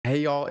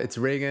Hey y'all, it's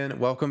Reagan.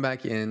 Welcome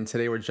back in.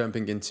 Today we're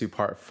jumping into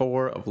part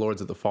 4 of Lords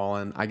of the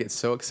Fallen. I get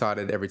so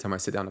excited every time I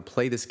sit down to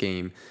play this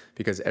game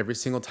because every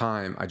single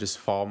time I just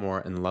fall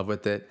more in love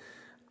with it.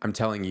 I'm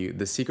telling you,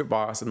 the secret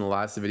boss in the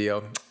last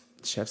video,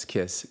 chef's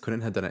kiss,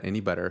 couldn't have done it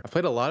any better. I've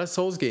played a lot of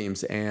Souls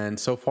games and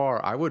so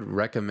far I would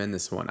recommend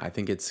this one. I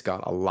think it's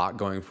got a lot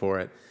going for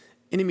it.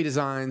 Enemy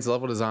designs,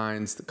 level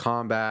designs, the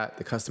combat,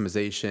 the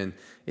customization,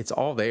 it's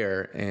all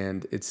there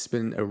and it's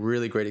been a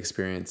really great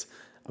experience.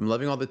 I'm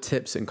loving all the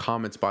tips and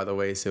comments, by the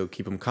way, so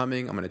keep them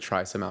coming. I'm going to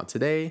try some out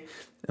today,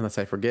 unless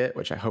I forget,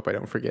 which I hope I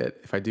don't forget.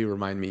 If I do,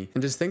 remind me.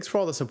 And just thanks for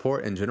all the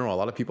support in general. A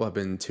lot of people have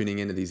been tuning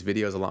into these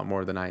videos a lot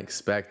more than I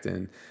expect,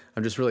 and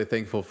I'm just really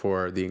thankful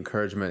for the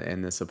encouragement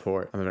and the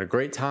support. I'm having a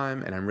great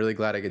time, and I'm really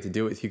glad I get to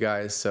do it with you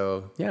guys,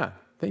 so yeah,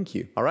 thank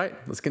you. All right,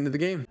 let's get into the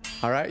game.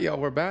 All right, y'all,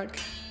 we're back.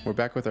 We're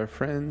back with our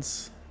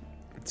friends,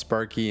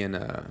 Sparky and,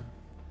 I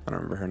don't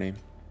remember her name,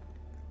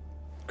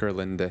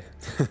 Gerlinde.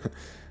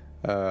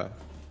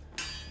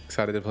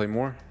 Excited to play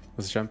more.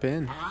 Let's jump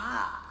in.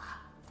 Ah,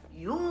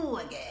 you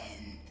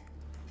again.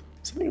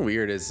 Something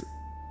weird is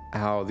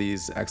how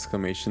these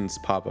exclamations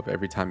pop up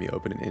every time you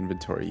open an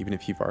inventory, even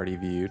if you've already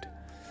viewed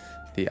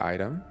the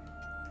item.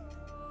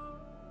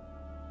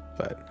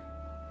 But,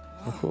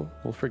 oh cool,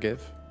 we'll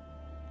forgive.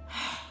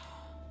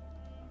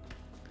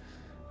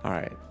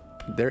 Alright,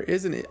 there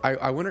isn't,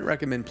 I wouldn't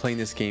recommend playing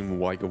this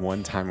game like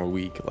one time a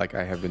week like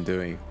I have been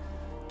doing.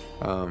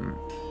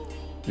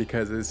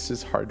 Because it's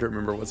just hard to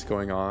remember what's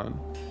going on.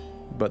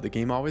 But the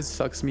game always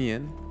sucks me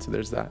in, so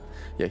there's that.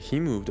 Yeah, he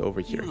moved over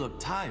here. You look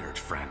tired,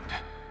 friend.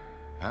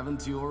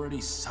 Haven't you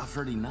already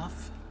suffered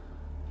enough?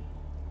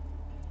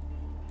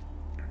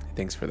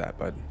 Thanks for that,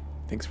 bud.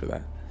 Thanks for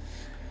that.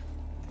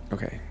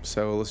 Okay,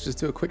 so let's just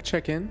do a quick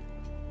check-in.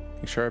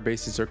 Make sure our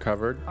bases are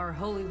covered. Our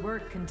holy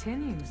work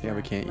continues. Yeah,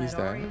 we can't use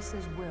that.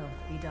 Arius's will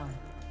be done.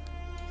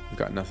 We've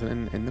got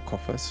nothing in the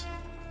coffers.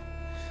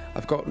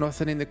 I've got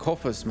nothing in the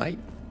coffers, mate.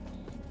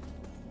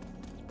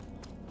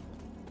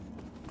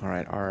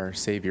 Alright, our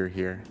savior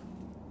here.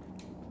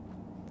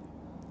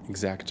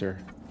 Exactor.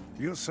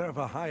 You serve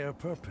a higher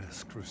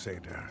purpose,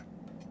 Crusader.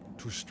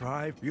 To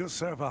strive, you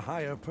serve a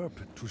higher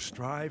purpose. To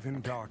strive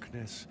in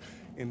darkness,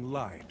 in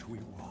light we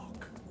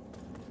walk.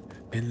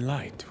 In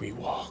light we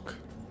walk.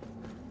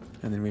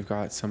 And then we've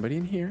got somebody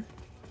in here.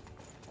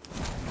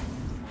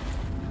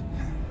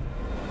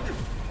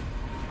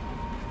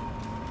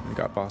 We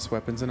got boss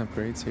weapons and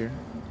upgrades here.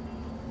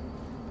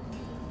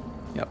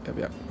 Yep.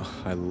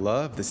 Oh, I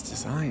love this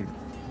design.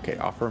 Okay,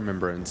 offer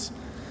remembrance.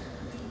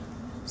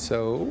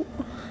 So,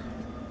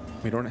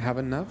 we don't have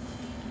enough.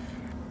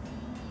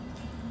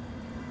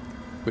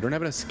 We don't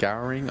have enough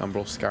scouring,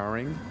 umbral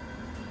scouring.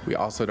 We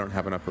also don't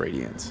have enough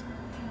radiance.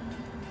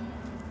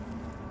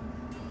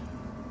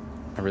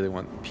 I really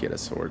want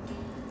Pieta's sword.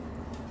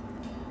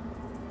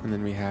 And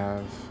then we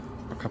have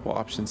a couple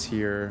options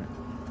here.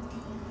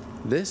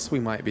 This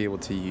we might be able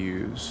to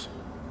use.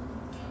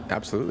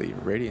 Absolutely,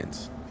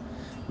 radiance.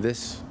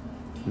 This,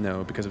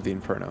 no, because of the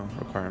Inferno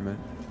requirement.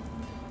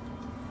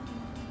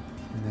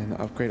 And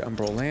then upgrade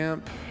Umbral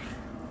Lamp.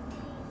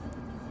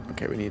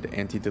 Okay, we need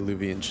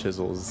Antediluvian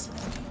Chisels.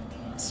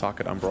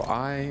 Socket Umbral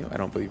Eye. I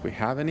don't believe we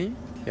have any.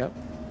 Yep.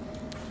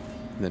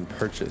 And then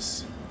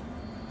purchase.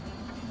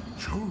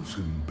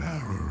 Chosen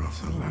bearer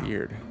of the lamp.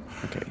 Weird.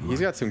 Okay, he's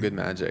got some good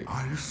magic.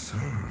 I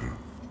serve.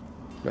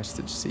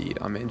 Vestige Seed.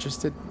 I'm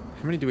interested.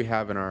 How many do we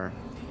have in our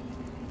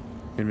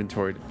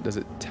inventory? Does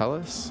it tell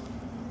us?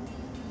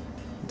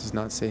 It does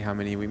not say how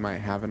many we might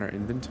have in our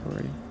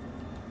inventory.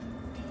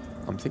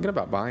 I'm thinking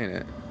about buying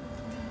it.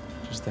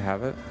 Just to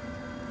have it.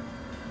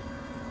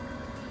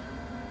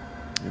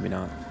 Maybe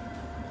not.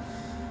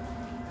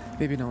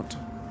 Maybe not.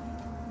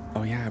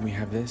 Oh yeah, and we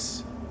have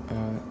this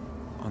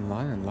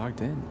online and logged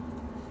in.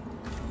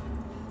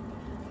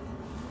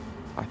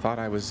 I thought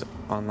I was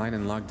online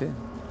and logged in.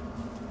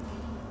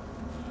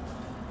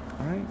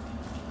 Alright.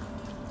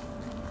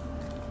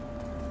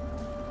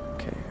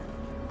 Okay.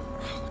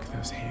 Oh, look at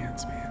those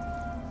hands,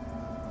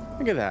 man.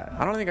 Look at that.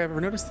 I don't think I've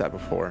ever noticed that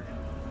before.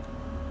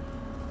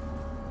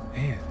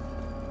 Man.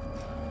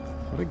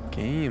 What a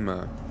game.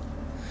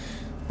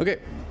 Okay.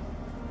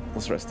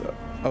 Let's rest up.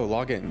 Oh,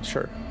 log in.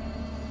 Sure.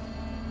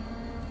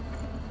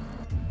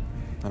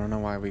 I don't know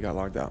why we got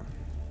logged out.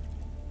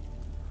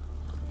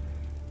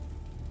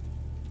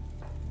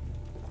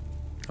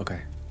 Okay.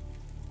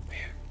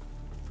 Man.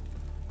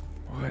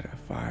 What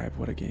a vibe.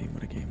 What a game.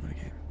 What a game. What a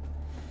game.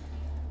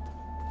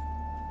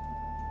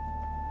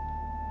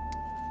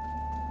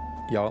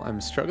 Y'all, I'm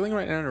struggling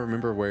right now to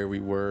remember where we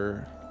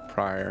were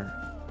prior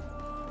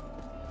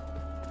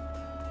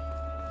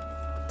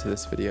to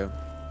this video.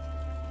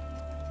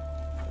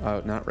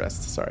 Oh, not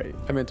rest. Sorry.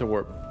 I meant to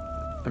warp.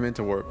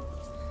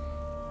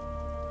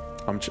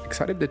 I'm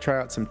excited to try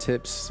out some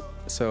tips.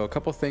 So a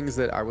couple things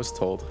that I was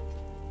told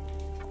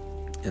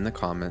in the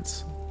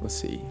comments. Let's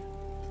see.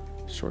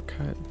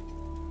 Shortcut.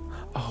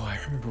 Oh, I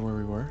remember where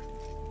we were.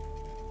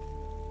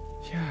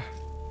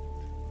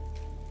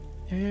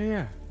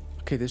 Yeah.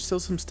 Okay, there's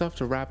still some stuff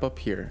to wrap up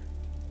here.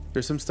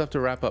 There's some stuff to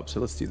wrap up, so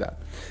let's do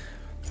that.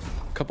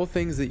 couple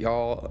things that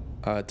y'all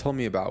told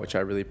me about, which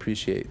I really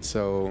appreciate.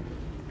 So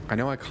I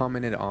know I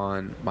commented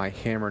on my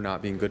hammer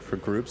not being good for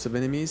groups of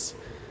enemies.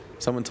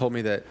 Someone told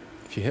me that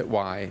if you hit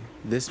Y,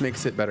 this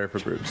makes it better for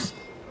groups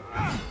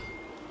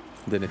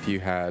than if you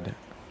had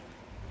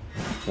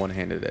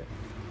one-handed it.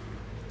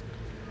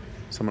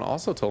 Someone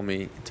also told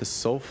me to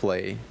soul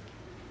flay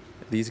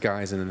these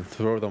guys and then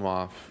throw them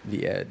off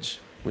the edge,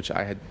 which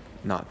I had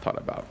not thought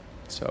about.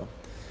 So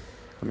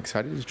I'm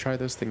excited to try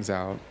those things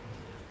out.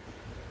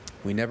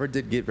 We never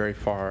did get very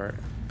far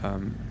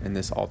in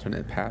this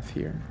alternate path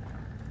here.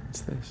 What's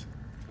this?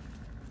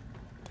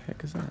 What the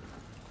heck is that?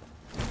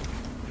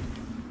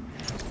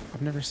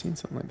 I've never seen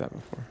something like that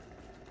before.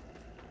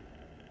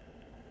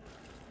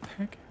 What the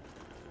heck?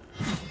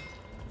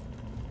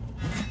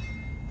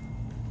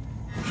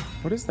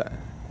 What is that?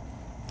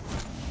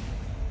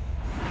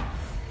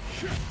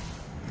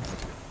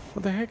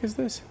 What the heck is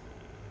this?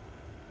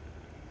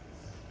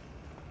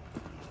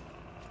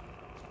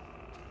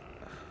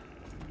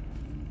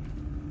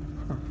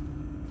 Huh.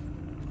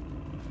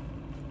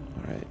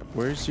 All right,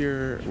 where's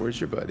your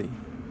buddy?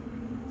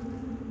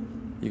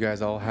 You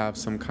guys all have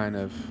some kind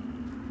of...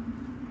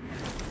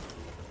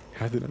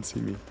 How did not see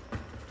me?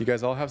 You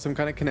guys all have some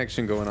kind of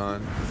connection going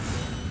on.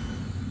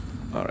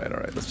 All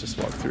right, let's just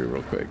walk through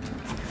real quick.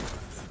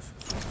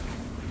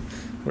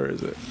 Where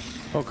is it?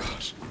 Oh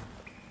gosh.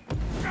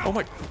 Oh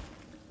my...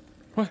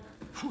 What?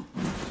 Oh.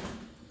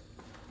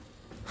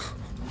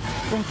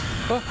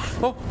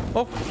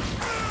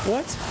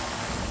 What?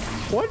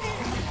 What?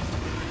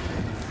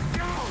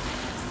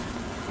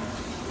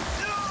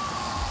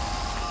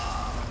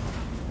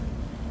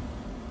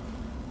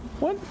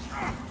 What?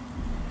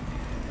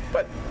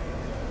 But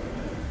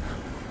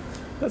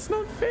that's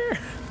not fair.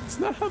 It's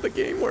not how the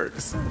game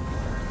works.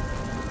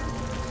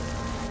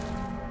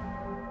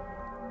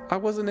 I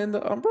wasn't in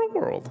the Umbral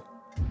world.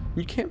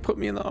 You can't put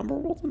me in the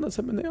Umbral world unless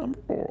I'm in the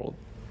Umbral world.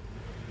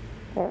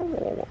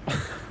 Oh.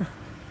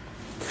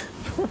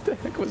 What the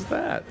heck was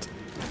that?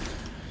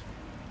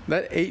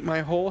 That ate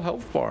my whole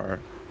health bar.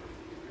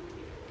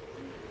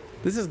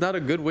 This is not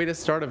a good way to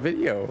start a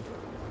video.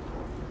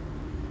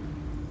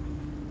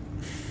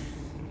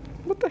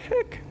 What the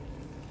heck?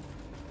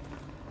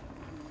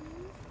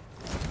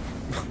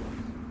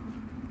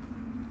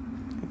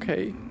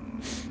 Okay.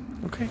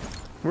 Okay.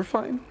 We're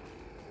fine.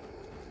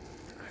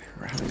 I don't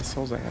remember how many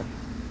souls I had.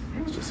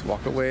 Let's just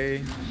walk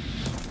away.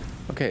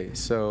 Okay,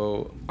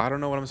 so I don't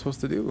know what I'm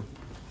supposed to do.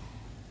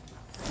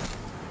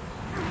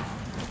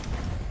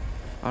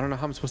 I don't know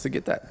how I'm supposed to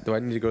get that. Do I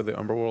need to go to the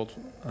Umbral world?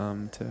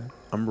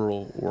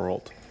 Umbral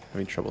world. I'm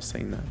having trouble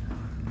saying that.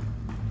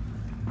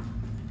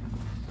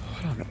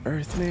 What on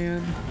earth,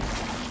 man?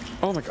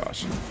 Oh my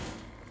gosh.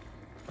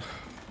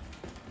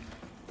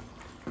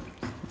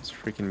 It's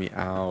freaking me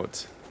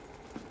out.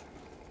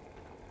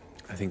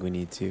 I think we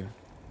need to.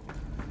 Oh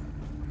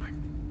my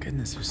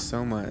goodness, there's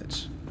so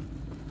much.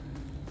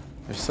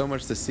 There's so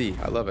much to see.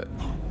 I love it.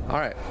 All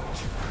right.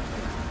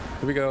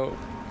 Here we go.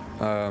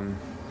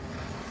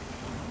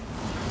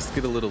 Let's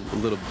get a little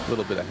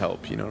bit of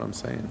help. You know what I'm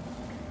saying?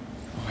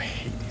 Oh, I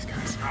hate these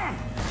guys.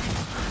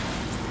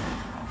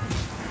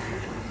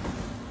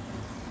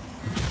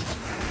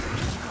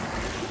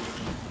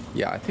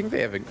 Yeah, I think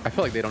they have. I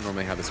feel like they don't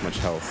normally have this much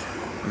health.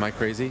 Am I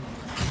crazy?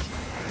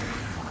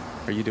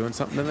 Are you doing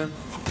something to them?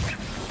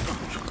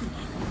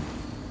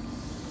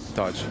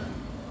 Dodge.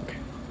 Okay.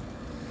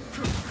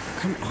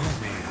 Come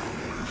on, man.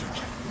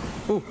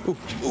 Ooh.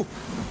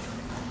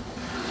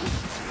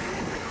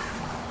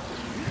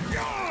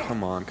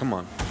 Come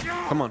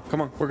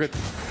on. We're good.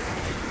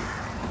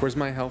 Where's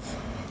my health?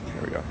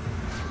 There we go.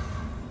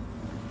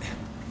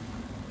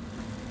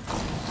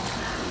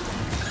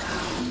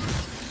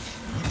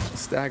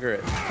 Stagger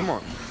it. Come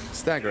on.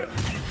 Stagger it.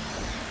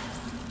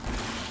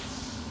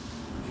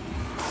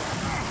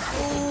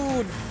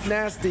 Ooh,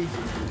 nasty.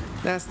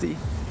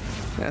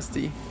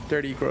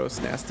 Dirty, gross,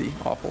 nasty,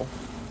 awful.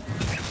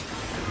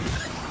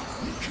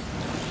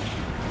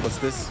 What's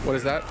this? What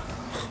is that?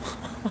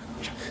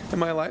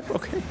 Am I alive?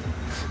 Okay.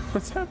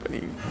 What's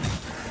happening?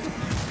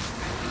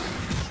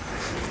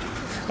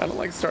 I don't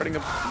like starting a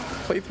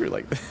playthrough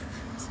like this.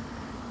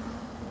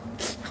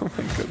 Oh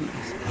my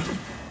goodness.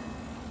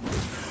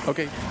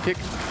 Okay, kick.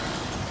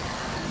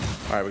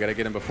 Alright, we gotta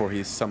get him before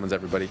he summons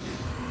everybody.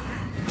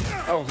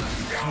 Oh,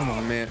 come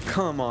on, man.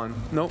 Come on.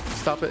 Nope,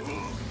 stop it.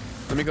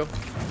 Let me go.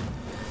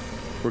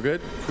 We're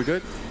good? We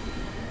good?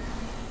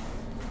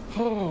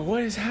 Oh,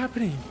 what is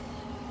happening?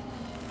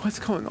 What's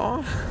going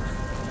on?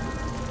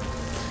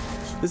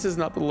 This is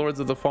not the Lords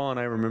of the Fallen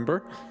I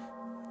remember.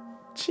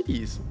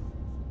 Jeez.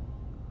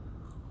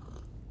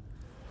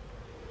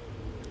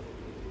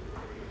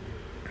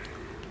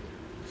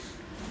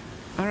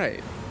 All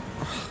right.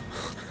 Oh,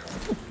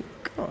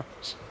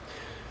 gosh.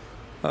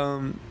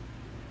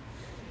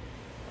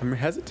 I'm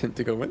hesitant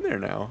to go in there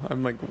now.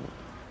 I'm like,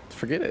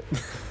 forget it.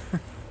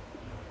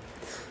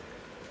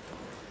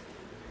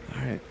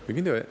 All right, we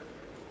can do it.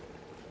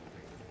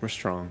 We're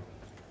strong.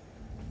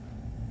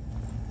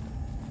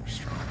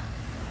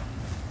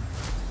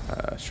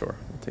 Sure,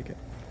 we'll take it.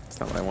 It's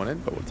not what I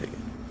wanted, but we'll take it.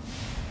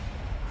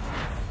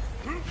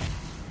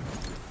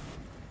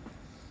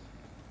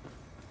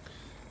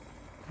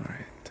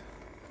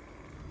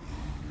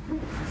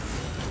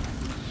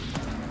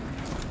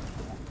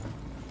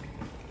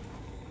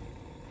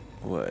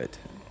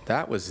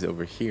 that was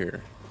over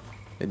here.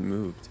 It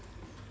moved.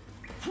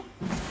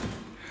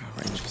 How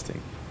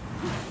interesting.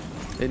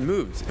 It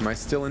moved. Am I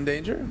still in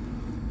danger?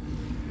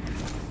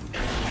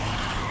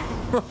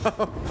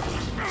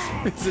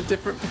 It's a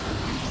different...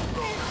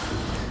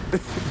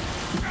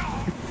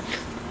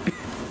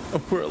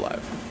 Oh, we're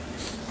alive.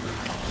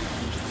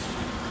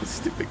 You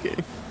stupid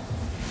game.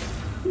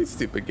 You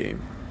stupid game.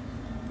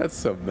 That's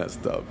so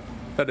messed up.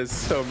 That is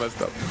so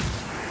messed up.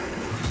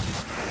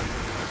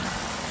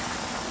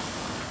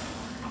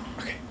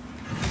 Okay.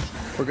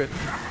 We're good.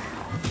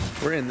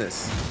 We're in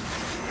this.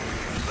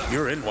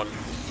 You're in one.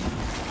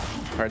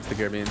 Pirates of the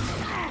Caribbean.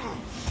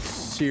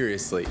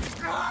 Seriously.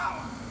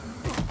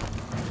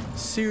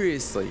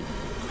 Seriously.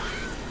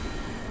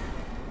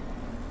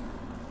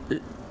 You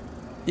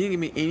didn't give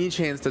me any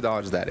chance to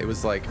dodge that. It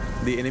was like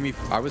the enemy,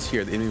 I was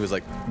here, the enemy was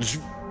like...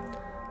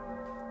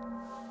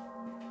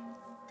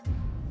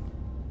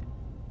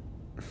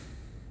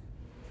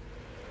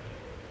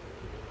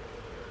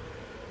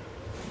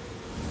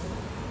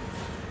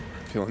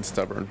 Feeling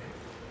stubborn.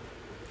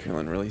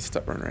 Feeling really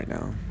stubborn right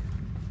now.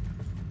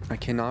 I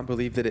cannot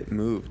believe that it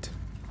moved.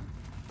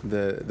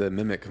 The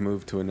mimic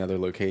moved to another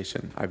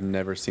location. I've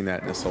never seen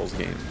that in a Souls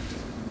game.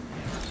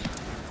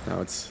 No,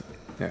 it's...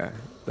 yeah,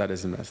 that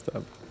is messed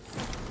up.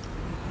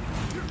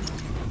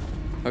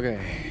 Okay,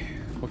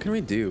 what can we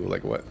do?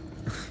 Like what?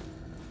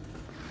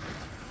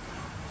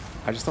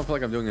 I just don't feel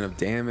like I'm doing enough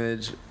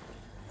damage.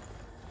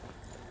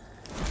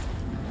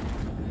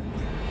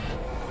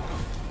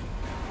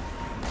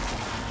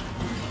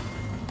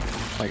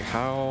 Like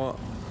how?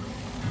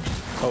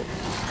 Oh.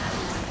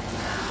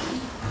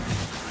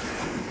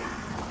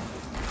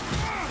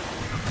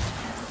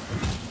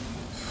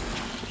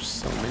 There's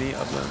so many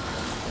of them.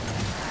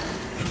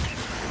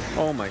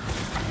 Oh my,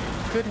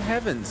 good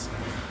heavens.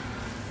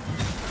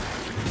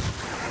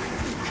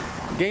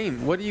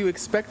 Game, what do you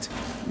expect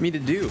me to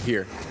do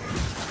here?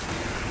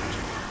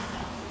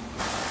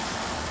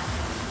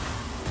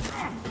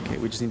 Okay,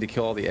 we just need to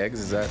kill all the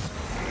eggs, is that?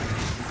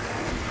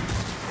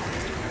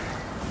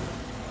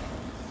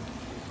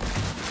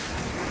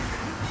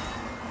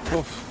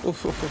 Oof,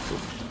 oof, oof, oof,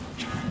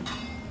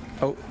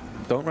 oof. Oh,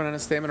 don't run out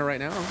of stamina right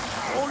now.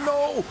 Oh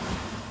no!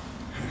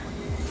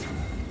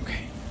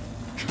 Okay.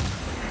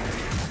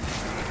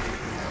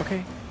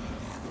 Okay.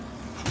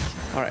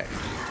 Alright.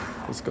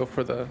 Let's go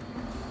for the...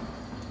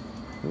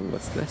 Ooh,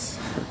 what's this?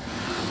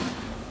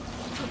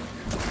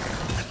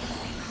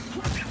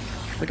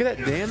 Look at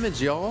that damage,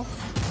 y'all.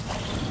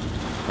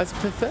 That's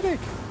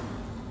pathetic.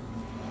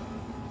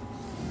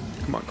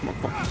 Come on, come on,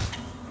 come on.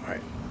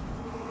 Alright.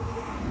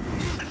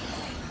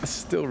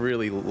 Still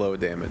really low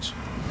damage.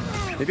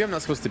 Maybe I'm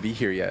not supposed to be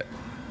here yet.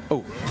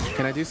 Oh,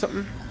 can I do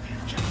something?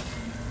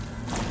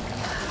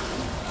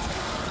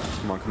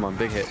 Come on,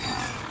 big hit.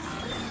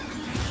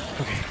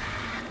 Okay.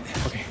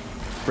 Okay.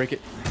 Break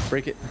it.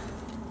 Break it.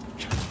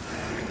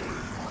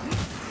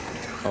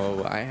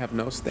 Oh, I have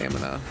no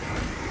stamina.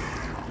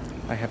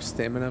 I have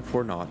stamina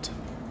for naught.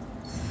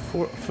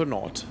 For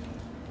naught.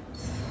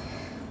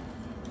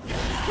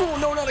 Oh,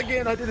 no, not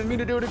again. I didn't mean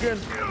to do it again.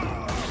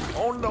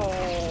 Oh, no.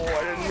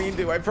 I didn't mean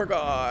to. I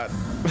forgot.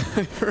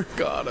 I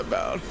forgot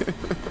about it.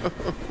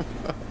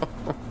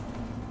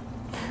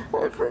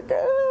 I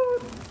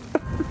forgot.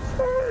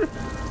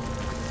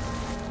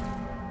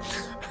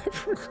 I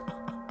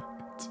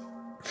forgot.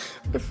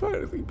 I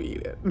finally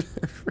beat it.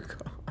 I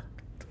forgot.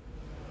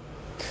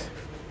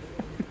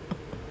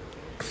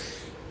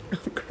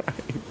 I'm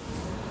crying.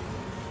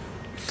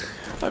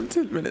 I'm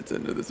 10 minutes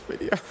into this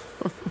video.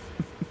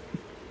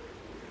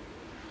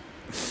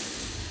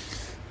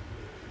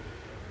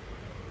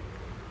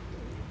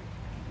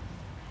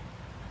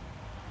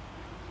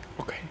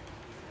 Okay.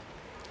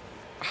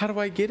 How do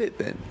I get it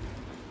then?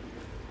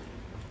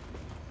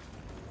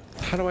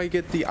 How do I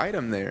get the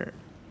item there?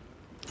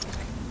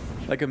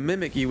 Like a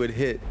mimic, you would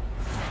hit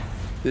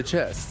the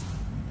chest.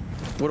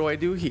 What do I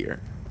do here?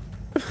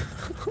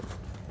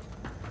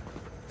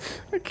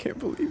 I can't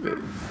believe it.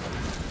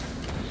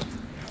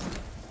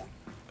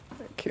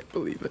 I can't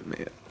believe it,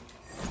 man.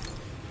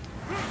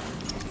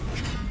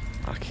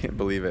 I can't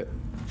believe it.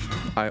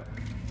 I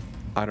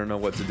don't know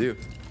what to do.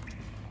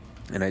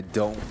 And I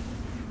don't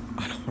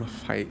want to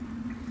fight.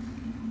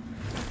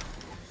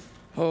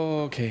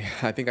 Oh, okay.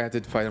 I think I have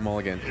to fight them all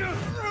again.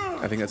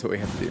 I think that's what we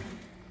have to do.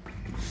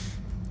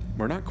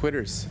 We're not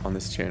quitters on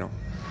this channel.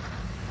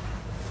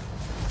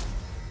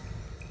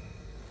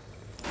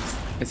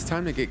 It's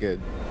time to get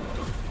good.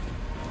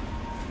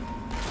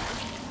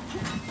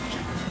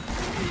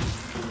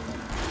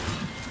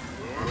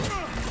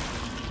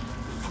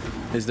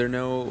 Is there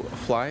no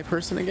fly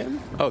person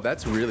again? Oh,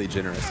 that's really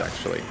generous,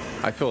 actually.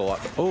 I feel a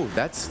lot. Oh,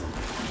 that's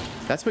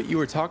what you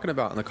were talking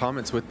about in the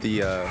comments with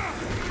the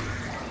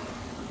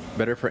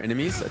better for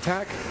enemies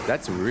attack.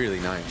 That's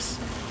really nice.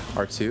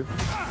 R2.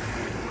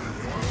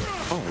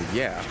 Oh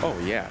yeah. Oh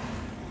yeah.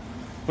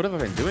 What have I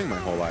been doing my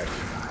whole life?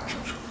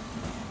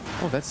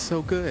 Oh, that's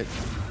so good.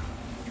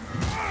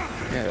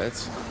 Yeah,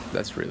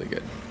 that's really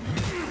good.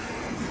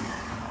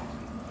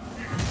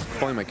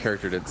 If only my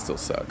character didn't still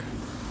suck.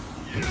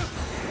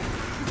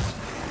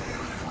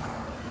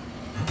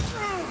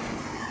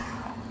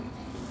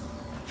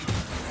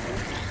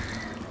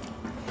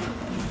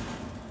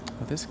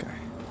 this guy?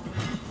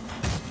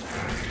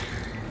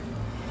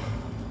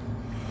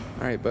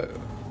 All right, but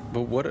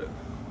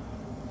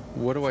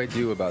what do I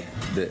do about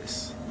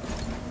this?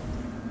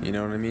 You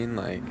know what I mean?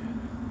 Like,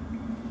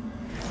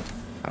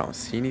 I don't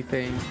see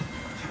anything.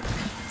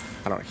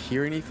 I don't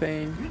hear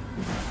anything.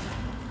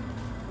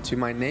 To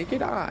my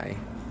naked eye,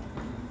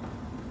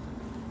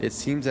 it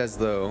seems as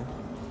though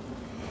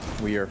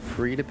we are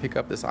free to pick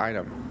up this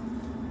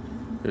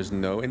item. There's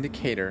no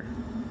indicator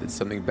that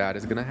something bad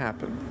is gonna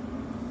happen.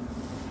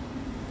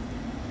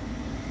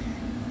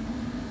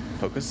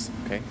 Focus,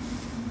 okay.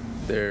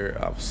 They're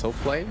soul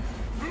flame.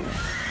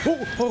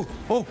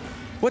 Oh,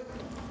 what?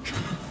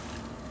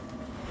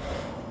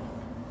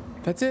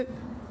 That's it.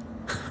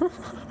 I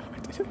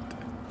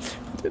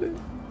did it.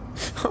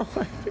 Oh,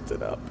 I picked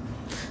it up.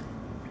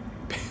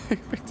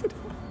 Picked it up.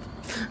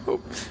 Oh,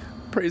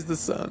 praise the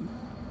sun.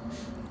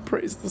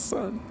 Praise the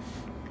sun.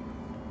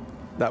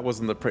 That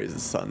wasn't the praise the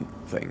sun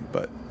thing,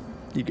 but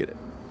you get it.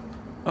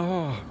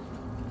 Oh.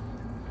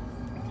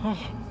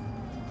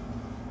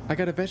 I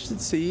got a vegetation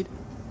seed.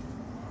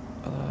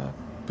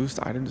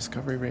 Boost item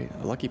discovery rate.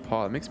 A lucky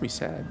paw. It makes me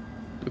sad.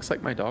 Looks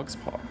like my dog's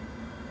paw.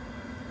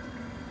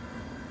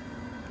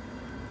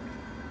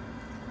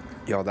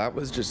 Yo, that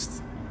was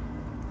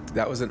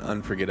an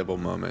unforgettable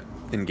moment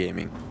in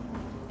gaming.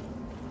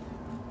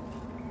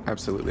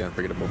 Absolutely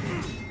unforgettable.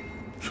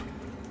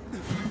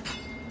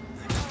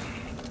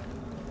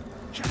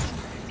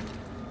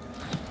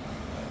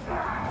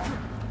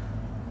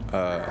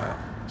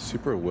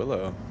 Super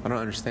Willow. I don't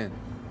understand.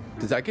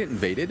 Did that get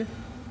invaded?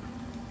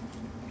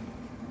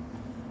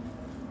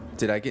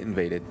 Did I get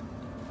invaded?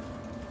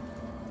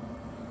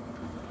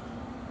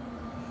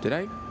 Did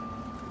I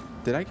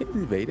get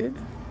invaded?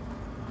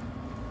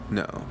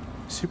 No.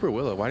 Super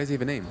Willow. Why does he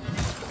have a name?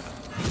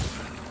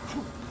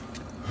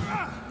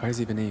 Why does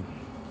he have a name?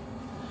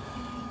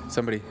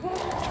 Somebody.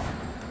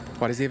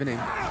 Why does he have a name?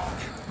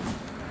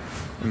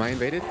 Am I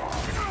invaded?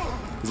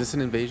 Is this an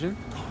invasion?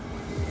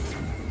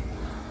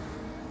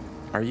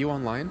 Are you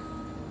online?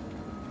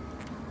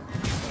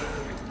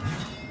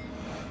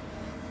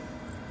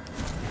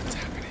 What's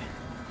happening?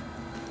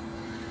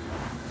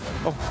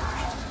 Oh.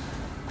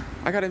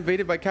 I got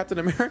invaded by Captain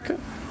America.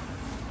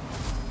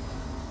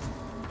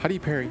 How do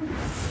you parry?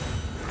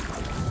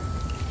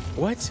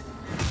 What?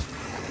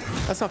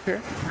 That's not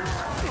fair.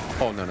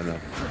 Oh, no.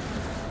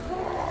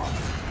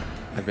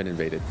 I've been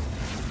invaded.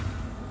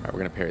 All right, we're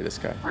gonna parry this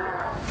guy.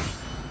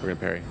 We're gonna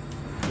parry.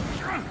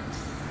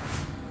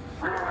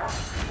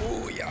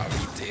 Oh, yeah,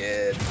 we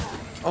did.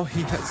 Oh,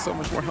 he has so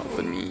much more health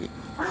than me.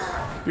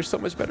 You're so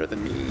much better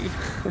than me.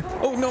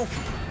 Oh, no.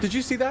 Did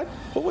you see that?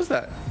 What was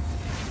that?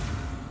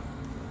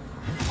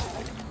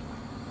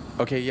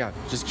 Okay, yeah,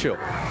 just chill.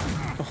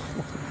 Oh,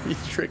 he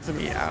tricked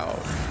me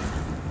out.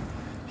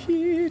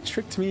 He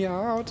tricked me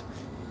out.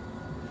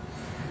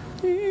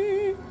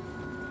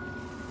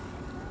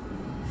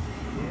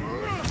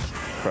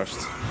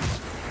 Crushed.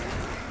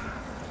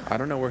 I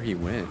don't know where he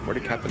went. Where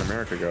did Captain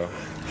America go?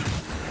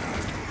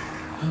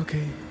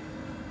 Okay.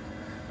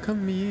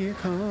 Come here,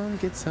 come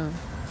get some.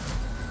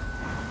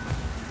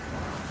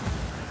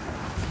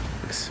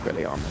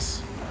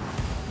 Expelliarmus.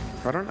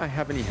 Why don't I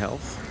have any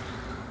health?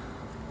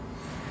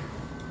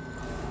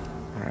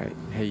 Alright,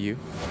 hey you.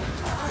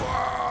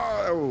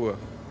 Whoa!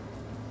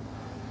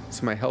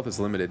 So my health is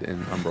limited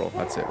in Umbral.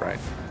 That's it, right?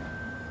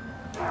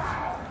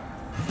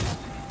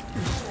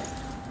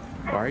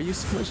 Why are you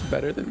so much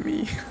better than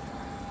me?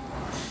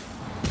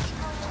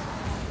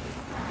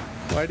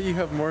 Why do you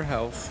have more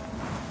health?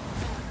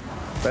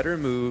 Better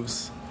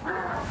moves.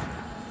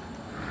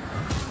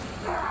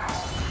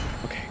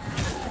 Okay,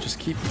 just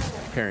keep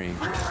parrying.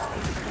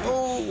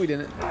 Oh, we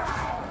didn't.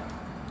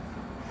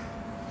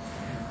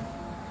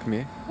 Come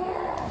here.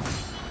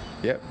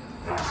 Yep.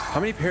 How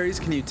many parries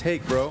can you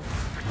take, bro?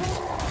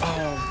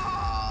 Oh.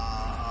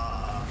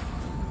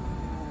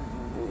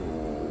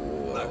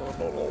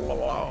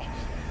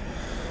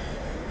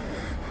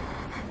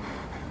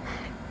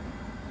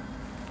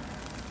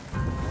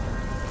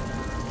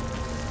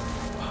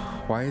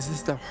 Why is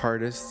this the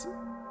hardest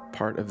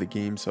part of the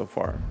game so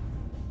far?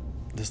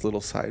 This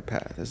little side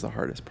path is the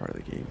hardest part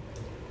of the game.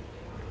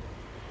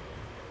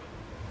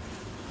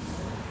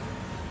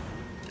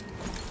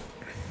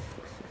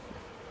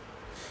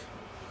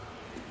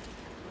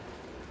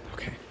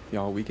 Okay,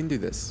 y'all, we can do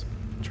this.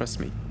 Trust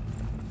me.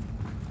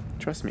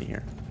 Trust me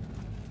here.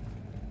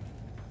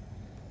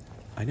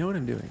 I know what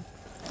I'm doing.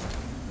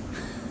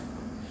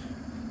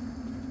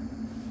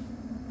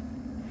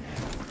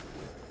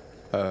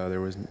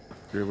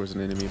 There was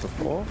an enemy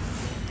before.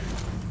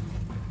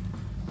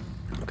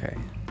 Okay.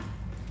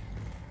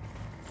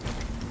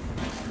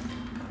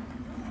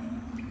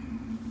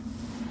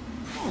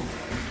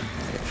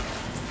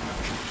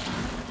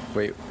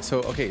 Wait,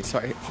 so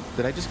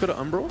did I just go to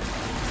Umbral?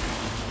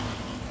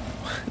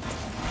 What?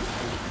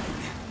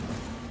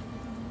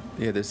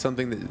 Yeah, there's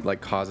something that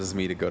like causes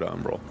me to go to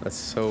Umbral. That's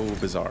so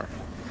bizarre.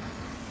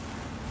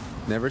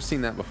 Never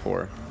seen that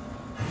before.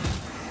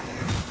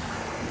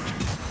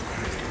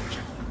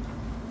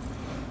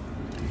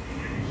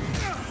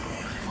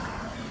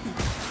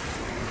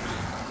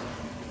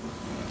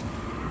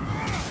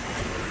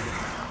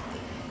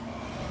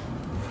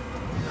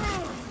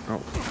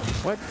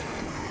 What?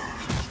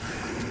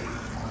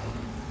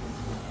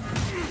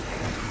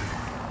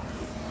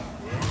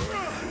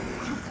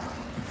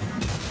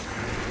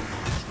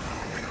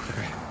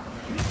 Okay.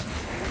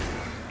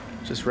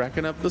 Just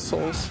racking up the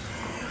souls.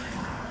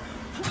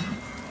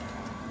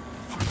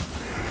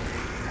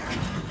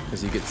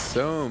 Because you get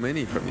so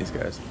many from these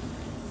guys.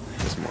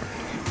 There's more.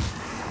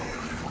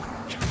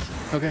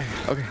 Okay,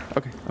 okay,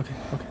 okay, okay,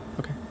 okay,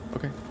 okay,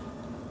 okay.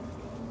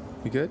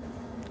 We good?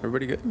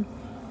 Everybody good?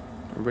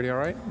 Everybody all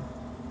right?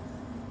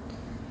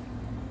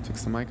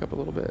 Fix the mic up a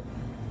little bit.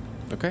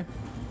 Okay.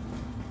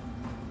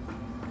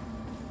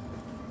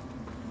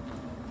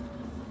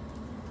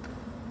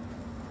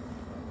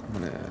 I'm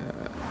gonna...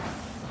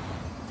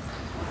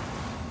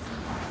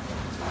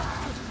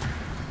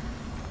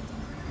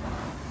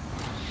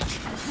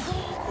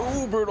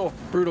 Ooh, brutal.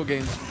 Brutal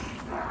game.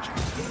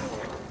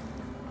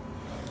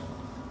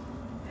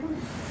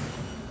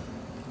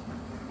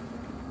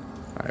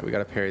 Alright, we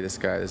gotta parry this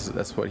guy.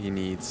 That's what he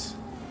needs.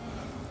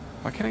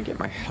 Why can't I get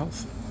my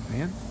health,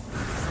 man?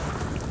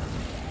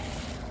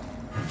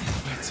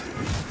 What?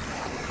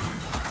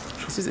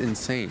 This is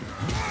insane.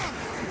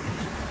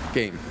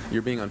 Game,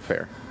 you're being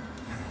unfair.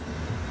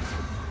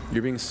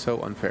 You're being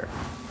so unfair.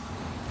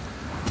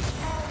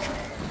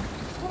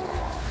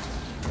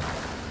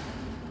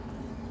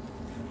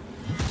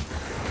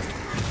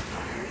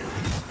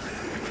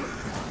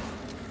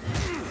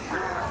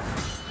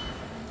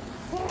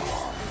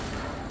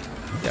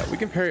 Yeah, we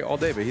can parry all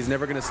day, but he's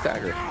never gonna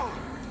stagger.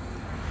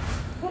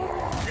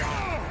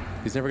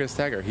 He's never gonna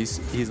stagger.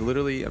 He's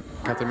literally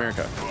Captain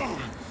America.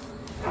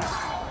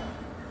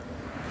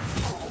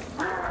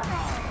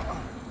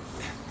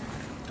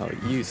 Oh,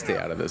 you stay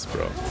out of this,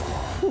 bro.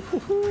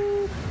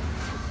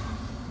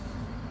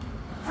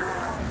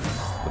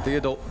 But the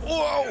adult.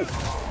 Whoa!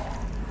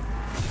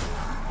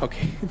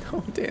 Okay, no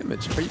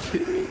damage. Are you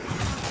kidding me?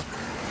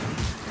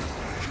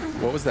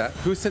 What was that?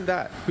 Who sent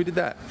that? Who did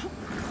that?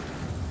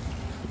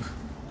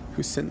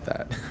 Who sent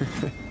that?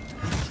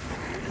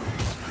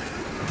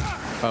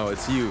 Oh,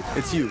 it's you.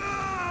 It's you.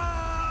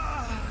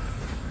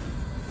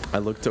 I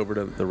looked over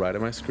to the right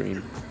of my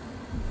screen,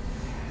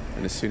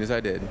 and as soon as I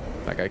did,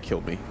 that guy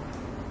killed me.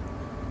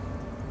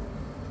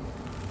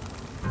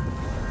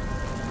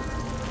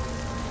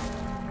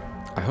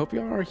 I hope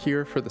y'all are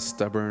here for the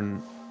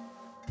stubborn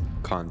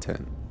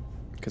content,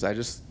 because I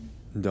just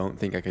don't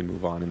think I can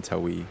move on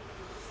until we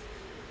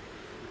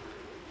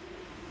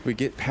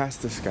get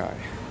past this guy.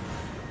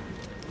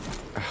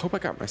 I hope I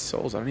got my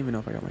souls. I don't even know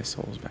if I got my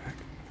souls back.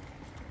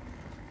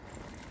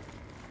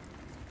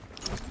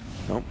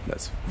 Nope,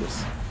 that's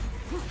this.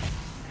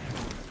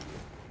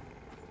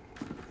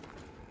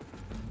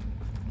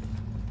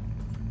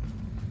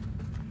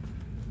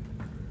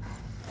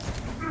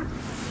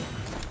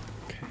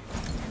 Okay.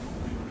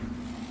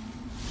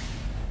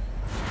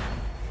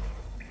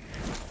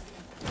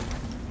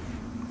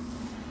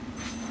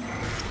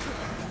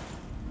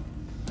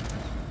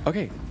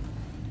 Okay.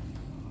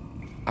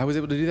 I was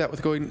able to do that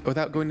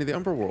without going to the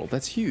Umber World.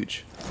 That's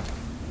huge.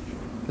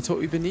 That's what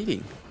we've been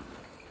needing.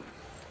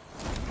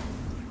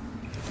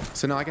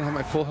 So now I can have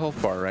my full health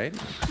bar, right?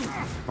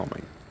 Oh my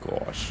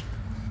gosh.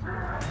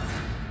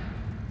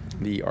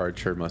 The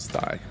archer must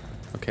die.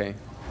 Okay.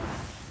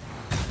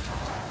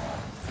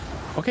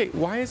 Okay,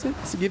 why is it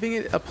giving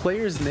it a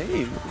player's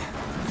name?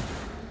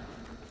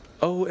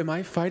 Oh, am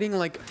I fighting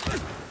like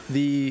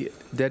the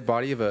dead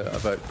body of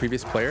a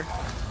previous player?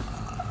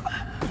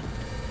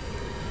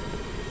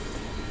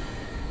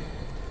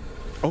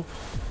 Oh,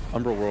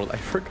 Umber World, I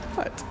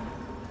forgot.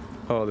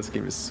 Oh, this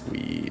game is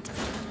sweet.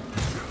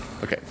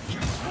 Okay,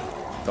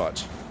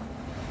 dodge.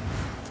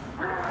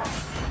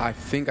 I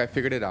think I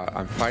figured it out.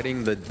 I'm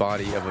fighting the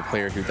body of a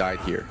player who died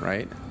here,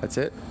 right? That's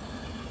it?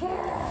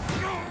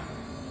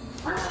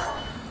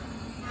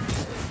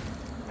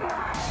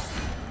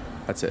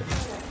 That's it.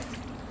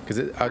 Because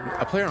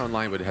a player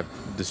online would have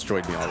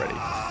destroyed me already.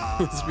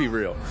 Let's be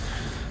real.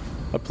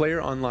 A player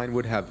online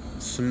would have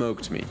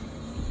smoked me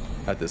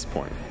at this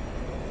point.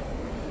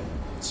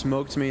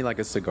 Smoked me like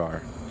a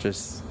cigar.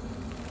 Just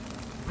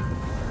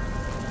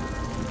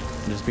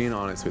being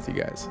honest with you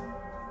guys.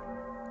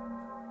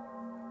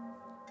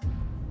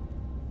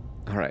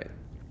 All right,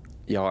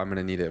 y'all, I'm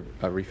gonna need a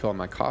refill on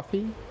my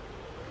coffee.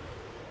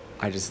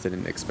 I just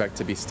didn't expect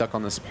to be stuck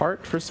on this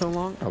part for so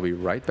long. I'll be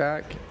right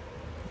back.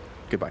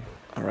 Goodbye.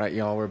 All right,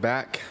 y'all, we're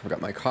back. I've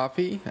got my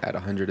coffee at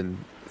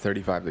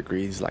 135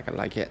 degrees like I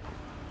like it.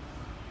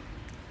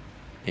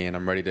 And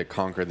I'm ready to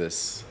conquer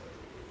this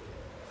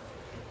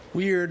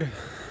weird,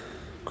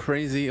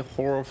 crazy,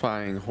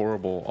 horrifying,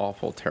 horrible,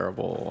 awful,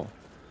 terrible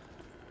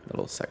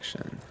little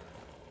section.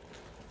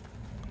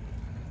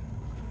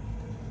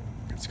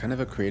 It's kind of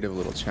a creative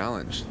little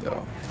challenge,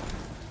 though.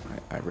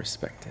 I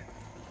respect it.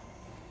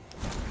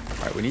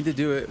 All right, we need to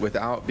do it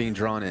without being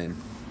drawn in.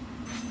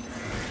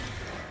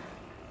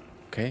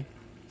 Okay?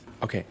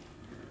 Okay.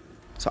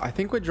 So I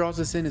think what draws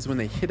us in is when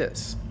they hit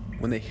us.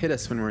 When they hit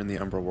us when we're in the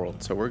Umber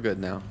World. So we're good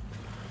now.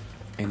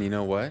 And you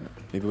know what?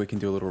 Maybe we can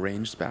do a little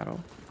ranged battle.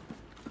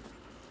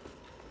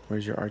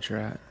 Where's your archer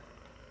at?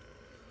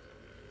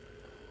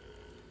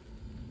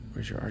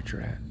 Where's your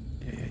archer at?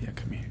 Yeah,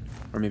 come here.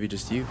 Or maybe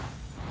just you.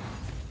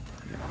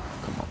 Yeah,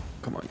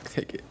 come on,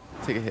 take it.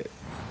 Take a hit.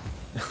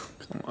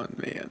 Come on,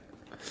 man.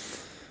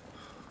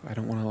 I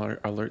don't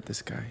want to alert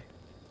this guy.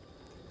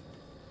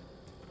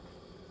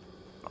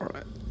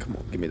 Alright, come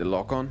on, give me the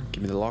lock on.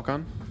 Give me the lock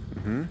on.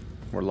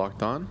 We're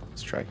locked on.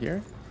 Let's try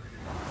here.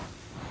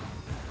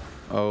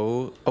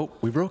 Oh,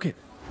 we broke it.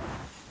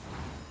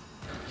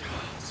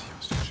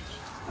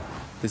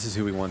 This is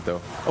who we want,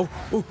 though.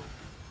 Oh,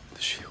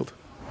 the shield.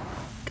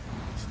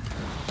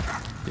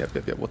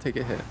 Yep. We'll take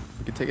a hit.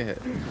 We can take a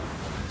hit.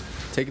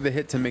 Take the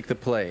hit to make the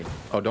play.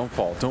 Oh, don't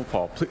fall. Don't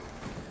fall. Please.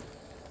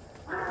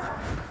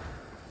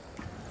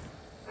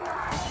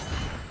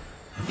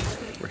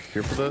 We're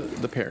here for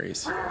the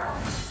parries.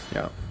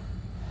 Yeah.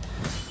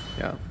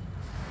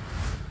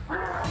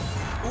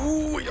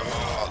 Ooh,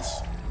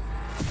 yes.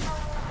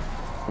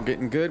 We're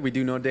getting good. We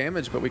do no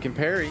damage, but we can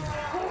parry.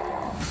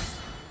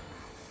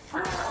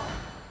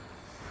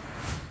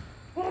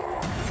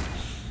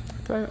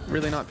 Did I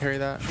really not parry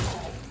that?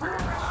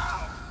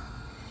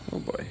 Oh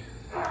boy.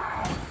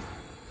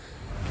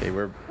 Okay,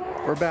 we're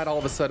bad all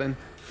of a sudden.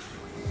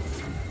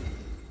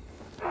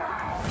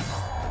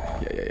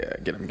 Yeah.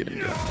 Get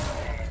him.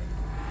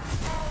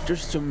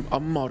 Just a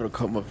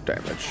modicum of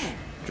damage.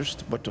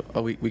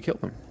 We killed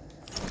him.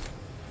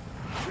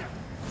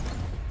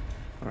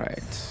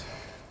 Alright.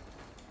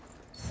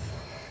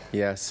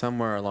 Yeah,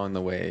 somewhere along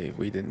the way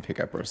we didn't pick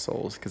up our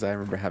souls because I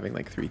remember having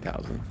like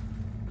 3,000.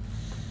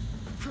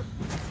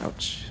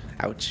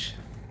 Ouch.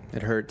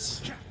 It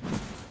hurts.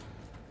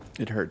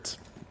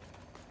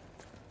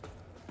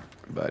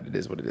 But it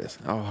is what it is.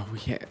 Oh, we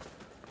can't.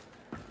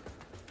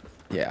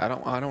 Yeah, I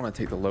don't want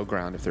to take the low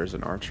ground if there's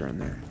an archer in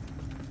there.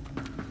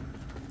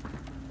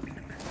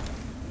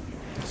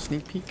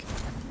 Sneak peek.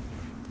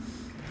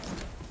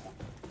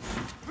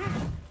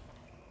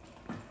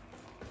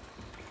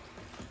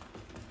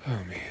 Oh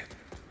man.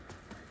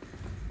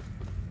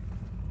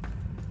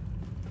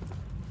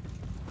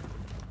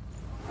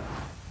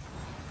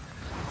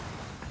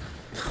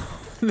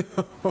 No.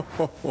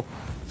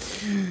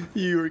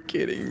 You were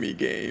kidding me,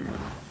 game.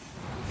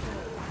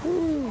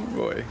 Ooh,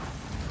 boy.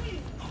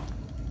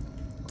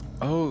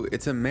 Oh,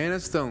 it's a mana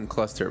stone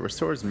cluster. It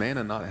restores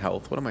mana, not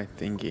health. What am I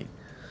thinking?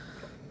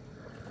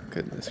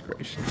 Goodness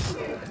gracious.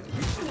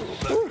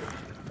 Ooh.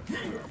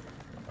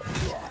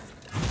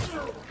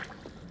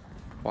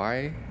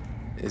 Why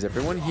is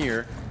everyone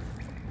here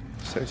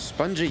so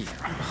spongy?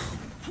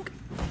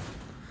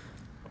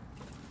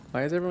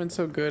 Why is everyone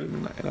so good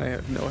and I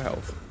have no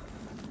health?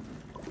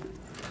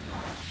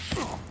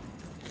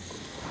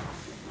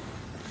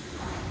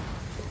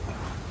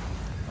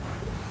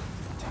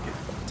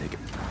 Take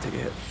a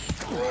hit.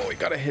 Oh, we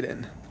got a hit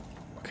in.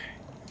 Okay.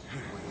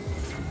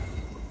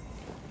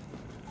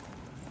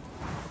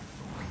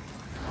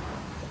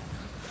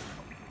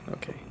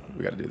 Okay,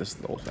 we gotta do this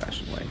the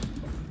old-fashioned way.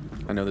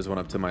 I know there's one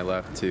up to my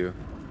left too.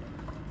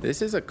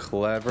 This is a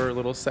clever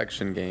little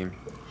section game.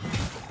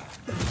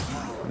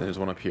 And there's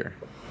one up here.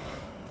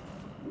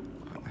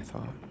 I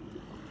thought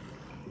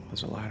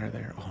there's a ladder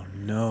there. Oh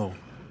no.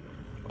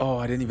 Oh,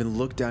 I didn't even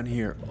look down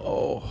here.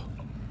 Oh,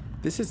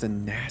 this is a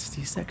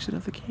nasty section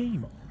of the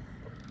game.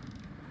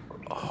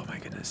 Oh my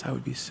goodness, I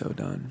would be so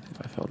done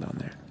if I fell down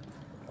there.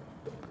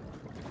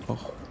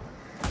 Oh.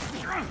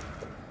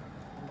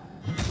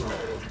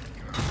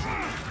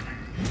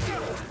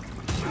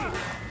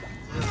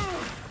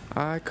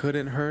 I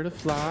couldn't hurt a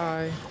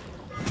fly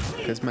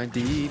because my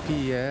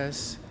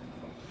DPS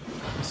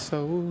is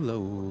so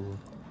low.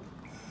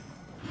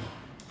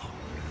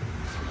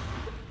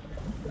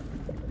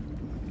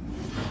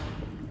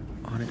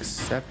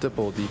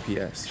 Unacceptable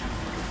DPS.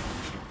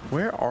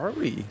 Where are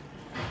we?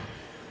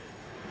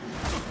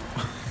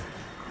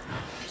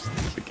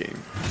 Stupid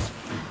game.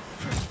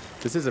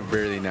 This is a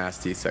really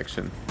nasty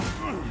section.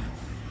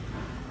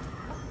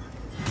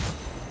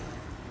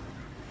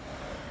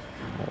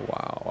 Oh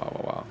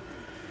wow.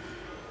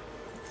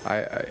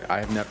 I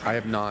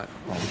have not.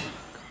 Oh my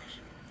gosh.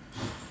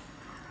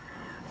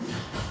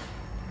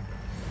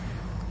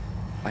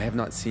 I have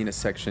not seen a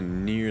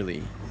section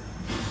nearly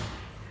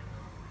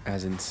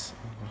as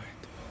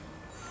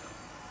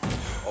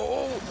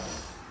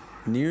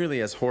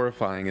nearly as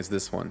horrifying as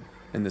this one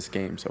in this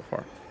game so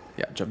far.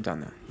 Yeah, jump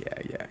down there.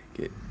 Yeah.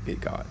 Get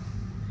God.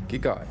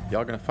 Get God.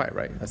 Y'all gonna fight,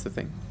 right? That's the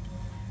thing.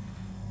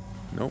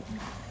 Nope.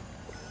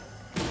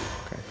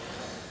 Okay.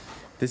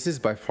 This is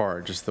by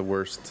far just the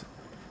worst,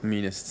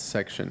 meanest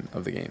section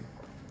of the game.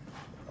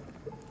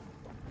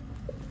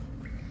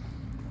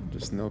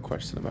 Just no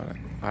question about it.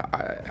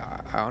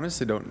 I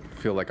honestly don't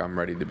feel like I'm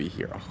ready to be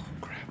here. Oh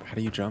crap! How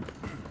do you jump?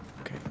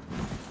 Okay.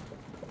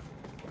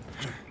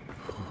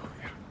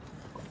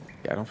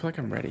 Yeah, I don't feel like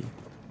I'm ready.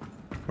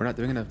 We're not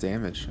doing enough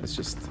damage. It's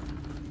just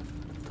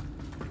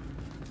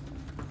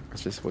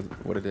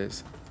what it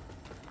is.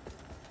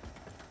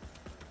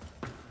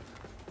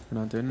 We're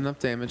not doing enough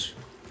damage.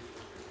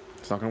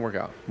 It's not gonna work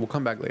out. We'll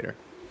come back later.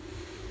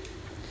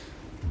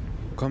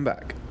 We'll come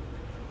back.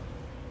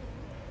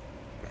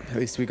 At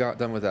least we got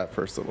done with that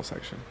first little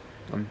section.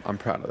 I'm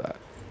proud of that.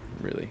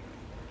 really.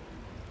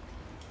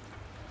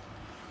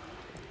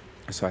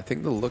 So I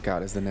think the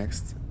lookout is the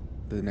next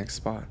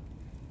spot.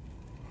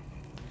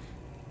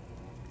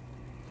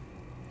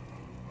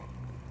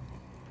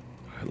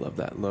 I love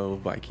that low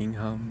Viking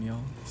hum,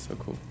 y'all. It's so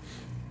cool.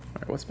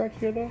 All right, what's back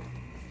here though?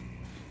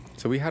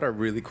 So we had a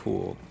really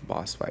cool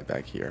boss fight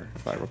back here,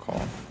 if I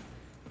recall,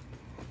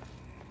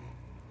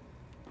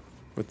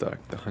 with the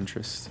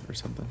huntress or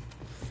something.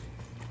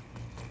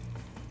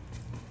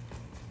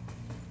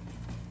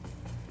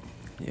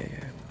 Yeah.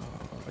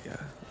 Oh yeah.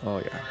 Oh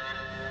yeah.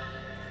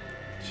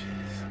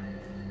 Jeez.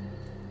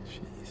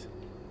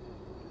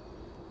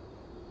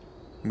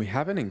 We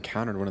haven't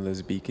encountered one of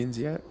those beacons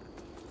yet.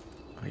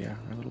 Oh yeah,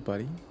 our little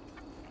buddy.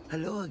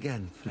 Hello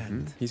again,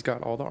 friend. He's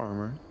got all the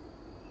armor.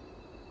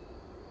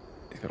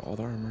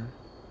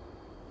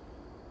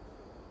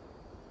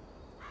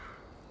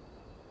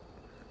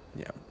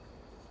 Yeah.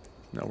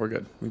 No, we're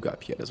good. We've got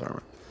Pieta's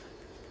armor.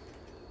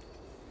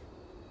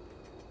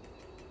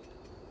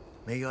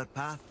 May your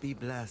path be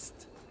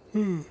blessed.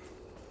 Okay.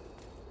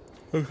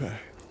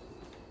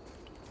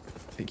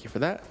 Thank you for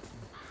that.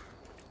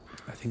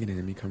 I think an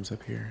enemy comes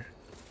up here.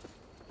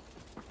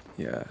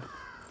 Yeah.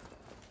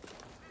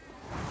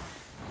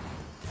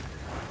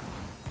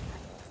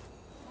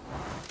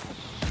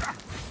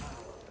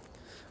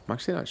 I'm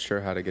actually not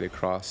sure how to get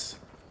across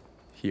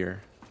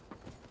here.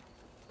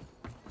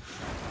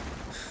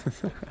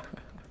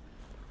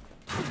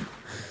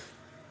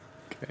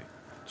 Okay,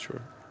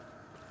 sure.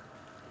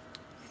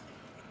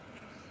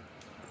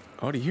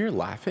 Oh, do you hear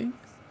laughing?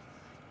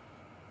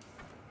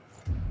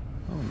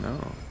 Oh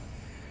no.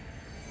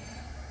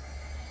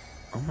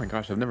 Oh my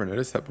gosh, I've never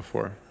noticed that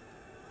before.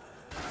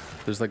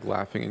 There's like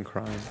laughing and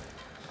crying.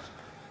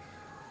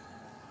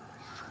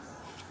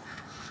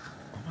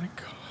 Oh my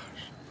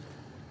gosh.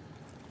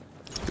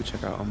 Let's go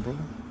check out Umbral.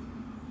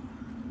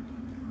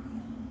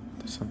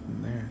 There's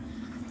something there.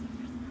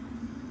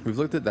 We've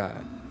looked at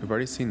that. We've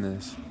already seen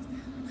this.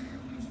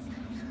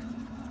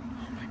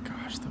 Oh my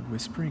gosh, the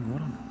whispering.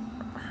 What on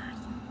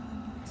earth?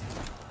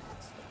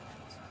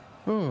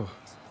 Oh.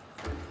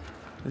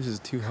 This is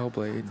 2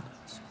 Hellblade.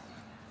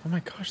 Oh my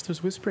gosh,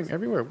 there's whispering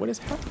everywhere. What is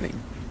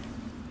happening?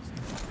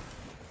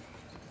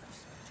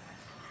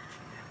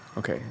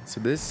 Okay, so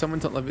this, someone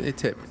let me a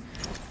tip.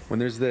 When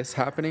there's this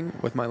happening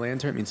with my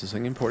lantern, it means there's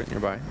something important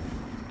nearby.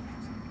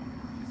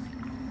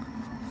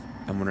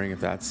 I'm wondering if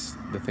that's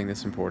the thing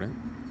that's important.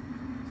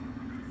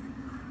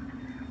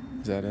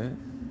 Is that it?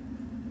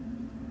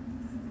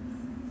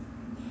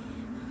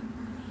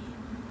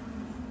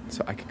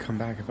 So I could come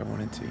back if I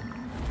wanted to.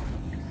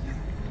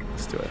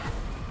 Let's do it.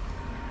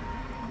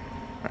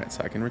 Alright,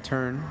 so I can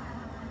return.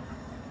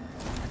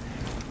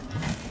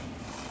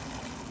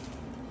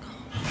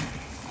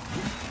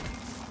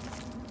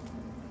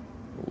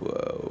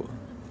 Whoa.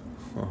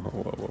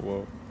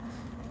 Whoa.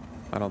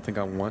 I don't think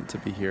I want to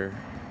be here.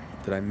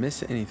 Did I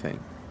miss anything?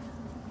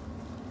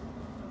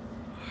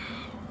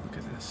 Look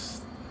at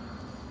this.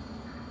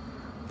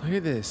 Look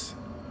at this.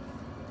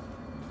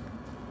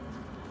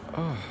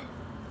 Oh.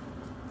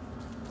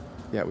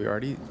 Yeah, we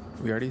already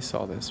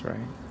saw this, right?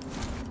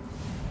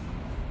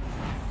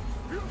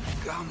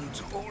 Come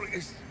to all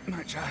is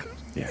my child.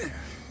 Yeah.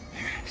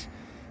 Yes.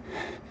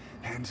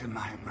 Hands in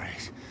my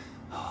embrace.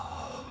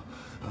 Oh,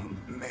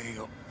 may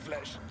your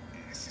flesh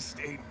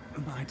sustain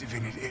my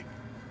divinity.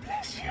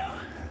 Bless you.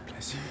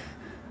 Bless you.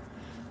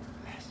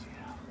 Bless you.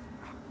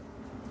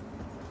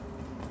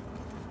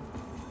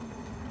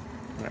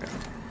 All right.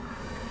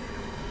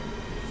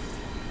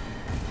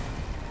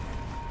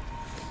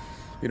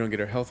 We don't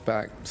get our health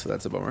back, so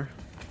that's a bummer.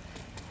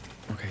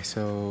 Okay,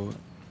 so...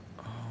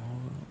 Oh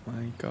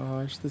my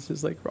gosh, this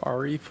is like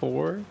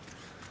RE4?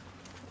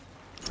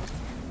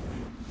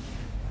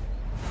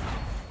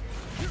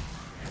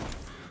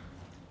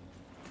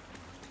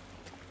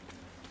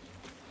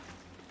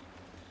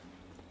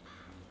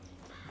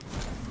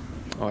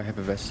 Oh, I have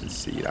a vested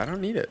seed. I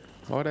don't need it.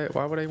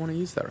 Why would I want to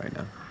use that right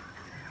now?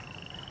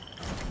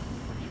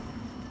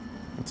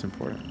 What's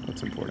important?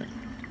 What's important?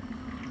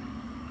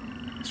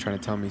 It's trying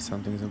to tell me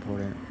something's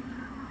important.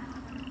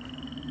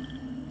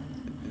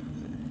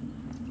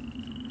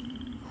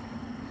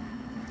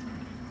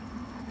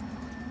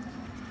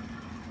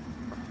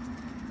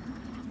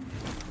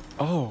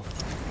 Oh,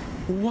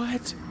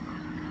 what?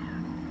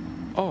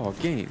 Oh,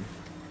 game.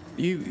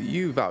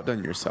 You've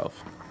outdone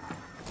yourself.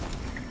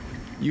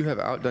 You have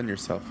outdone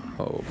yourself.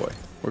 Oh boy,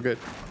 we're good.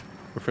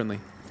 We're friendly.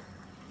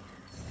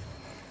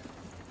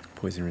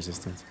 Poison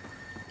resistance.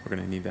 We're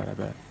gonna need that, I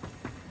bet.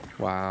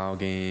 Wow,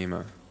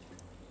 game.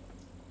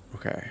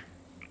 Okay.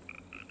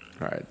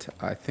 Alright,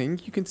 I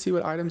think you can see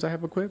what items I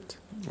have equipped,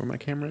 where my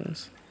camera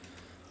is.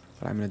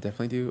 But I'm gonna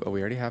definitely do... Oh,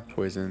 we already have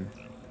poison.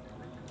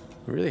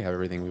 We really have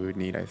everything we would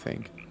need, I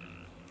think.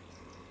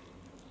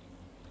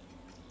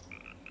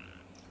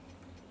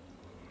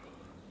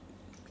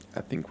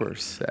 I think we're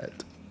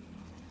set.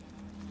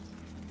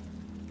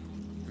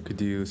 We could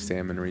do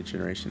stamina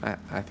regeneration.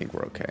 I think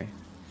we're okay.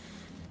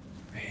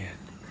 Man.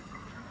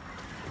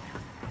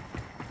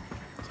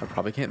 So I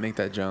probably can't make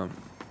that jump.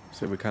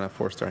 So we kind of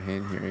forced our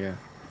hand here, yeah.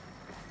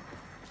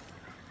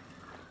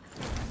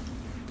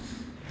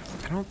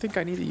 don't think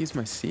I need to use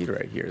my seed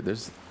right here.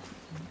 There's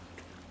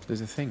a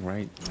thing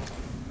right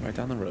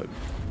down the road.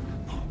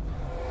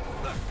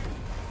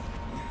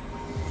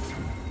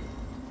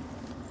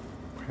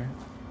 Okay.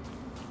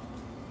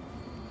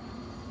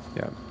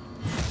 Yeah.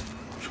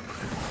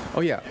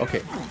 Oh yeah,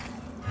 okay.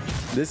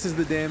 This is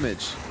the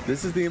damage.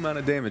 This is the amount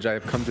of damage I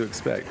have come to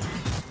expect.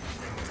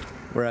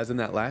 Whereas in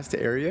that last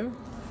area,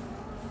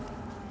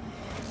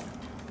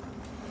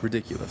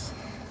 ridiculous.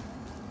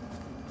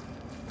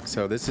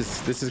 So this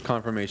is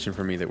confirmation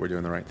for me that we're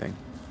doing the right thing.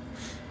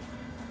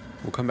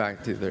 We'll come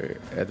back to the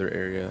other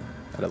area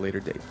at a later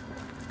date.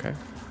 Okay.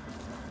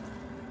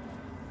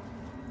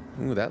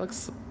 Ooh, that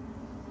looks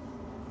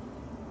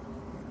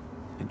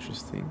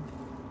interesting.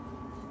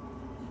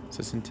 Is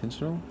this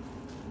intentional?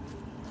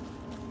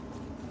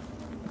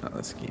 No,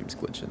 this game's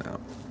glitching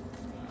out.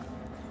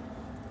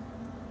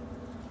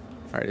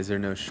 Alright, is there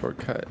no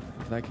shortcut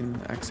that I can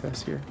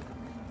access here?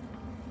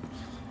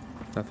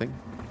 Nothing?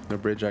 No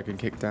bridge I can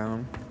kick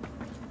down?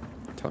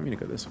 Tell me to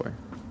go this way.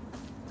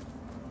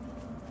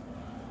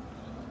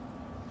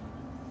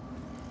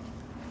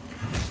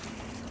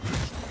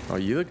 Oh,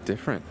 you look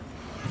different.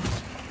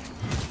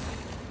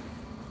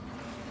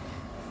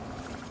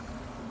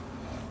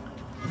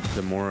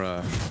 The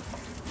more,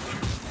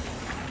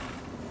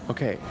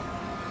 okay.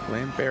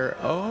 Lamp bearer.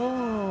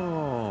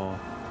 Oh!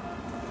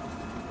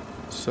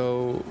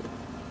 So,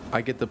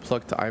 I get the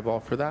plucked eyeball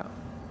for that?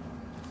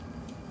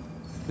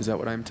 Is that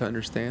what I'm to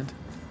understand?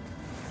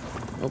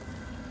 Oh.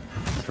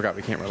 I forgot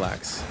we can't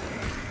relax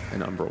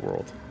in Umbra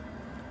World.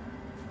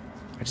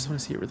 I just want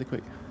to see it really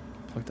quick.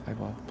 Plucked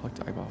eyeball, plucked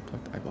eyeball,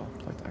 plucked eyeball,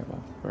 plucked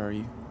eyeball. Where are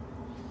you?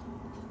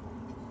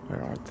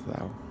 Where art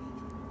thou?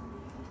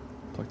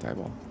 Plucked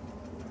eyeball.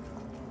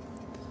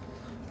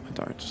 I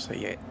don't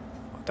see it.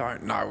 I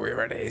don't know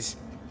where it is.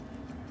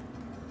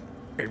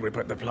 Where did we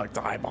put the plucked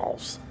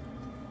eyeballs?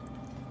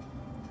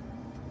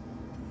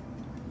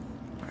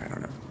 I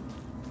don't know.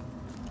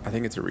 I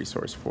think it's a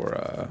resource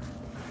for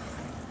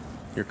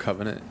your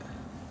covenant,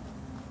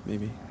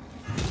 maybe.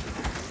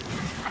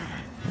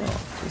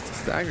 Oh, just to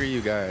stagger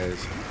you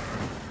guys.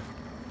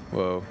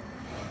 Whoa.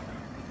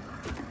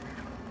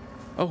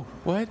 Oh,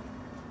 what?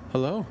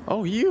 Hello?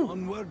 Oh, you!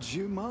 Onwards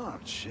you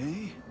march,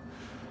 eh?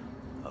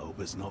 I hope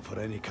it's not for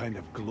any kind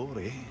of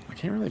glory. I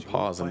can't really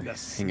pause and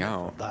hang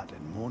out. That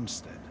in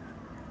Mondstadt.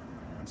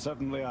 And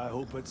certainly I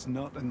hope it's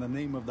not in the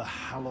name of the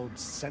hallowed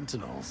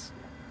sentinels.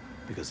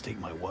 Because take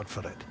my word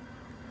for it,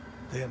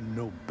 they're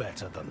no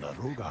better than the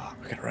Rogar.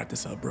 We gotta wrap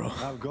this up, bro.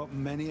 I've got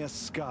many a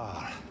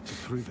scar to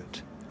prove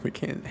it. We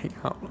can't hang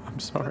out. I'm Whether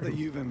sorry.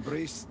 you've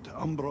embraced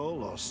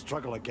Umbral or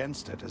struggle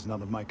against it is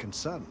none of my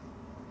concern.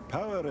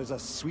 Power is a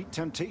sweet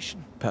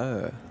temptation.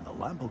 Puh. The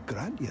lamp will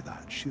grant you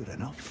that, sure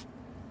enough.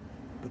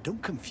 But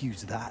don't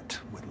confuse that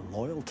with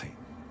loyalty.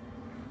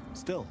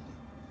 Still,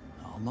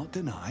 I'll not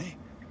deny.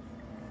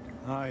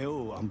 I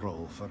owe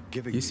Umbral for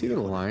giving You me see the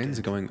what it lines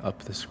did. going up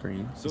the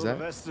screen? So Is the that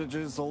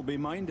vestiges will be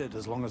minded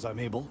as long as I'm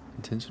able.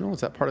 intentional?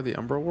 Is that part of the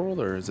Umbra world,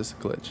 or is this a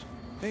glitch?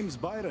 Name's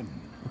Byron,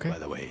 Okay. by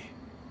the way.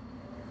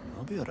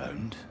 I'll be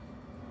around.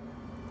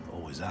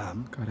 Always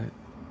am. Got it.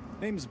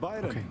 Name's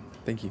Byron. Okay,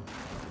 thank you.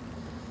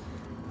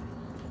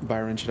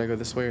 Byron, should I go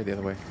this way or the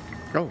other way?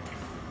 Oh.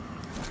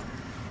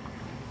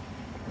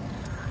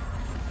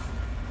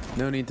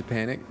 No need to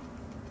panic.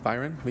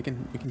 Byron, we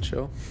can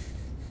chill.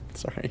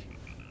 Sorry.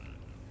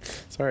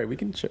 Sorry, we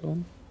can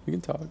chill. We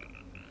can talk.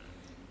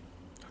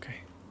 Okay.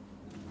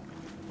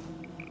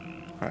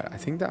 Alright, I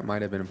think that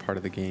might have been a part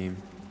of the game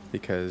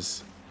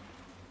because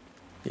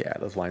yeah,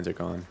 those lines are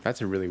gone.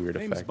 That's a really weird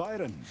Name's effect.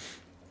 Byron.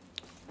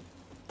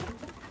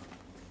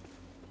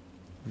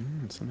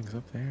 Something's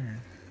up there.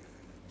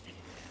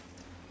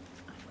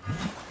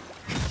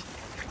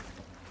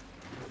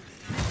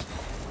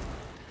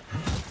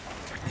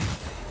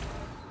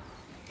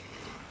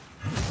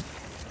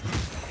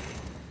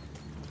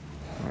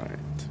 Alright,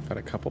 got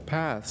a couple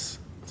paths.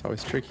 It's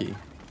always tricky.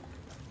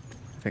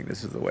 I think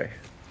this is the way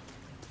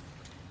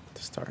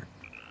to start.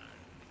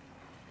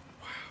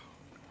 Wow.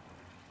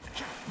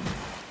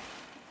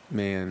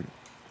 Man,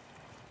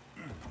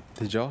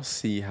 did y'all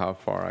see how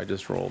far I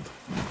just rolled?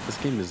 This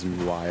game is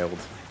wild.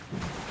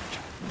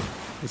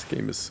 This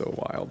game is so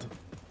wild.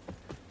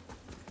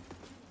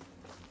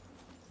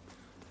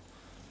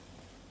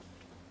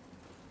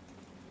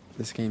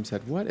 This game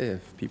said, what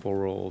if people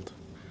rolled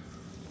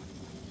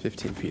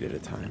 15 feet at a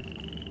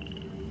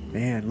time?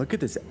 Man, look at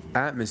this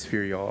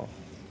atmosphere, y'all.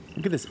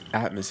 Look at this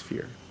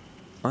atmosphere.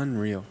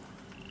 Unreal.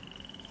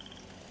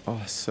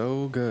 Oh,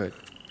 so good.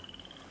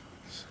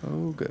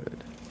 So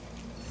good.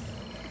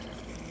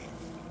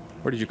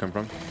 Where did you come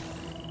from?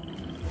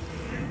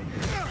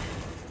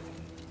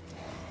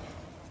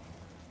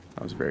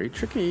 That was very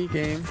tricky,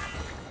 game.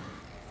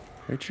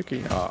 Very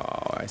tricky.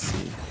 Oh, I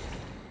see.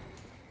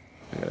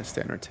 We gotta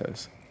stay on our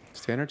toes.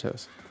 Stay on our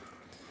toes.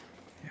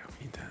 Yeah,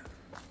 we need that.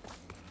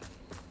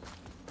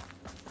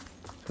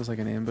 Feels like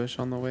an ambush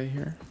on the way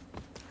here.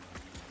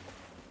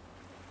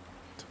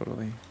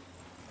 Totally.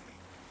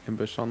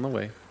 Ambush on the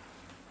way.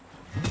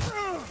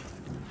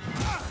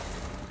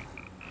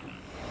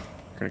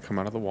 gonna come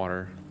out of the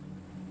water.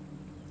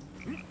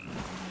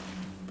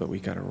 But we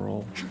gotta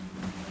roll.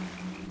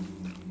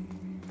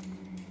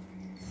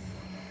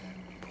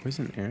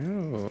 Poison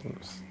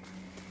arrows.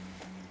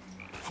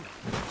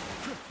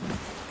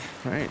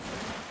 Alright.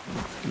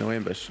 No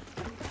ambush.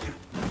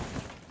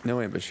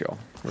 No ambush, y'all.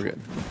 We're good.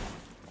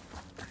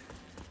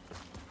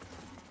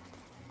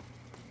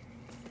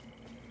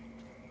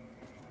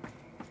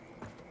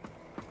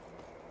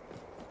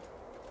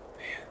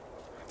 Man,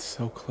 that's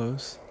so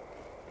close.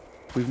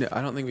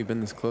 I don't think we've been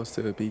this close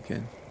to a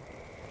beacon.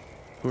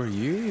 Who are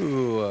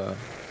you?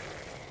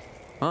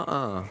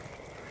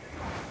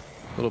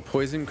 Little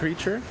poison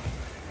creature?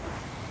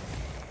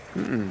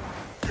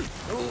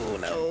 Oh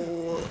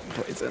no.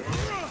 Poison.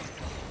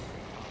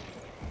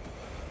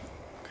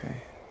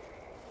 Okay.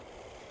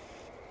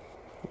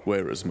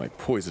 Where is my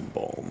poison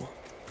balm?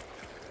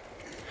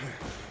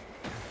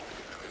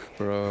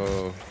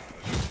 Bro.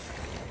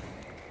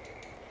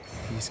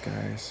 These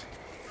guys.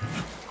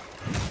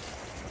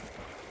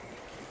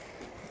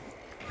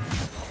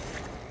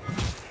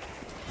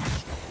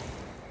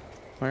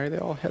 Why are they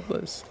all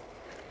headless?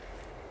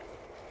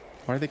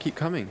 Why do they keep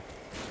coming?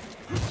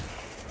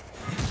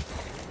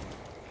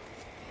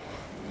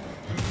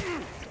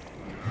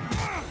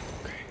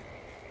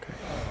 Okay.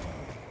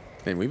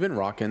 Man, we've been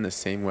rocking the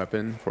same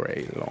weapon for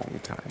a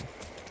long time.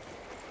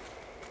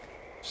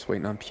 Just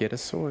waiting on Pieta's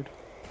sword.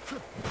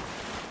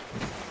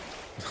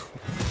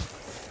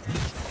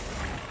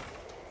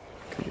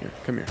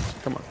 Come here,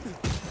 come on.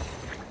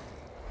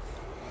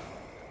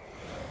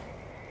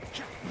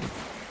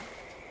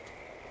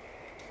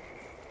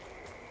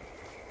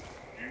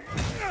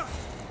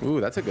 Ooh,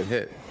 that's a good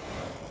hit.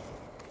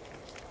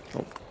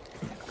 Oh.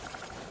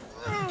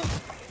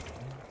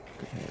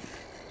 Good hit.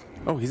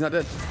 Oh, he's not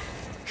dead.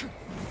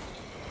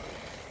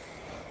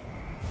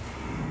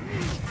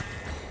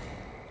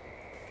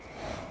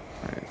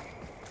 Alright.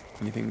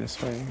 Anything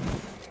this way?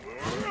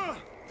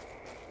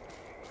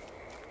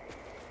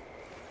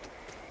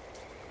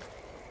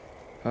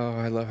 Oh,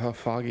 I love how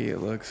foggy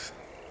it looks.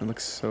 It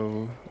looks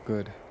so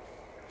good.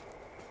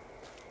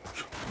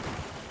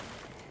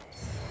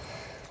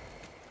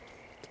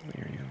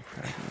 Delirium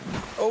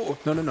fragment. Oh,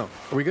 no, no, no.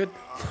 Are we good?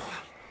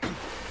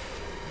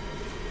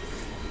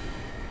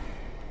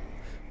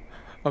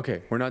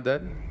 Okay, we're not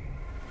dead?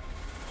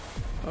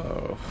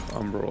 Oh,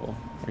 Umbral.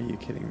 Are you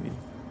kidding me?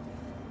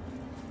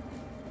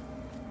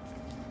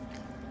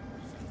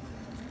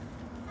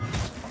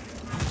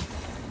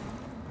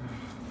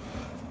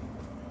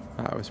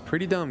 It was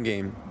pretty dumb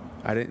game.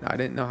 I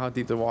didn't know how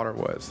deep the water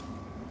was.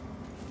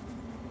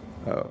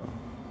 Oh.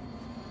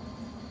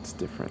 It's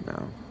different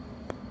now.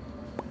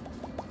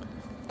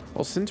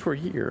 Well, since we're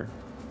here,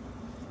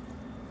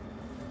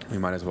 we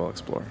might as well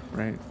explore,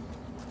 right?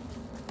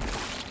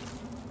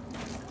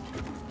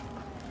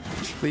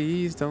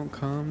 Please don't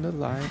come to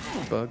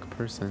life, bug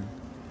person.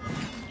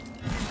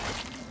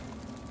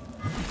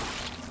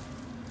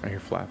 I hear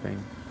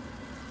flapping.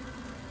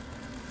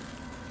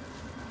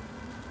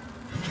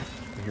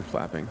 I hear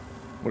flapping.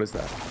 What is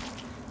that?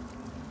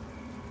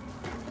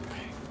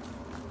 Okay.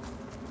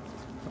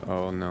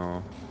 Oh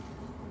no.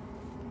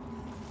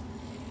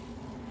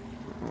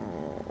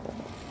 Oh.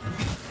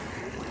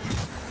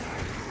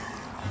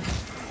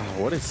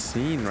 Oh, what a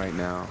scene right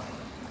now.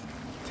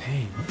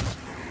 Dang.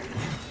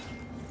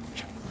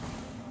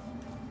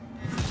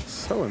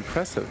 So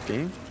impressive,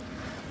 game.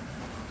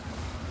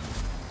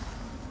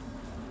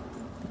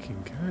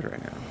 Looking good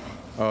right now.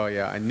 Oh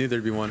yeah, I knew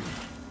there'd be one.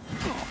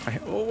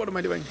 Oh, what am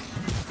I doing?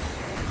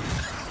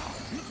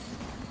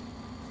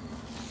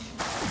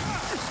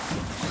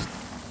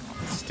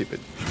 Stupid.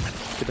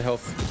 Get the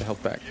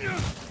health back.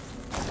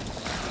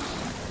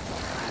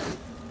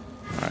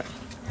 Alright.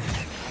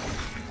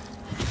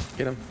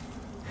 Get him.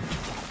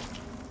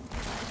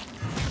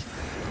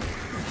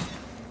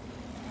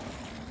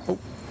 Oh.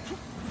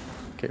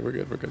 Okay, we're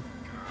good, we're good.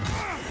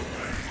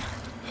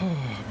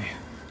 Oh, man.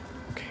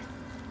 Okay.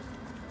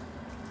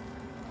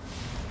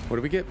 What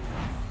do we get?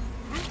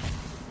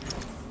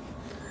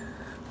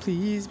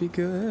 Please be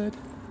good.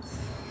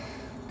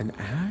 An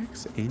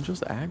axe?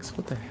 Angel's axe?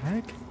 What the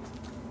heck?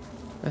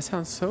 That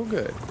sounds so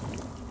good.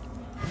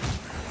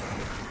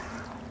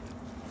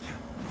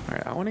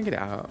 Alright, I want to get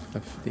out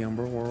of the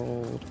Umber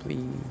world, please.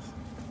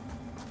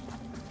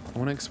 I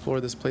want to explore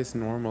this place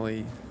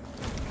normally.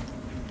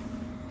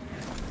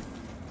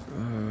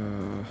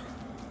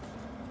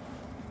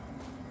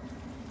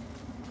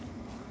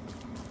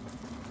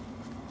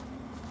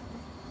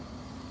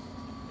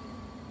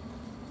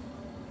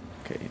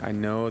 Okay, I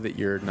know that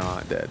you're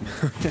not dead.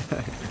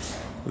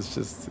 Let's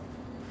just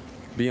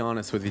be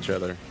honest with each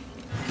other.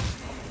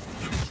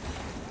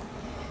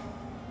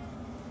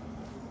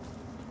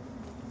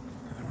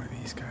 Another one of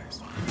these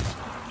guys.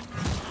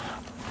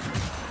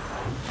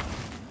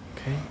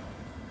 Okay,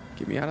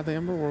 get me out of the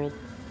Umber world,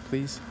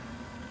 please.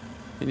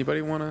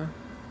 Anybody wanna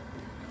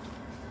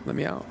let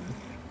me out?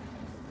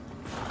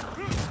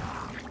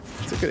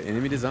 It's a good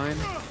enemy design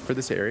for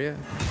this area.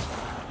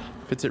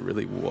 Fits it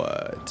really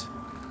what?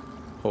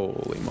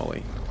 Holy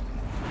moly.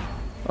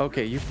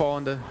 Okay, you fall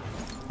into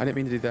I didn't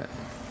mean to do that.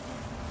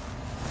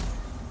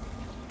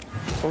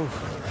 Oh.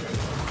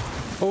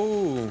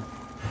 Oh.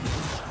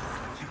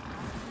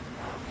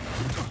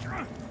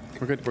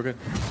 We're good, we're good.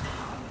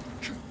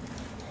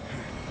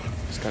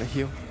 Just gotta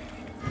heal.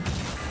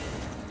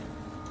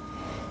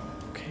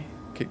 Okay,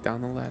 kick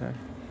down the ladder.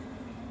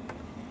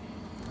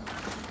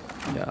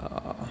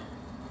 Yeah.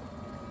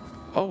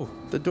 Oh,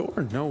 the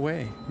door. No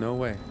way, no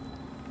way.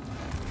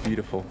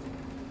 Beautiful.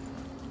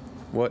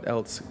 What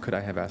else could I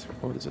have asked for?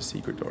 Oh, there's a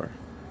secret door.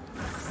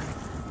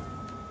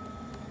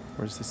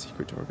 Where's the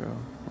secret door go?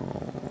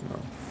 Oh, no.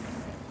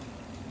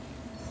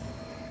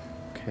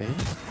 Okay.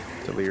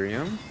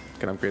 Delirium.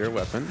 Can upgrade our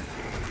weapon.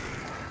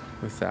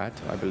 With that,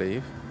 I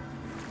believe.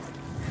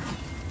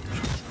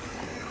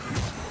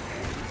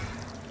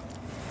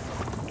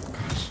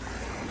 Gosh.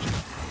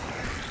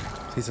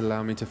 Please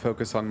allow me to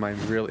focus on my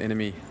real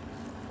enemy.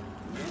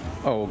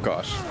 Oh,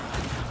 gosh.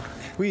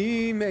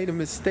 We made a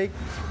mistake.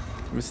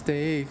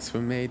 Mistakes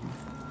were made.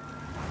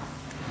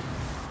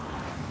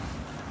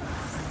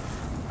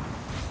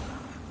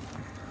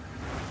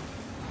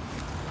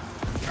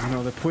 Oh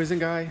no, the poison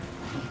guy.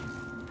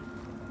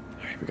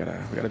 All right, we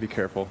gotta be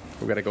careful.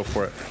 We gotta go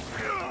for it.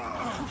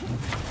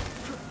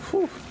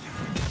 Whew.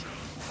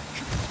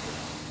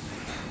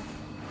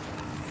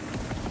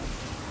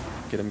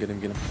 Get him, get him,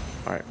 get him.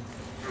 All right.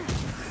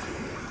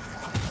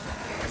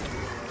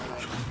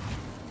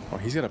 Oh,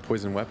 he's got a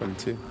poison weapon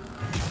too.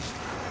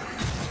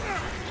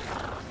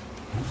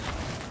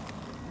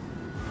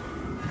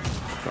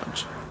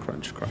 Crunch,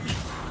 crunch, crunch.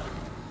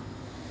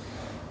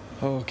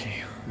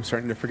 Okay, I'm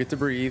starting to forget to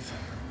breathe.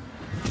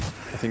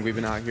 I think we've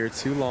been out here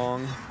too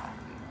long.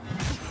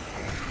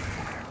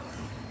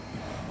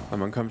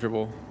 I'm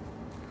uncomfortable.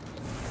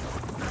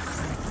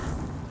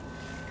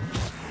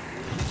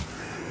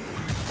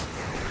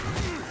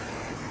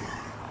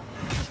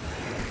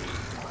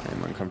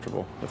 I'm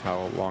uncomfortable with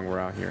how long we're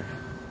out here.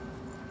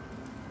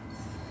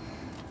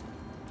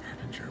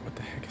 Harbinger, what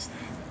the heck is that?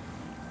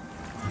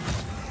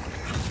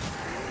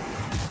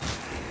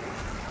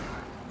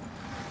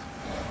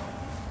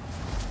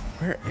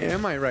 Where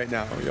am I right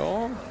now,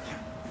 y'all?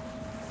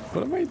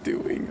 What am I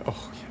doing?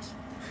 Oh, yes.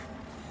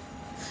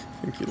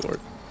 Thank you, Lord.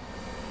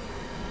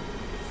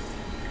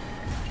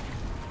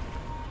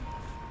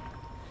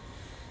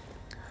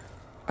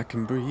 I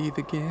can breathe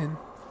again.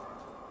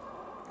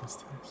 What's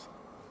this?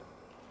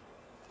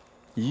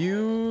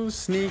 You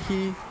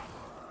sneaky.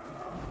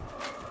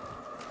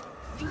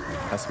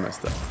 That's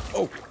messed up.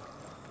 Oh,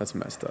 that's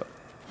messed up.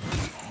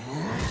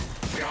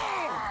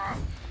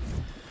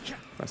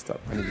 Messed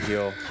up. I need to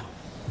heal.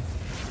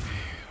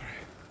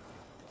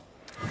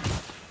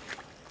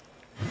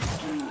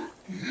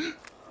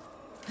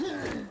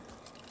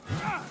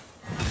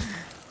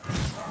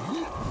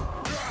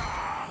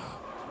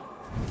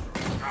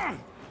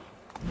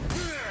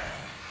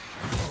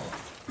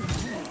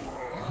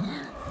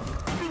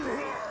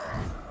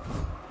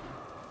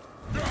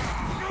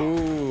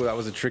 Ooh, that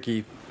was a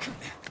tricky.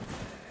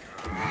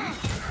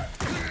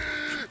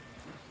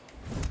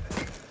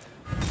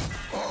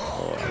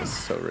 Oh, that was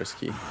so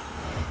risky.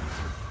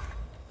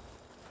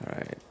 All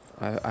right,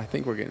 I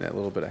think we're getting a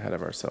little bit ahead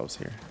of ourselves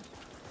here.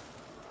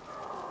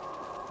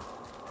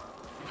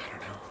 I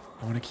don't know.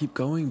 I want to keep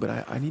going,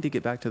 but I need to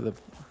get back to the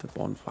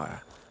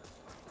bonfire.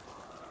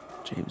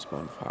 James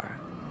Bonfire.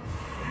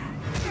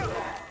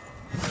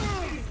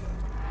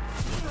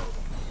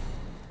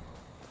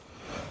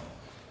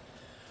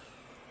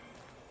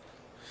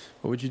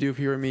 What would you do if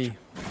you were me?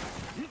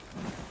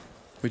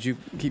 Would you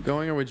keep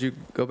going or would you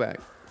go back?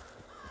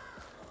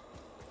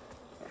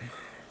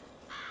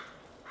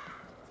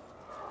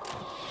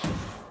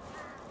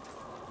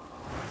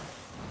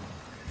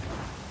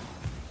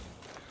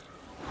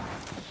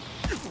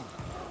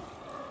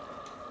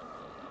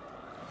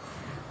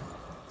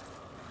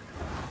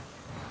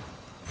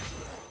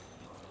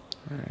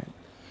 All right.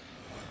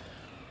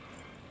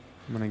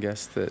 I'm gonna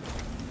guess that.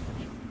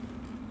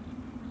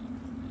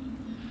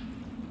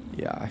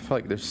 Yeah, I feel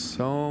like there's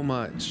so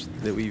much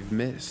that we've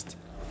missed.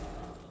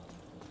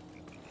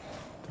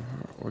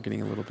 We're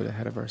getting a little bit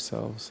ahead of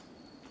ourselves.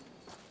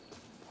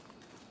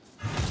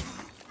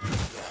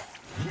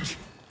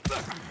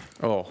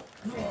 Oh.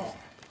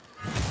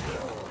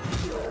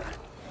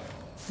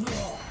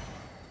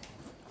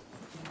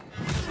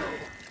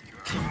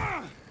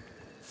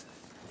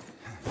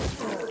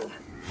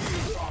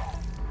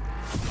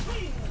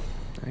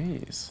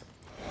 Nice.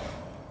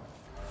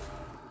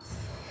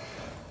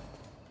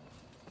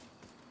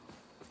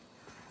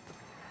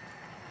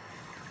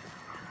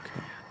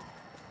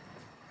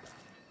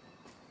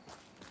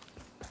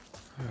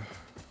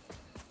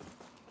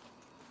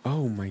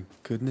 Oh my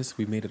goodness,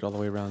 we made it all the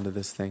way around to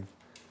this thing.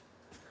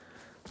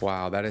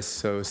 Wow, that is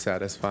so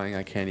satisfying.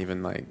 I can't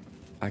even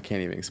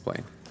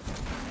explain.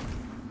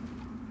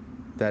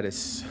 That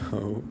is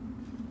so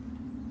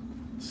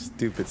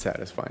stupid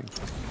satisfying.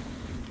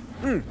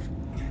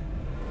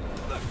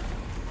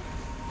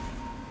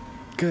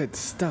 Good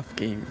stuff,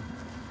 game.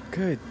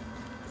 Good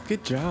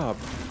job.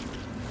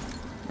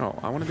 Oh,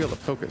 I want to be able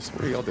to focus.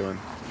 What are y'all doing?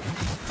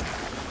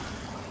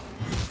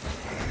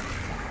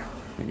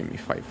 Making me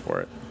fight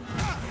for it.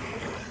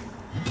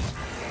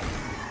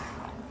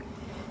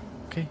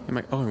 Okay, am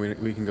I? Oh,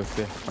 we can go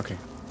through there. Okay.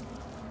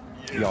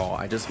 Y'all,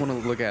 I just want to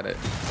look at it.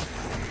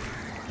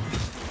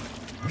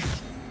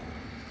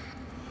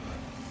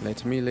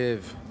 Let me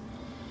live.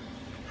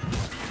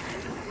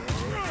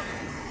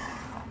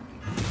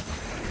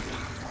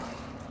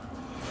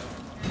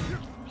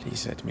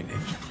 Please let me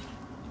live.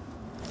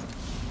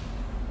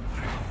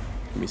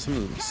 Give me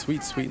some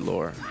sweet, sweet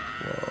lore.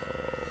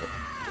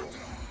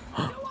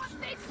 Whoa. You want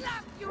this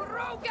lamp, you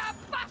rogue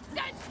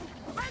bastard!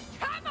 And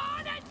come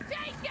on and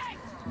take it!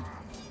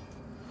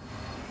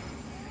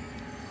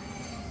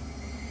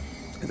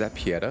 Is that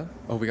Pieta?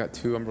 Oh, we got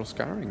 2 Umbral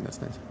Scouring.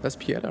 That's nice. That's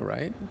Pieta,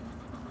 right?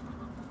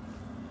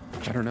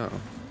 I don't know.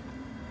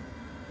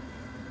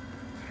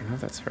 I don't know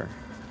if that's her.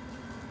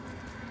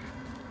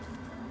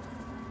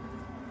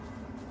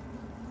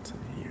 What's in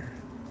here?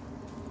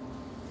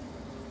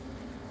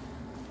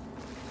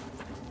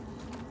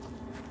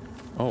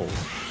 Oh.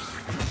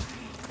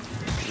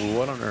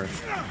 What on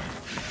earth?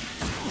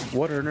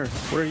 What on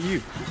earth? What are you?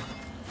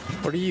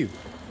 What are you?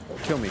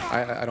 Kill me.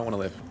 I don't want to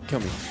live. Kill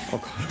me. Oh,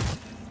 God.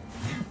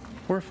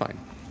 Horrifying.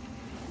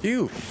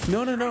 Ew.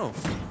 No, no, no.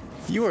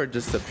 You are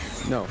just a...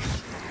 No.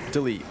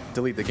 Delete.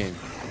 Delete the game.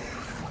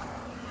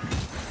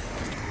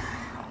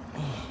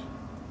 Oh.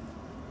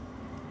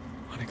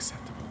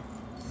 Unacceptable.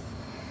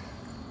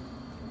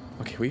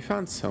 Okay, we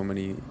found so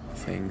many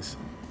things.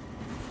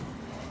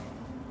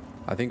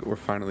 I think we're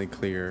finally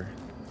clear.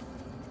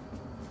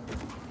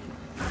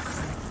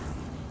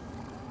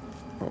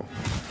 Oh. Okay.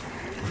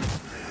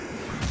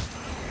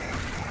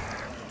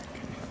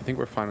 I think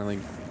we're finally...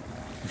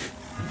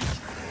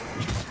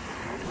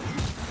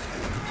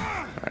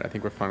 Alright, I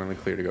think we're finally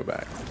clear to go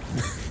back.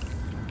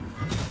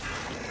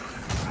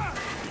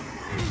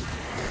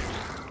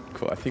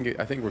 Cool, I think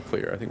we're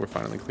clear. I think we're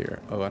finally clear.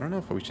 Oh, I don't know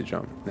if we should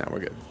jump. Nah, we're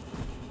good.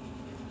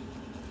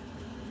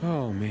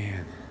 Oh,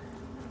 man.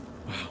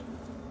 Wow.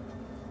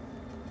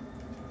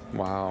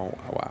 Wow,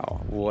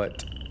 wow.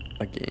 What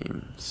a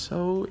game.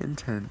 So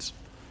intense.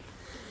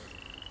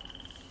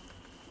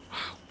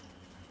 Wow.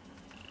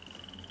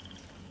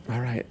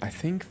 Alright, I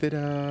think that,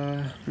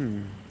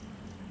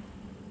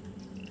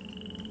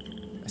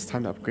 it's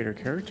time to upgrade our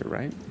character,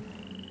 right?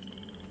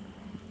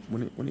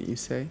 Wouldn't you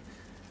say?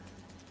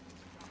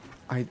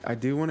 I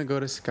do want to go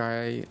to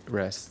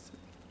Skyrest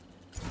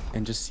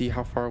and just see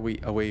how far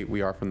away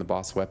we are from the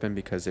boss weapon,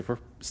 because if we're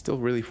still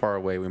really far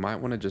away, we might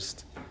want to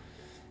just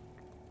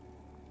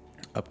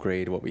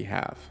upgrade what we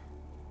have.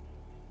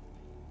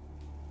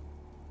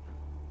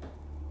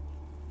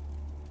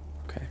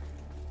 Okay.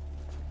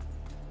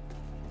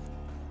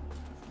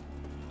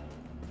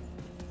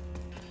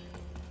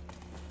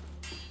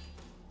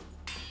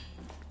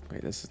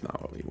 Wait, this is not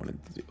what we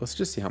wanted to do. Let's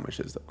just see how much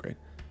it is to upgrade.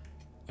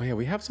 Oh yeah,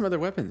 we have some other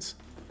weapons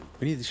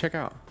we need to check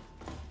out.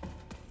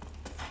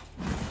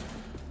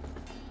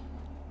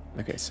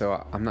 Okay,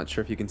 so I'm not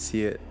sure if you can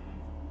see it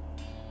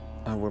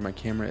where my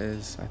camera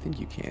is. I think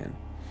you can.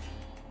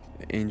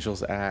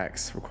 Angel's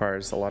Axe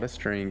requires a lot of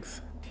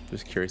strength.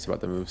 Just curious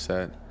about the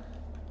moveset.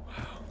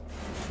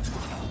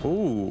 Wow.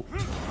 Ooh.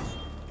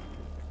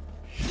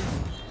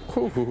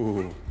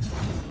 Ooh.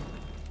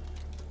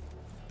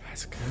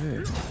 That's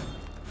good.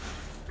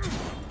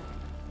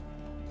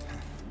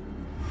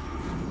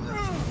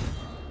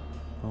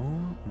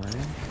 Oh my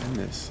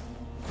goodness.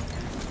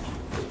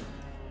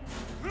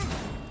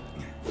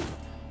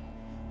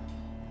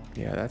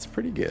 Yeah, that's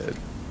pretty good.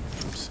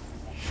 Oops.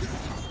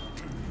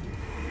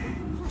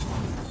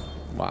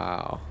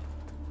 Wow.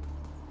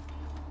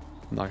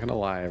 I'm not gonna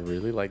lie, I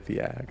really like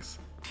the axe,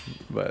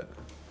 but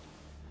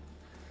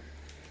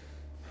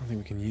I don't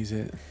think we can use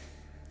it.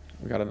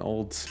 We got an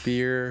old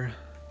spear,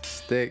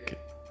 stick,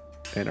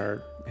 and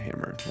our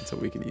hammer. That's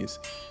what we can use.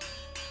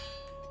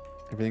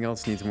 Everything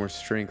else needs more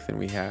strength than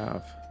we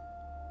have.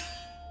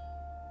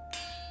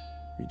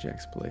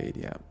 Rejects blade,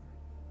 yeah.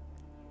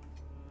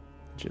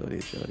 Agility,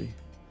 agility.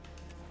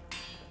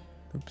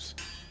 Oops.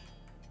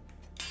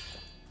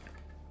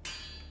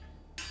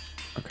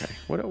 Okay,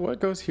 what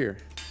goes here?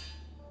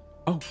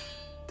 Oh,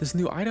 this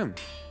new item.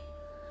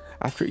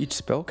 After each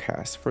spell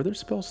cast, further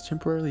spells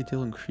temporarily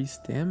deal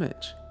increased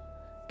damage.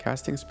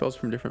 Casting spells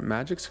from different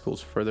magic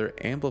schools further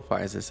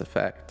amplifies this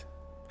effect.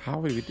 How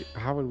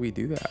would we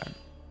do that?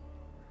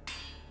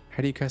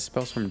 How do you cast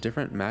spells from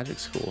different magic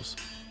schools?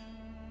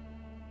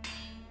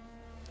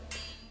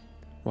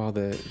 While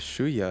the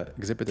Shuya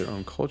exhibit their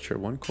own culture,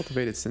 one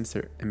cultivated since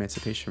their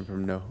emancipation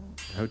from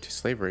Nahotu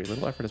slavery,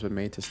 little effort has been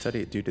made to study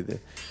it due to the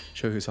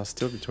Shohu's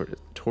hostility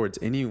towards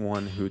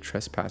anyone who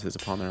trespasses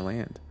upon their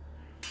land.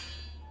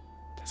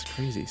 That's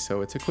crazy.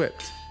 So it's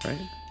equipped,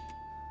 right?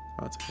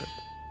 Oh, it's equipped.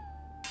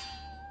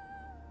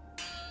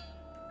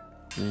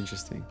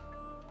 Interesting.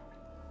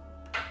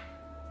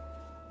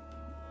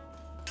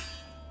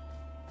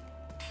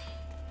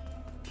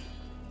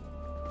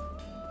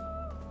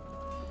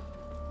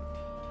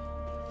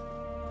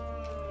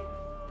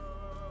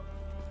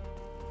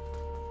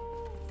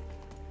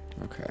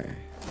 Okay.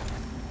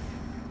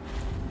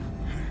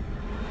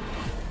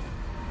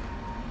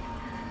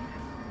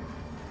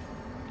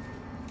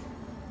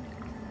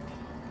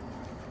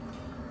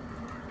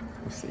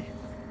 see.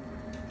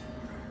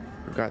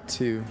 We've got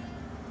 2.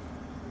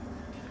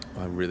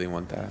 Oh, I really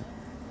want that.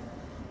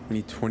 We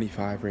need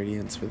 25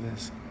 radiance for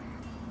this.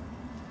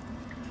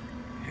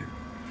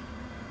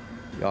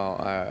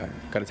 Y'all, I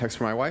got a text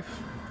from my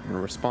wife. I'm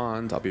gonna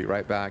respond. I'll be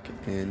right back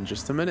in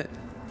just a minute.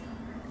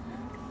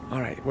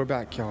 All right, we're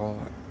back, y'all.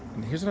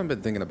 And here's what I've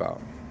been thinking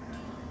about.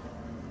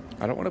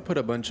 I don't want to put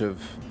a bunch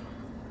of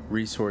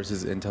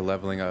resources into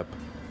leveling up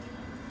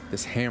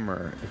this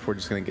hammer if we're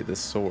just gonna get this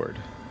sword.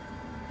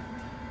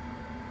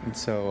 And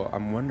so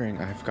I'm wondering,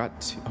 I've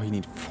got oh, you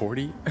need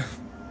 40? I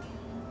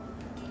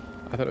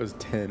thought it was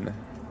 10.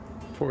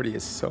 40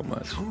 is so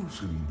much.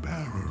 Chosen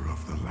bearer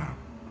of the lamp.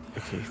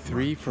 Okay,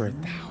 3 for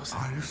 1,000.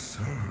 I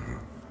serve.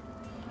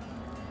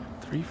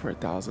 3 for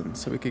 1,000.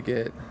 So we could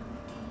get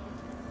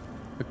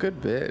a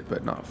good bit,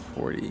 but not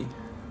 40.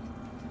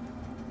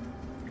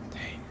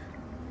 Dang.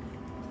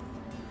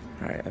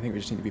 Alright, I think we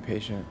just need to be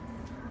patient.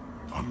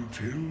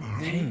 Until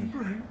her Dang.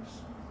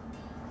 embrace.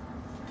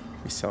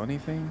 We sell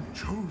anything?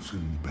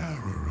 Chosen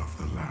bearer of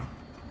the lamp.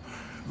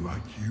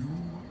 Like you,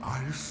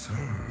 I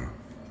serve.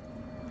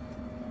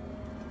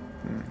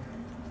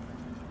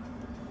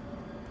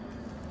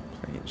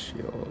 Plain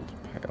shield,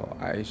 pale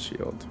eye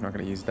shield. I'm not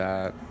gonna use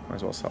that. Might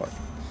as well sell it.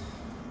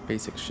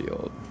 Basic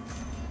shield.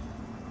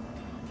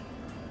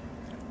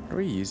 What are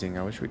we using?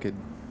 I wish we could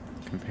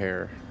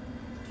compare.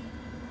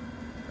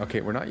 Okay,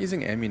 we're not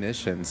using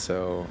ammunition,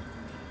 so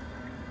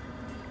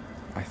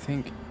I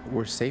think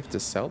we're safe to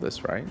sell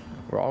this, right?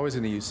 We're always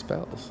gonna use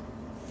spells.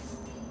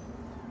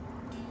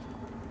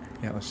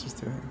 Yeah, let's just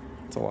do it.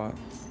 It's a lot.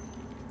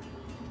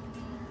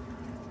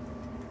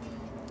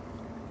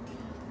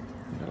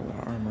 We got a lot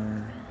of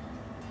armor.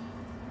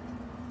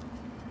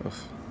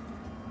 Oof.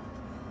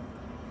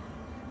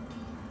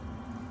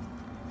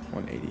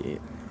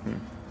 188.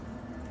 I'm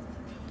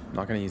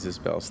not gonna use this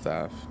bell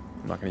staff.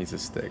 I'm not gonna use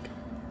this stick.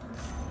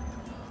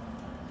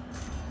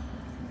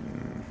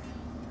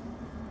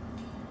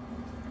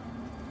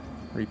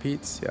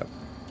 Repeats? Yep.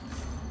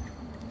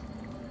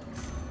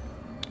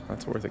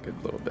 That's worth a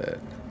good little bit.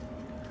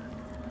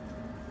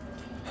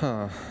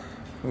 Huh.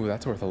 Ooh,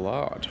 that's worth a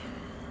lot.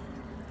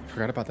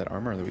 Forgot about that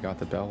armor that we got,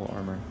 the bell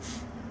armor.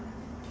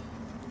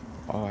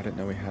 Oh, I didn't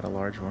know we had a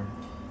large one.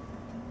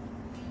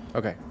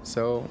 Okay,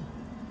 so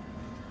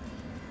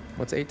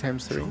what's 8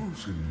 times 3?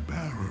 Chosen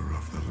bearer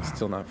of the lamp.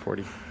 Still not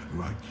 40.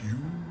 Like you,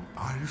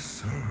 I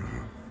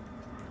serve.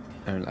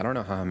 And I don't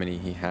know how many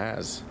he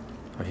has.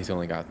 Oh, he's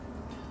only got...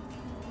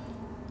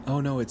 Oh,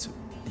 no, it's...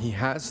 He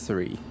has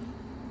 3.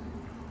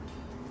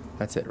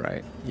 That's it,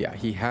 right? Yeah,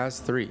 he has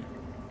 3.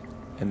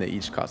 And they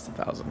each cost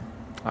 1,000.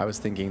 I was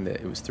thinking that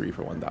it was 3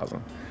 for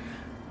 1,000.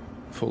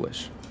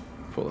 Foolish.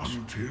 Foolish.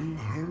 Until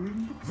her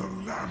in the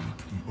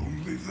lamp,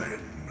 only then.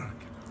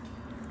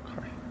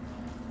 Okay.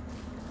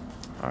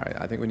 Alright,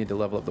 I think we need to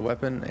level up the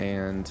weapon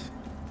and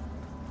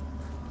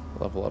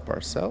level up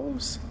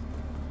ourselves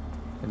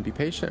and be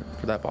patient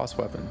for that boss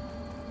weapon.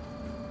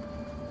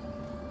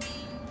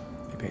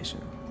 Be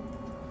patient.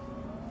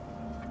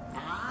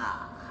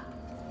 Ah,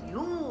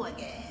 you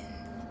again.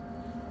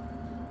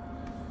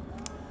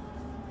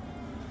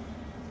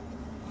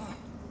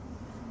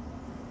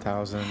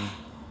 $1,000.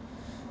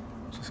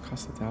 Just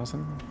cost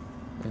 1,000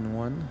 in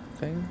one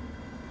thing.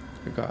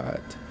 We got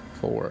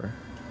 4.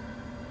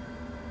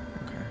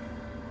 Okay.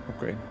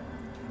 Upgrade.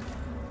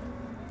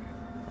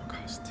 It'll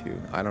cost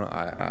 2. I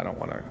don't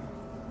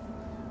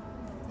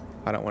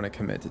want to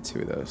commit to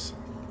 2 of those.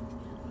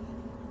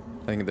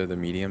 I think they're the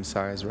medium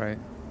size, right?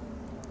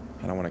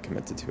 I don't want to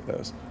commit to 2 of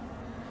those.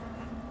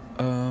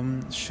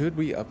 Should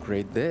we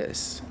upgrade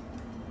this?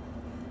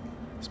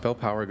 Spell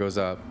power goes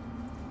up.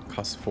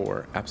 Costs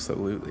 4.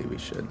 Absolutely, we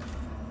should.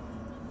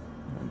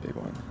 One big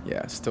one.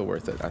 Yeah, still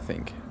worth it, I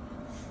think.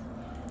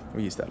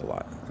 We use that a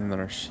lot. And then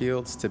our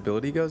shield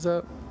stability goes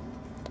up.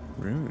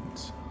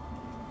 Runes.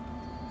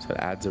 So it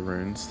adds a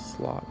runes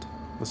slot.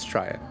 Let's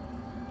try it.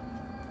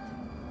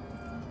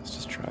 Let's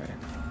just try it.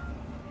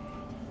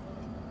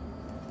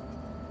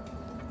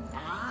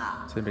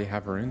 Does anybody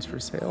have runes for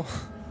sale?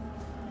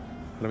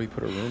 How do we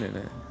put a rune in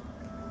it?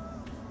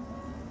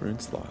 Rune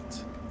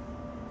slots.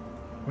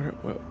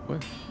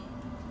 What?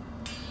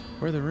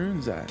 Where are the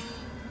runes at?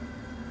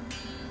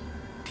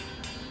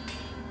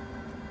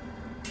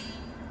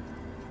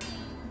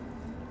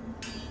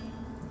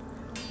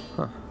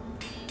 Huh.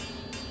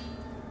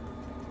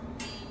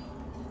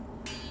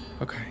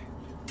 Okay.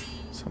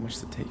 So much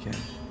to take in.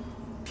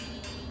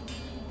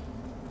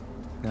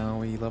 Now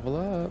we level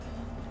up.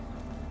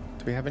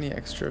 Do we have any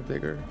extra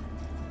vigor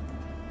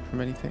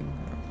from anything?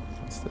 No.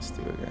 What's this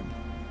do again?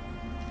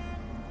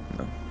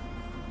 No.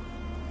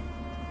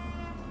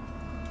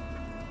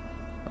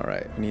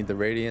 Alright, we need the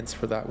radiance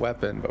for that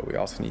weapon, but we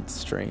also need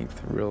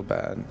strength real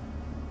bad.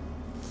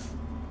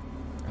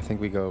 I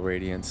think we go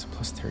radiance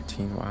plus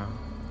 13, wow.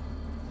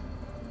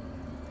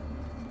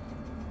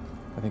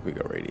 I think we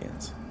go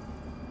radiance.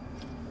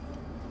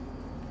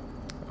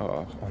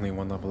 Oh, only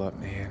 1 level up,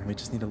 man. We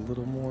just need a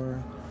little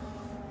more.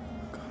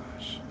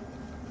 Gosh.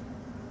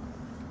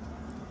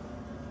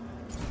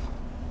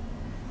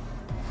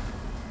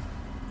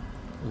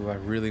 Ooh, I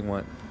really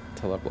want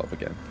to level up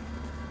again.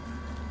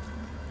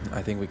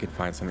 I think we could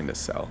find something to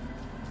sell.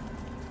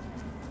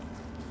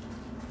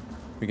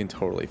 We can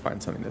totally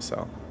find something to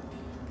sell.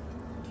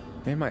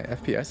 Man, my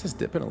FPS is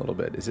dipping a little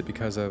bit. Is it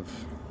because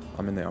of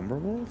I'm in the Umbra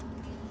world?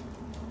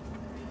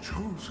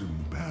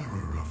 Chosen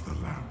bearer of the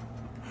lamp,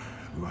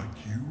 like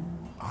you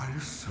I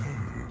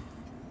serve.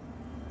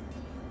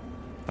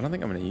 I don't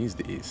think I'm gonna use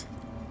these.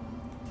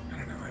 I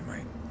don't know, I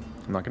might.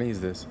 I'm not gonna use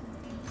this.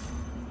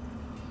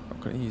 I'm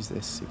gonna use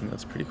this, even though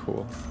it's pretty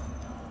cool.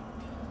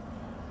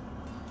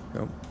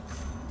 Nope.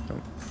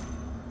 Nope.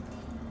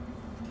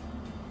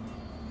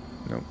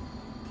 Nope.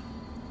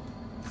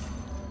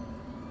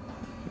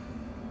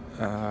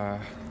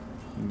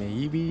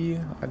 Maybe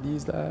I'd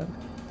use that.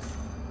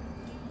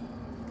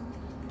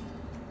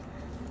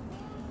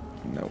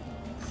 Nope.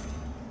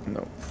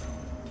 Nope.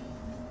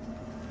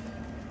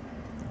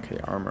 Okay,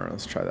 armor.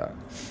 Let's try that.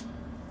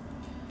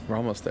 We're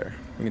almost there.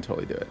 We can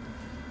totally do it.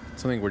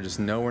 Something we're just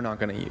know we're not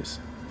going to use.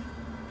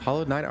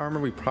 Hollowed Knight armor,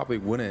 we probably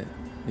wouldn't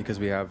because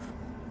we have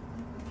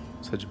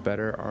such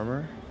better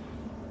armor.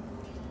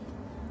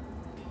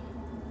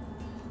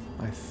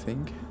 I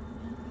think.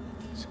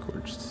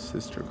 Scorched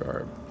Sister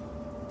Garb.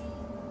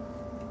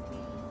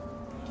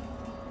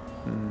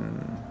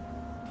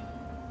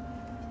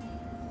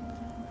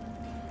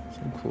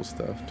 Some cool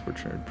stuff.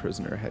 Tortured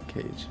Prisoner Head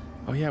Cage.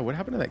 Oh yeah, what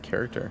happened to that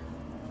character?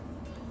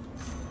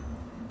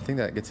 I think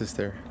that gets us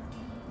there.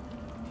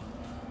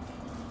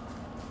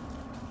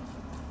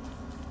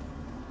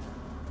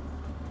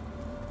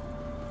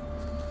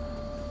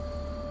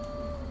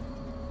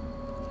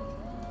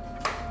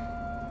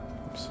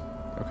 Oops.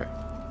 Okay.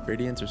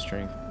 Radiance or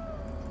Strength?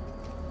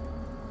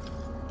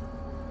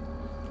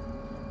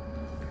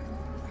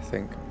 I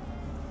think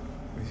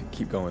we should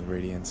keep going with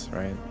Radiance,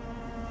 right?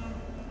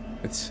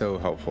 It's so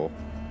helpful.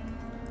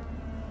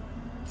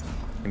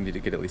 We need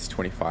to get at least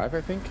 25, I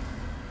think,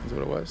 is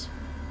what it was.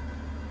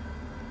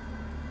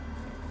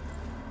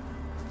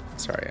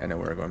 Sorry, I know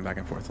we're going back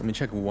and forth. Let me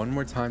check one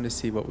more time to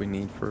see what we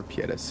need for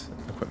Pietas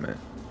equipment.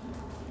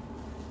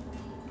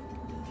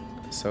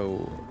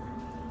 So,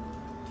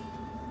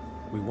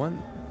 we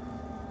want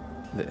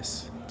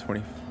this,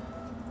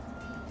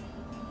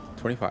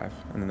 25,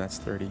 and then that's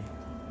 30.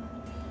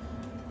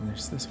 And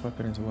there's this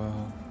weapon as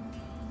well,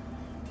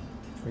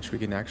 which we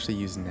can actually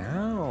use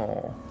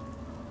now.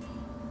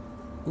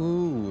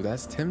 Ooh,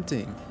 that's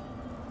tempting.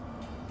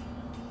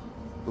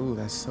 Ooh,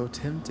 that's so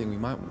tempting. We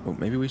might, well,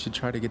 maybe we should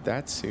try to get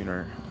that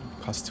sooner.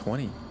 Cost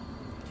 20.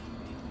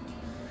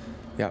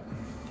 Yeah,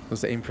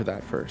 let's aim for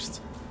that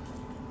first,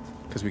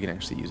 because we can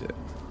actually use it.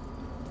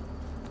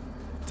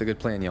 It's a good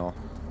plan, y'all.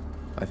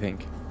 I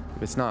think.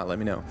 If it's not, let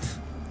me know.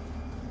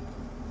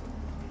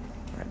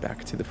 All right,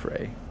 back to the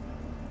fray.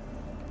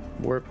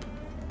 Warp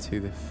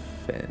to the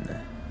Fen.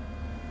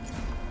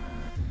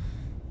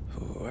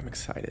 Oh, I'm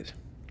excited.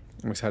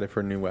 I'm excited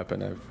for a new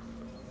weapon. I've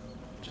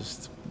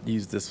just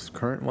used this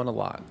current one a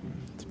lot.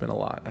 It's been a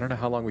lot. I don't know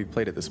how long we've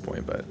played at this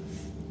point, but...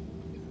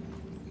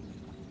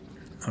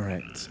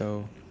 Alright,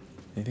 so...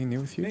 Anything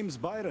new with you? Name's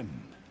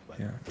Byron.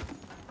 Yeah.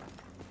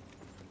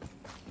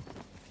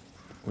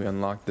 We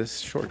unlocked this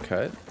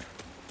shortcut.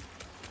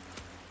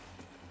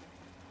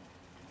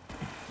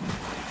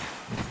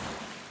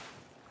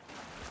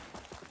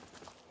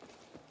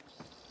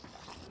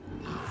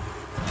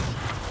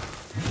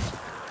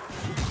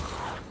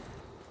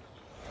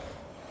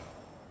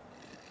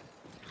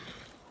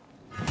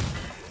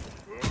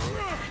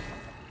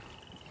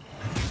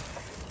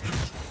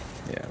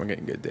 We're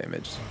getting good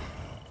damage.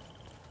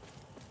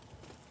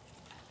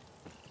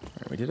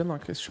 Alright, we did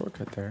unlock a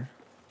shortcut there.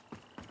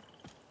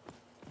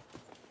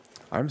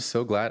 I'm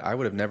so glad. I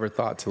would have never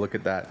thought to look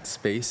at that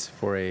space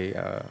for a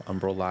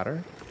umbral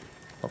ladder.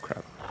 Oh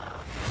crap.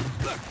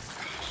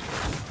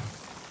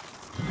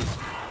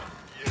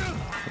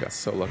 I got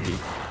so lucky.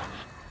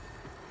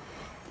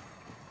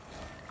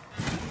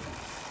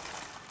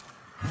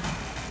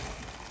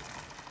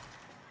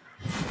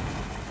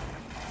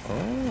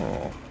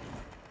 Oh.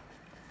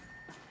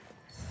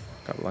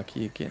 Got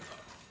lucky again.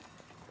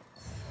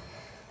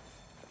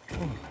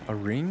 Oh, a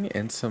ring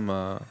and some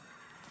dye?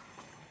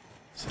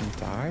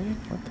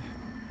 What the heck?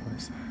 What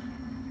is that?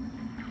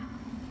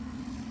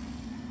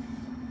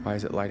 Why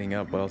is it lighting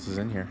up? What else is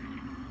in here?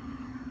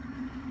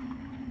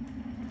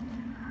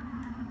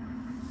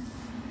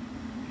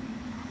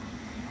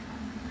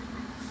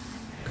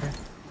 Okay.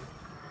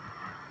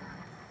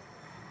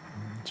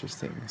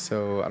 Interesting.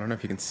 So I don't know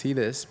if you can see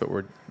this, but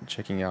we're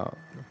checking out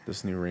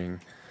this new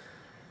ring.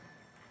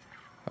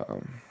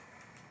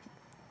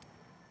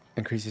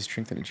 Increases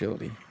strength and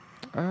agility.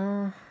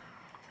 Right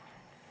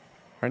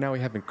now we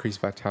have increased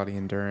vitality,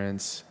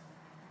 endurance,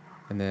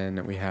 and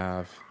then we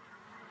have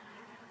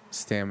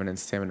stamina and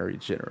stamina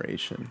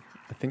regeneration.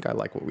 I think I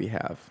like what we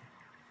have.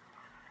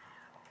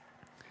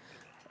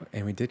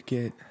 And we did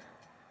get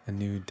a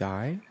new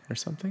die or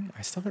something.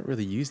 I still haven't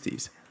really used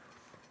these.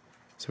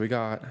 So we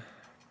got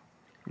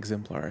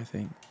Exemplar, I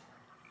think.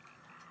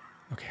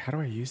 Okay, how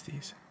do I use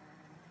these?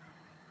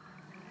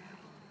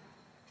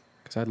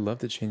 Because I'd love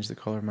to change the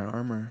color of my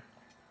armor.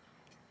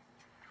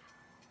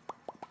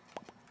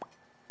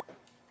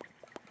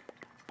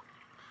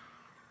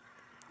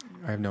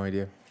 I have no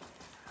idea.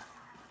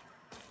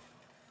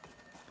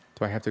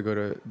 Do I have to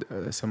go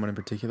to someone in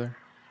particular?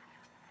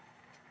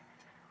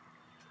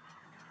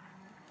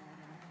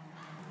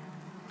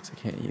 Because I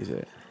can't use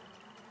it.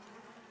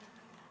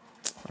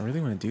 I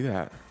really want to do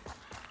that.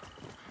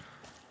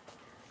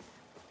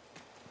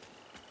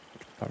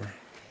 Bummer.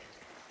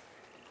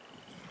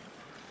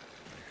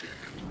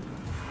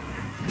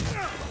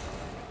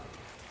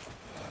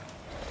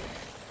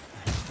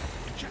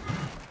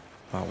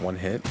 Wow, one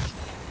hit.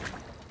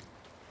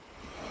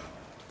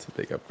 It's a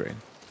big upgrade.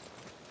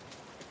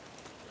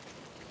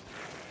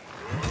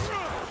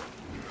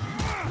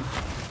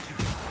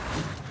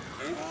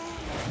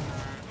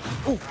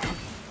 Oh!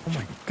 Oh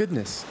my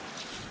goodness!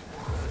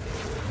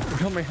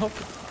 Where am I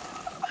helping?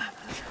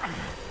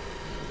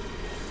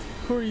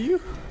 Who are you?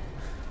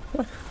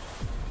 What?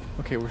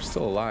 Okay, we're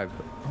still alive,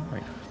 but oh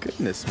my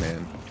goodness,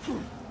 man.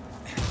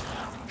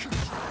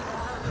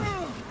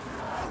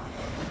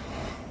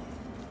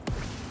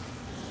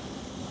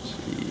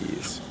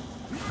 Jeez.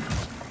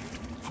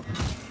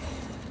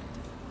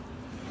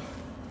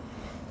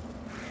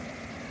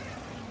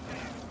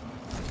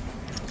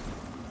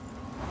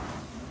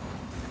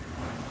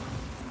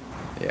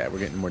 Yeah, we're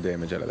getting more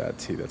damage out of that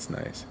too. That's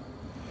nice.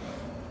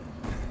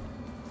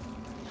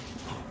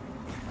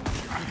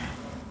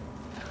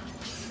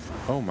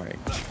 Oh my,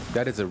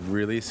 that is a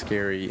really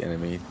scary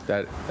enemy.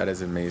 That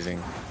is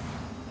amazing.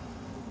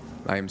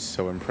 I am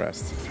so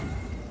impressed.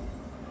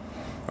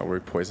 Oh, we're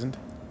poisoned?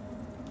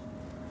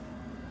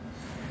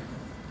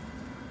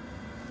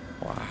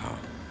 Wow,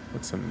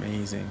 looks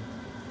amazing.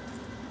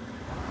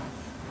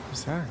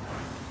 What's that?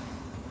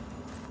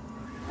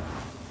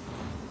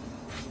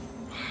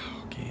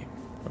 Wow, game.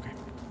 Okay,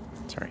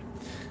 sorry.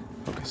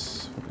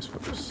 Focus, focus,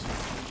 focus.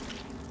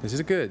 This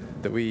is good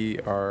that we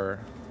are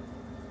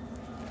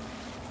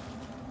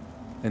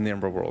in the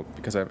Umbral world,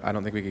 because I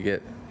don't think we could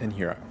get in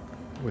here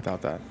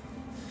without that.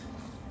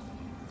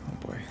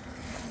 Oh boy.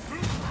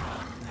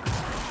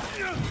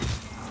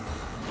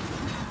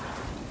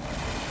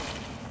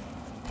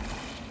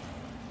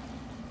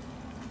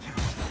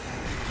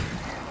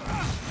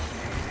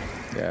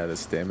 Yeah,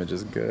 this damage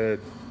is good.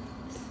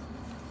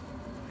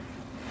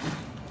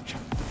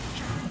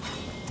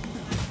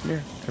 Come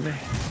here, come here.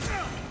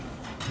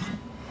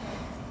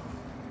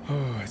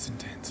 Oh, it's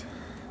intense.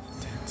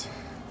 Intense.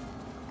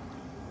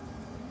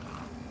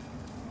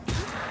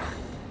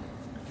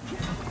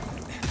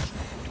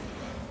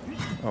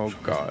 Oh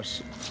gosh.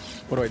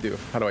 What do I do?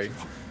 How do I...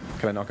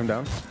 Can I knock him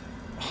down?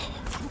 Oh.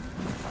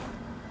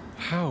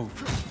 How?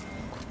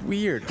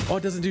 Weird. Oh,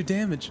 it doesn't do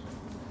damage.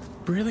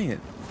 Brilliant.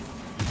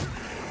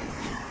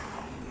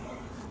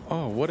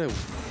 Oh, what a...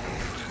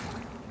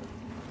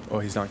 Oh,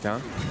 he's knocked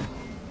down?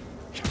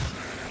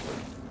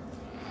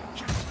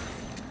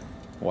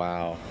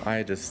 Wow.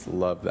 I just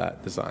love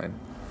that design.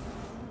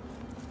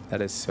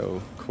 That is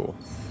so cool.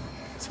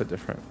 So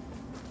different.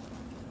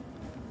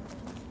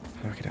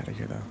 How do I get out of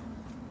here, though?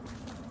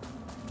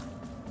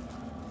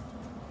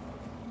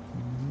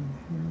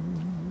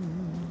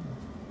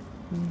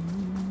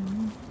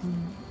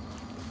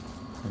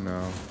 Oh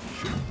no.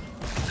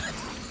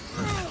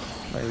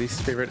 My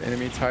least favorite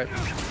enemy type.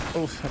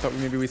 Oh, I thought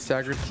maybe we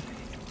staggered.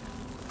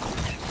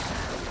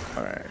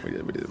 Alright, we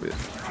did.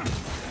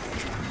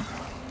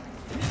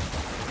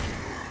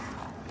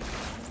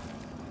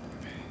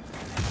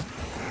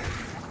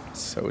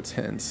 So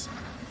tense.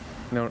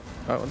 No,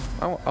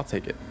 I'll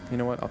take it. You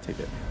know what? I'll take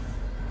it.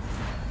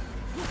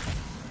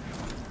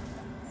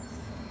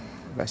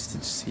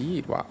 Vestige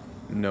Seed. Wow.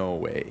 No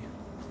way.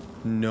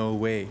 No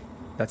way.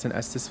 That's an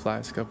Estus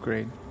Flask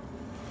upgrade.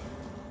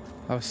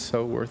 That was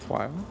so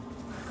worthwhile.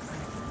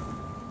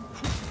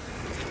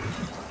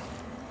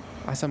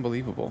 That's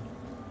unbelievable.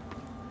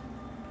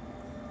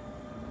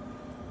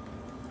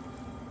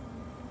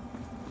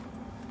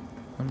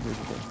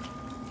 Unbelievable.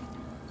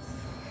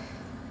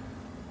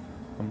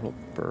 Umbral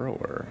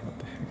Burrower. What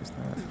the heck is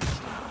that?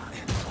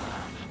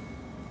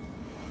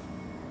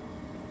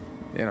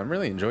 Man, I'm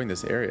really enjoying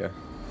this area.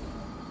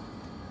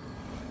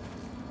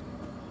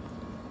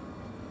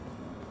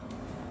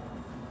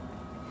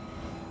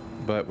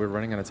 But we're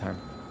running out of time.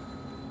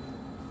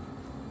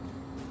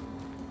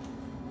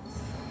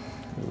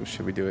 Ooh,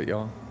 should we do it,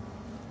 y'all?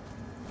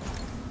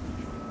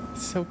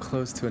 It's so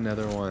close to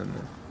another one.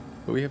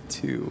 But we have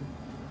two.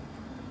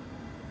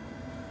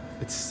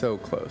 It's so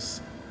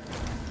close.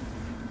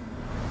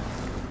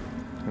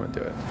 I'm gonna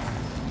do it.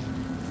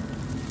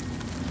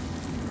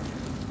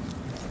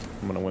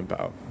 I'm gonna wimp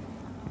out.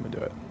 I'm gonna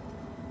do it.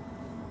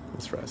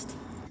 Let's rest.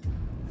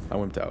 I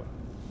wimped out.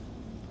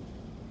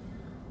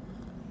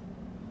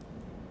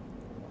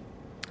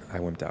 I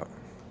wimped out.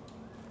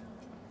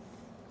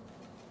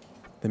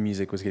 The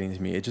music was getting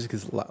to me. It just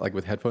gets, like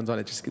with headphones on,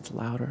 it just gets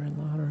louder and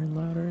louder and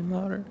louder and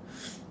louder.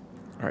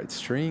 All right,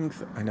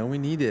 strength. I know we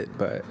need it,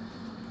 but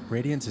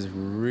Radiance is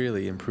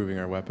really improving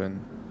our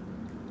weapon.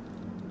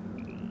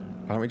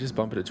 Why don't we just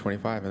bump it to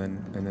 25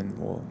 and then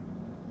we'll...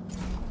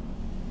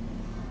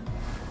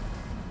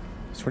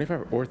 It's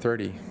 25 or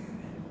 30,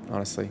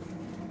 honestly.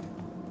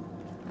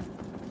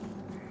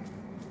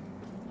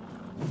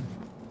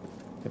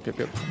 Yep, yep,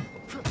 yep.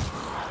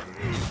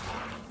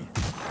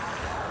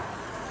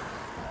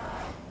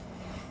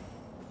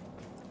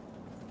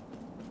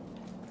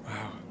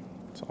 Wow,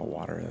 it's all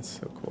water. That's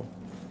so cool.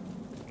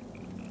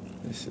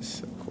 This is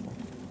so cool.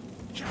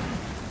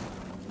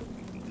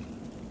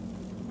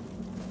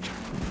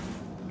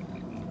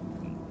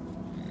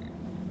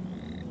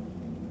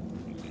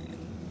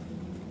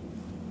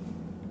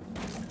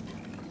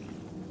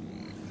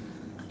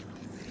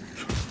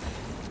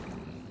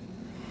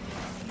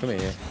 Come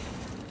here.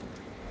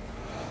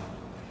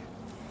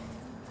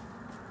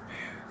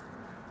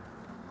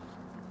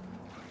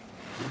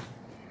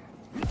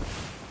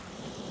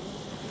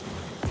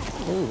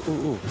 Ooh, ooh,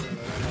 ooh.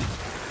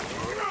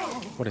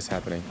 What is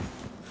happening?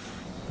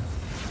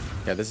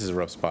 Yeah, this is a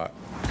rough spot.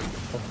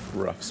 A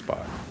rough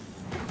spot.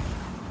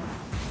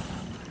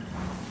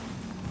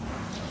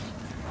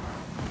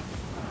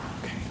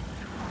 Okay.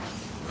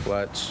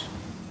 Clutch.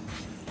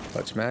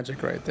 Clutch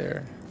magic right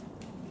there.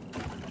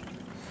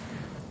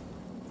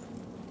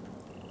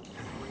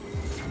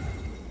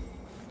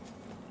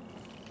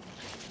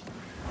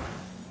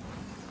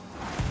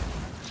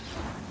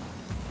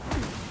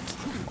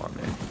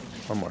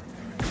 One more.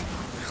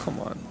 Come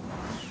on.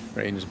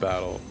 Range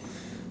battle.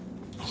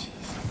 Jeez.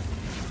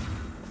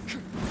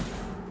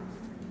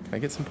 Can I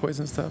get some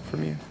poison stuff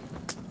from you?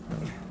 Oh.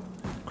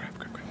 Crap,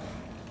 crap, crap.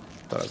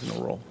 Thought I was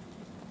gonna roll.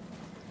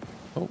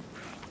 Oh.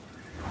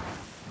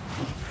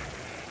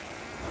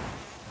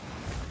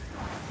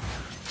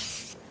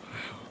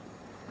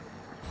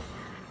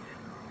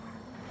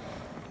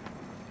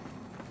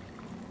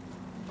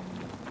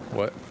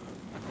 What?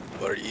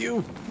 What are you?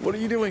 What are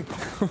you doing?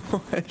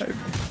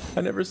 I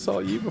never saw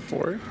you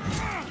before.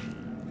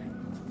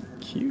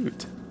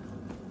 Cute.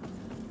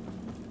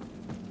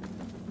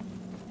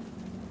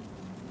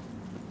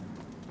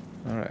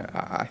 Alright,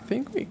 I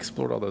think we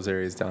explored all those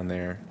areas down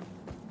there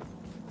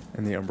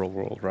in the Umbral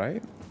world,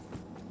 right?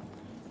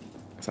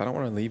 Because I don't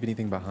want to leave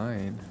anything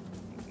behind.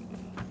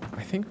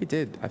 I think we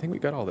did. I think we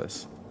got all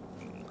this.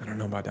 I don't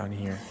know about down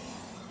here.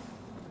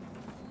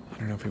 I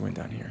don't know if we went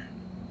down here.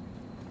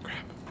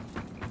 Crap.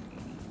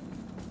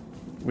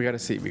 We gotta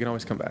see. We can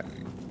always come back.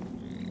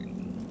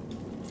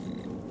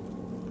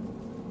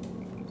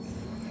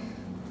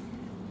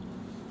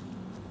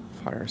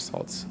 Fire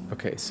assaults.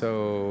 Okay,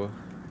 so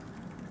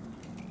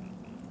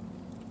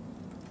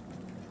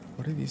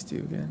what do these do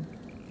again?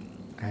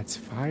 Adds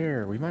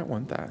fire. We might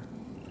want that.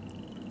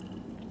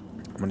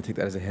 I'm gonna take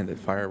that as a hint that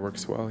fire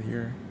works well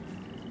here.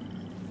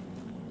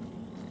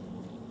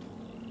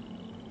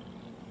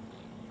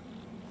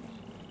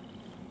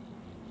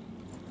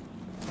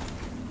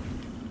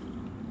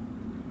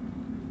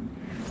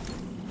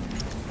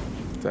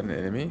 Is that an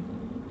enemy?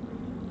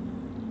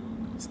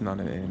 It's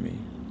not an enemy.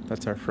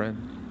 That's our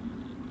friend.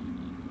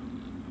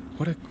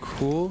 What a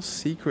cool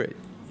secret,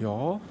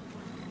 y'all.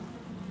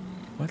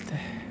 What the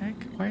heck?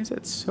 Why is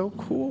that so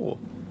cool?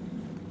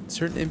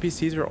 Certain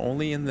NPCs are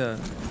only in the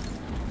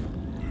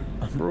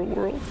Umbral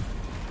world?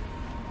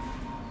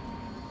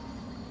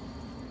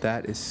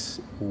 That is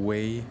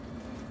way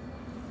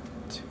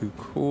too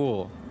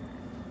cool.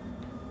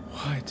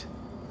 What?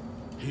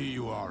 Here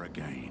you are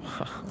again.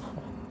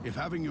 If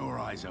having your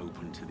eyes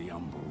open to the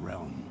Umbral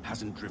realm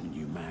hasn't driven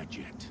you mad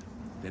yet,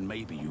 then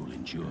maybe you'll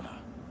endure.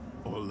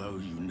 Although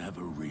you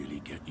never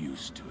really get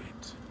used to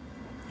it.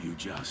 You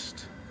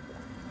just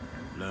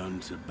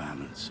learn to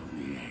balance on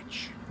the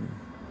edge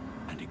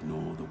and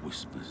ignore the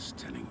whispers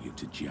telling you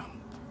to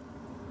jump.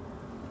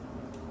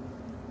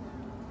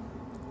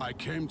 I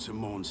came to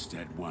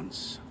Mornstead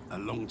once, a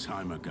long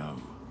time ago.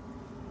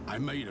 I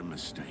made a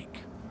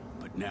mistake,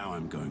 but now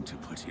I'm going to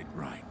put it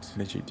right.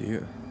 What did you do?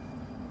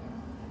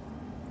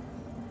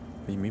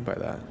 What do you mean by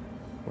that?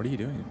 What are you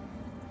doing?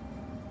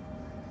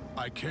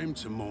 I came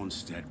to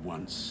Mornstead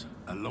once,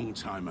 a long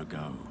time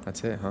ago.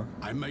 That's it, huh?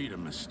 I made a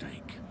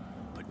mistake,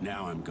 but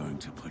now I'm going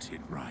to put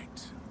it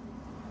right.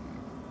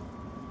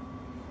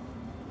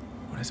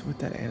 What is it with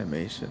that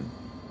animation?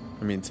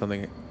 I mean,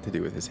 something to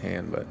do with his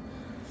hand, but...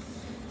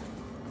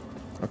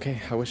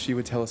 Okay, I wish you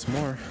would tell us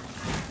more.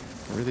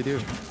 I really do.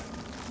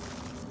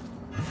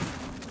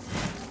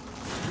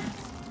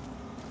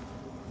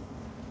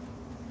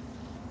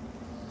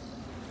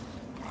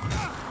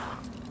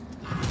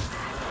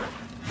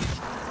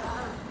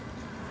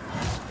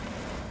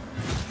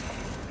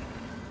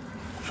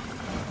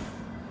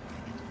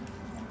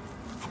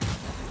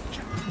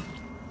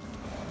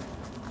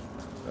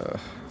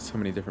 So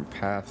many different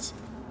paths.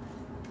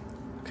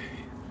 Okay,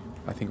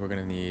 I think we're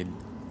gonna need...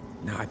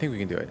 No, I think we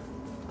can do it.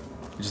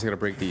 We just gotta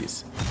break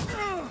these.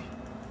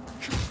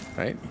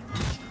 Right?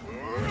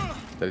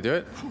 Did I do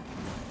it?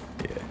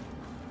 Yeah.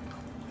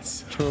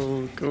 It's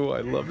so cool.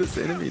 I love this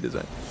enemy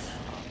design.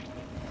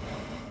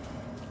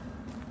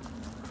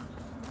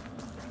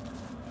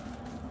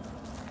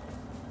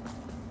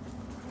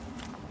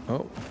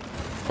 Oh.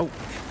 Oh.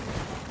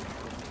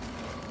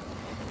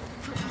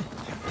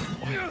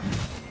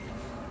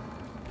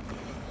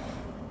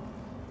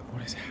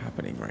 What is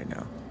happening right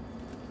now?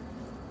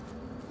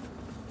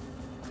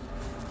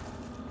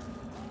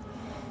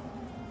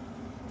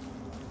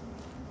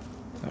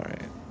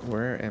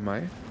 Where am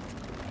I?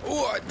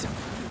 What?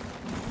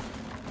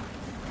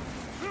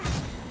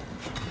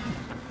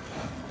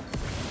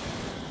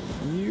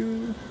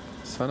 You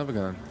son of a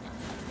gun.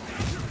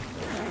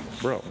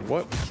 Bro,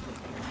 what?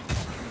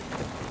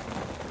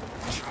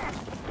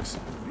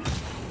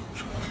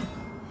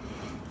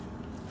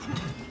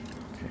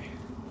 Okay,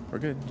 we're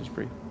good. Just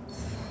breathe.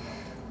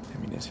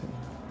 Ammunition.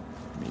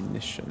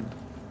 Ammunition.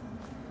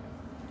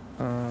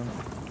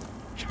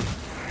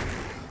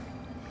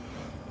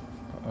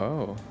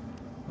 Oh.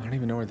 I don't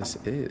even know where this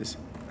is.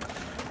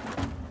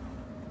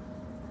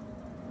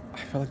 I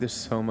feel like there's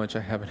so much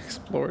I haven't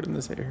explored in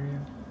this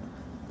area.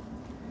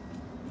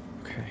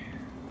 Okay.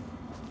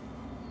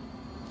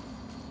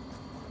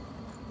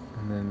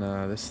 And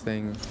then this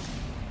thing.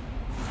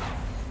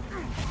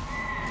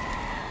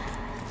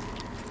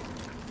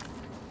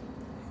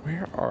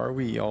 Where are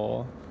we,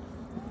 y'all?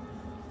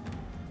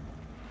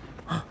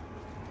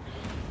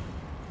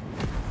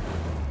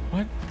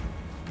 What?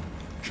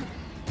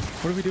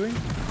 What are we doing?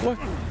 What?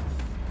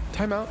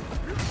 Time out.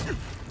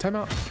 Time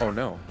out. Oh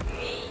no.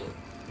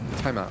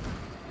 Time out.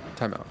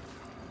 Time out.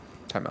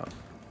 Time out.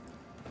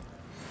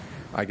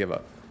 I give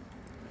up.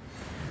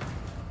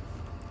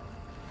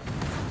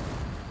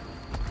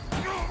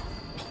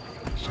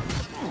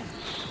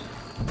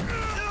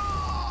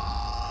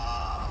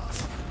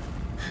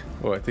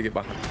 Oh, I have to get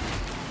behind.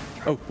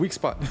 Oh, weak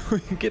spot.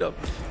 Get up.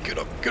 Get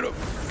up. Get up.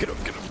 Get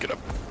up. Get up. Get up.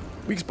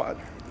 Weak spot.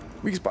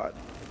 Weak spot.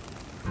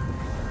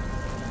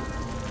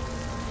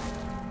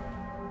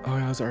 Oh,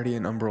 I was already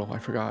in Umbral. I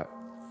forgot.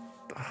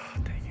 Oh,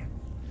 dang it.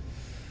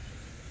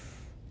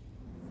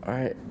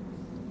 Alright.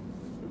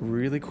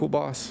 Really cool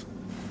boss.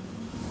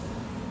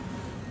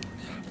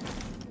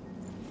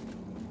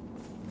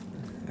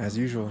 As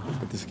usual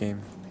with this game.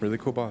 Really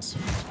cool boss.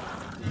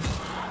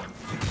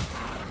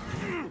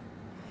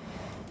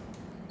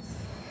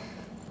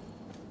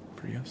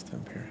 Brios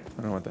Tempere.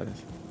 I don't know what that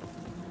is.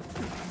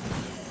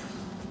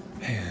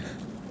 Man.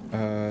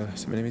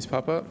 Some enemies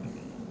pop up?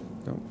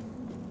 Nope.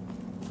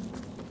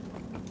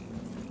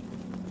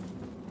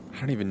 I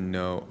don't even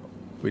know.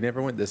 We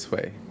never went this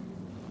way.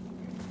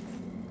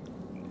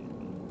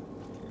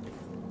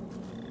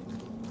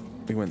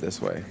 We went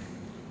this way.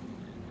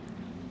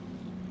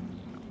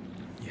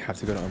 You have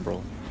to go to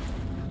Umbral.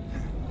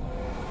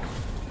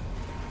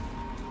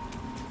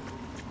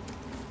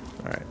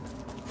 Alright.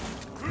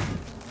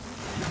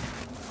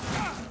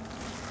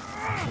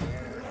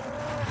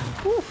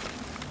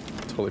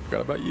 Totally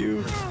forgot about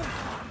you.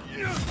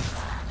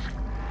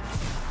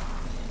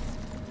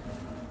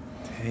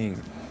 Dang.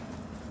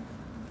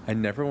 I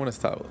never want to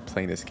stop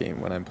playing this game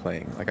when I'm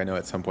playing. Like, I know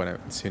at some point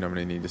soon I'm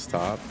going to need to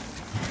stop.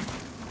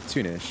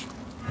 Soonish.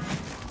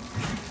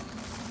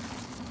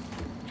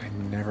 I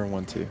never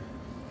want to.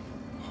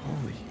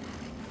 Holy.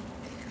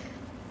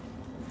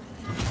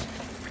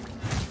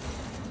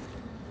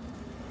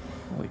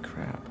 Holy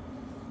crap.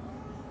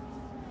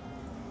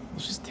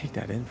 Let's just take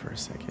that in for a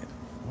second.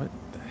 What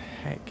the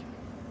heck?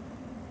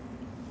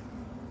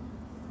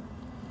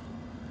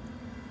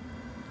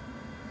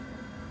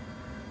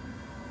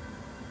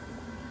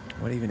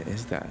 What even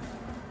is that?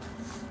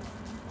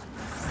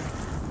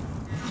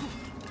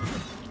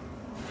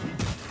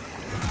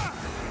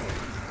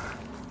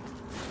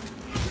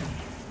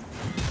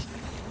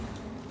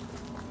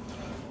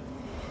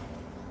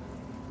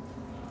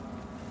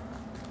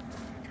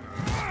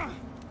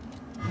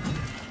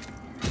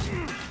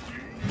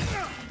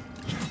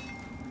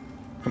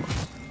 Come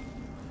on.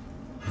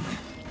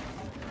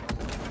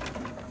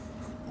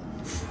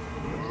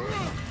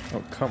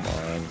 Oh, come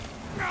on.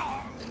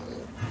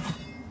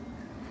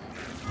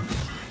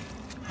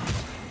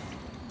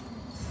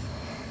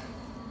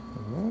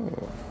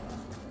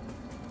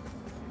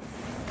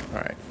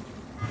 Alright.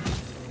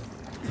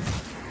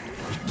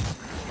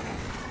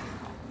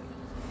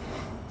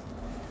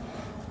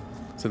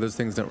 So those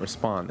things don't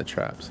respond, the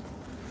traps.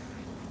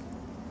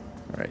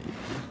 Alright.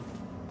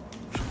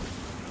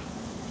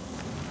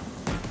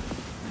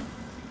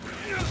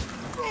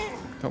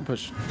 Don't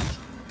push.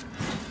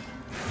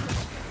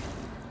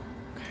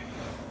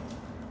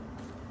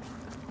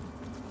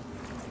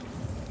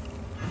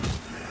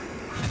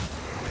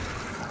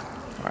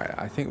 Alright,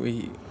 I think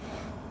we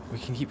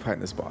can keep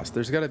fighting this boss.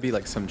 There's got to be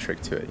like some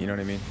trick to it, you know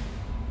what I mean?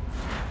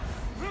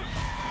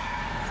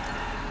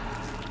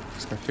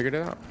 Just gotta figure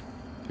it out.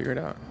 Figure it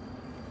out.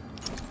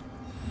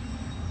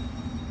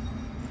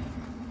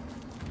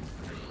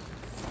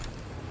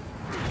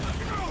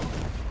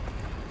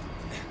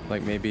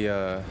 Like maybe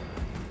oh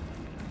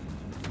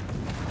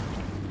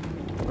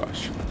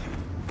gosh.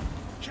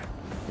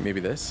 Maybe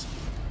this?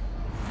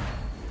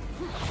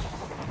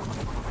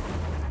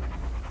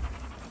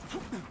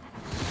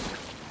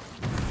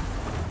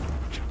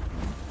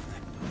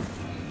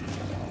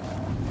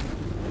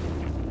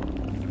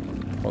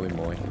 Holy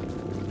moly.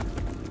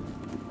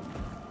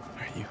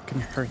 Alright, you. Come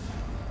here, hurry.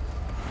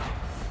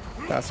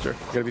 Faster.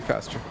 You gotta be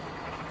faster.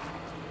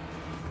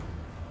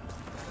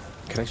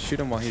 Can I shoot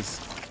him while he's...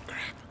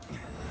 Crap.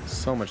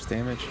 So much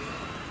damage.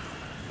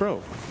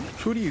 Bro,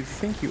 who do you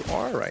think you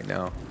are right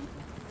now?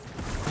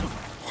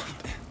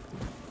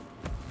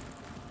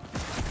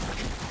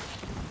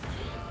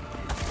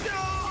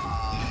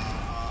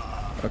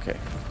 Okay.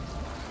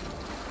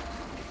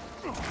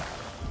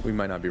 We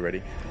might not be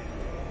ready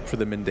for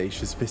the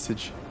mendacious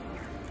visage.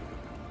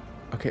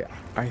 Okay,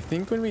 I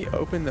think when we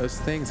opened those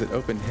things, it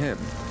opened him.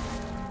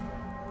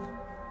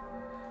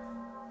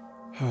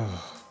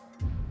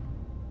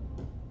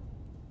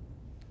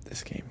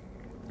 This game.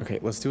 Okay,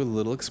 let's do a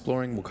little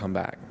exploring. We'll come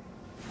back.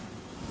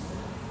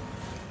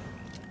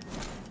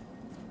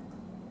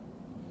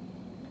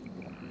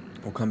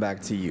 We'll come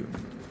back to you.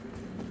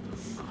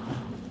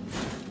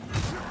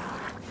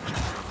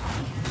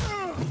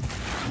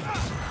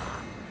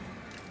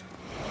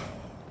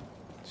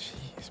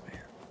 Jeez,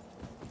 man.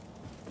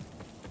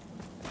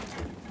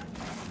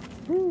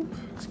 Woo.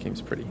 This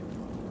game's pretty.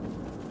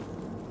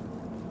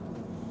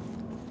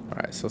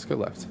 Alright, so let's go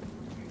left.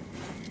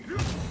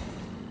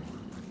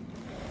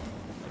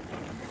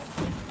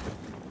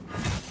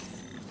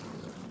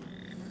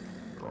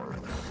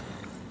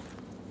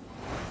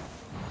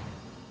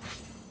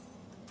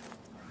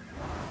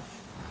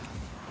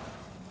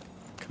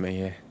 Come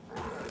here.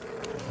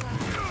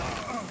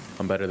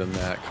 I'm better than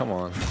that. Come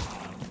on.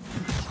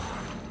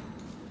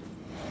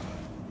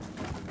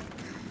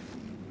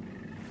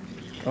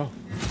 Oh.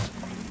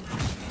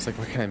 It's like,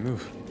 where can I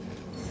move?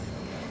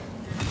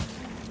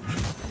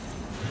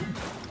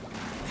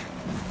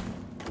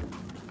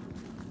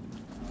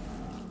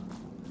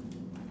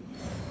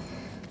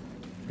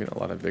 Getting a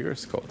lot of vigor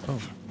skull.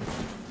 Oh.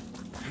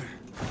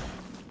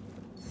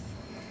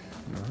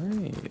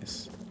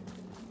 Nice.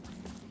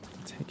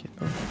 Take it.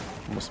 Oh,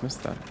 almost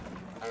missed that.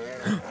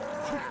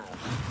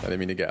 I didn't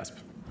mean to gasp.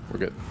 We're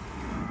good.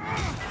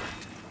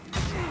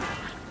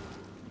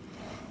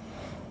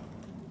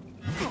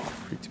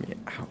 Freaked me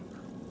out.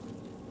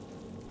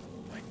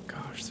 My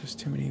gosh, there's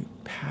too many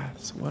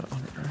paths. What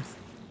on earth?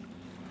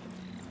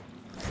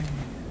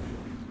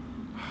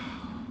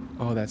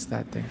 Oh, that's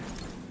that thing.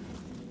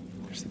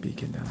 There's the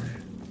beacon down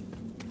there.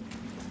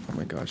 Oh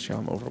my gosh, yeah,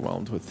 I'm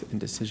overwhelmed with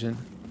indecision.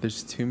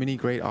 There's too many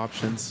great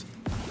options.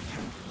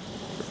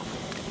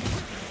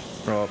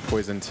 Oh,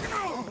 poisoned.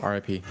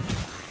 RIP.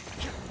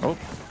 Oh,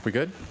 we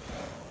good?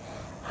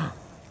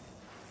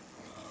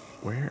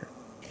 Where?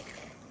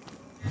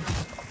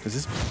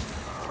 Is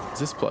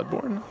this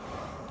Bloodborne?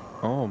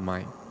 Oh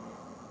my.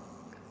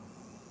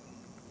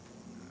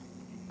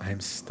 I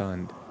am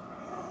stunned.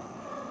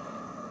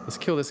 Let's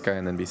kill this guy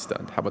and then be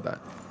stunned. How about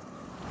that?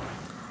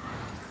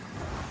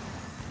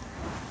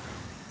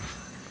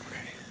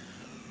 Okay.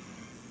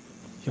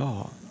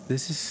 Y'all,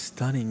 this is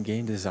stunning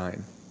game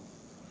design.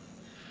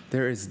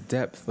 There is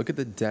depth. Look at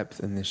the depth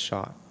in this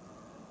shot.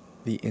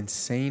 The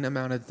insane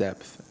amount of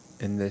depth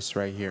in this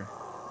right here.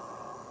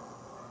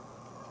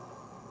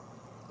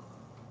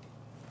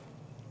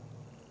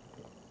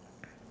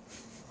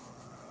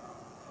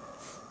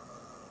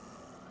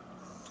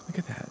 Look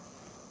at that.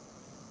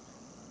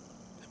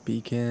 The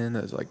beacon,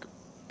 there's like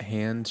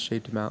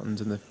hand-shaped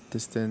mountains in the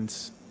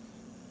distance.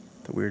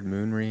 The weird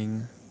moon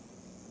ring.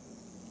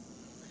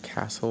 The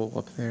castle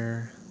up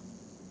there.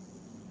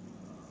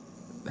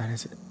 That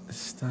is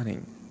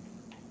stunning.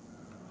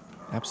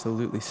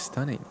 Absolutely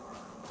stunning.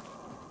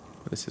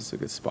 This is a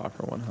good spot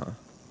for one, huh?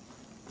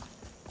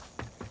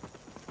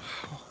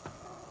 Wow.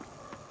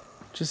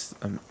 Just,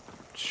 I'm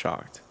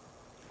shocked.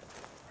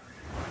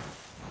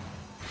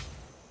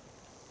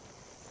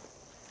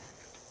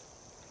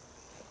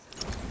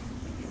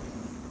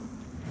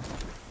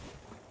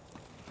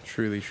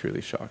 Truly,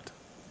 truly shocked.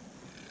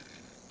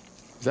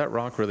 Is that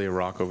rock really a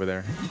rock over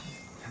there?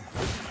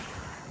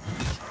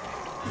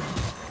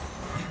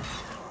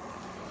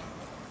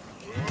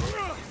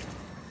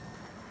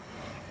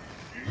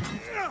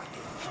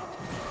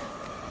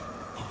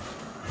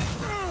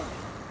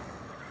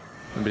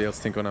 Anybody else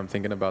think when I'm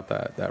thinking about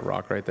that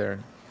rock right there?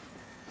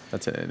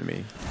 That's an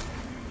enemy.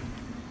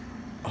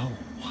 Oh,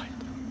 what?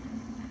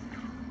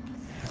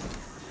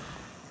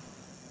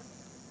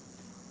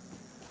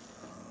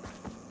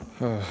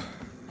 Oh,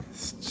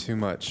 it's too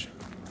much.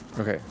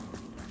 Okay.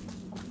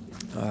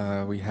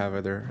 We have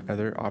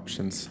other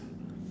options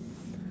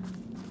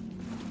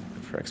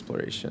for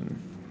exploration.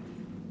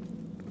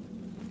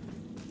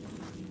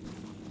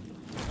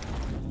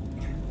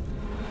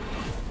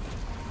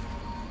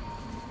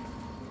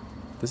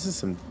 This is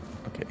some,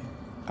 okay,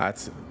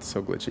 that's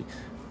so glitchy.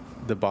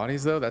 The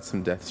bodies though, that's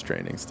some Death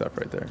Stranding stuff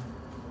right there.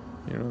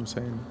 You know what I'm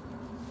saying?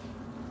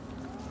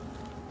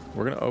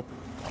 We're gonna open,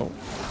 oh.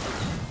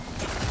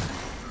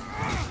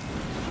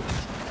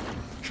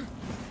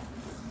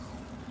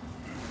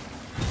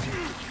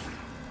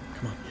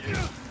 Come on,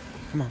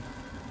 come on.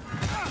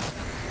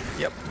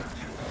 Yep.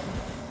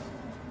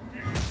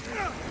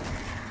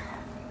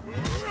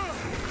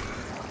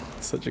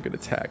 Such a good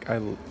attack.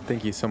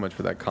 Thank you so much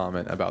for that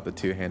comment about the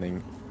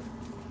two-handing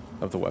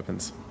of the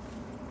weapons.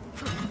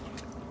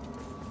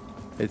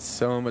 It's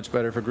so much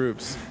better for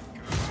groups.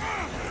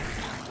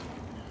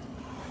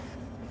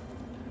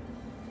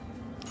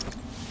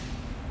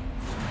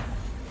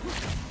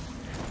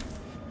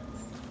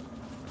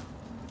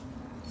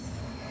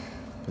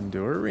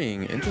 Pandora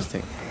ring,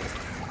 interesting.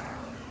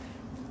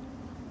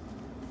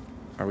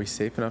 Are we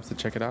safe enough to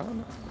check it out?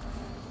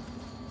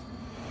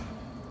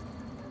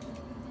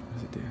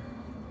 do?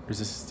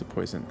 Resistance to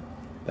poison.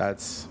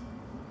 That's...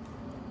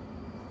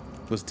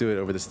 Let's do it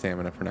over the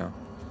stamina for now.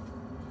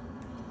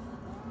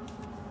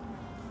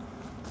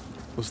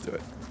 Let's do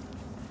it.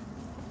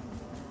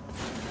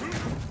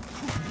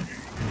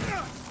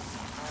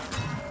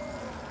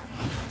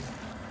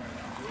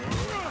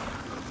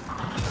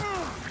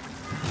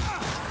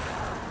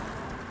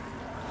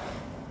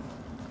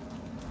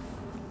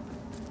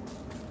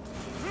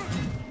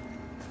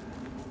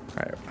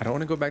 Alright, I don't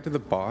want to go back to the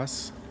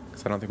boss,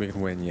 because I don't think we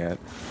can win yet.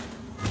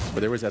 But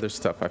there was other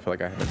stuff I feel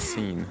like I haven't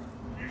seen.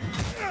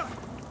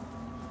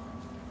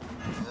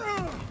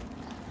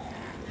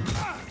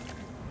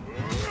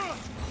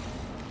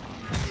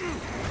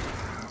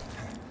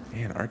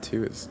 Man,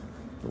 R2 is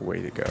the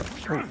way to go.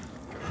 Oh.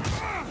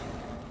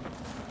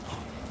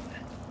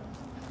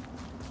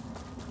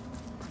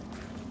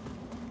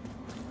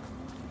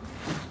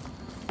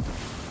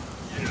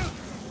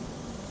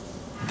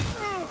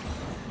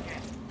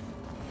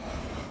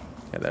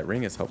 Yeah, that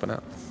ring is helping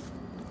out.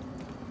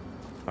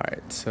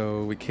 Alright,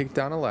 so we kicked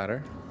down a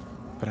ladder,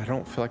 but I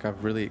don't feel like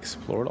I've really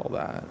explored all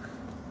that.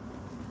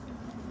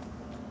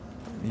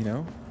 You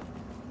know?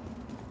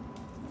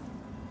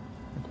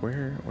 Like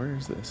where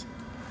is this?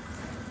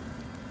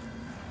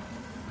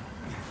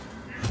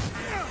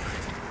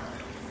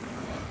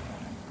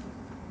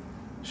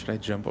 Should I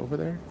jump over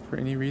there for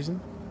any reason?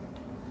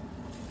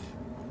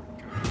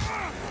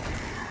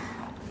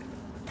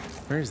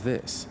 Where is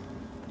this?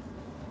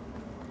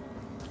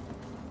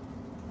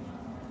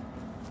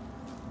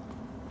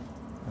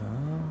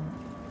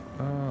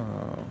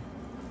 Oh.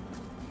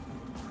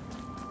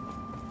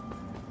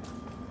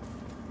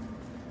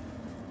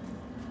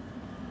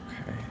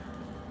 Okay.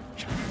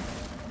 Yeah,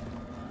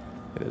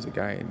 there's a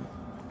guy in...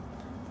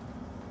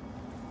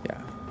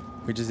 Yeah.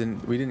 We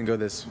didn't go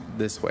this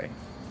way.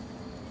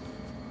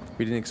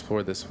 We didn't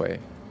explore this way.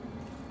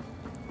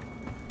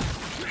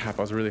 Crap,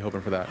 I was really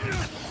hoping for that.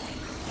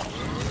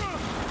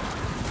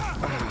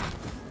 Ah.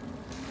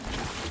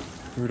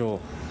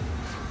 Brutal.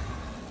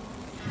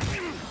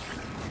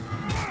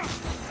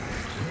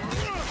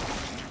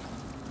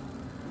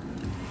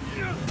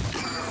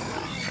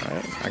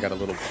 Alright, I got a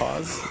little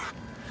pause.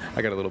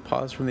 I got a little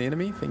pause from the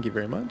enemy. Thank you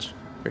very much.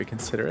 Very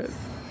considerate.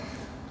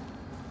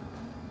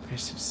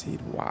 Bishop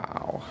Seed.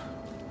 Wow.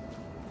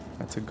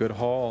 That's a good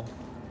haul.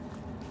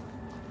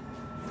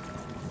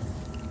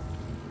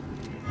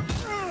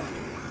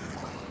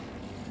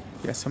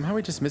 Yeah, somehow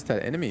we just missed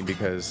that enemy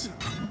because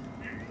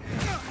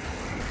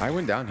I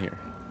went down here.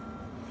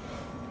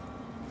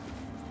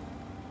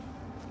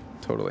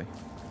 Totally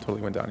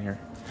went down here.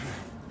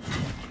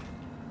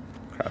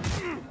 Crap.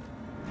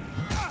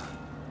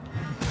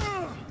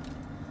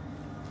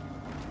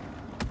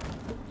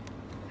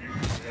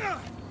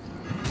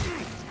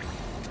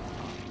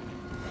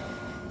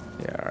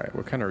 Yeah, alright,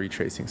 we're kind of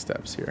retracing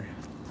steps here.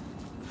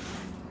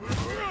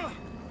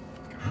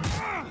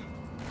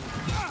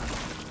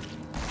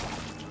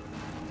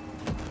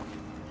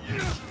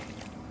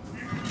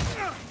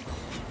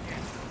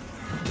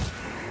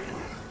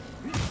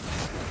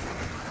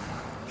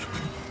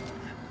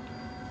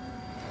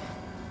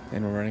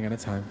 And we're running out of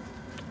time.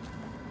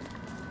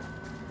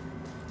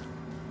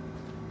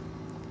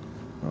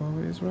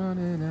 Always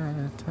running out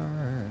of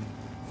time.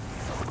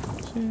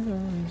 She's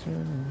always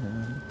running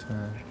out of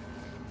time.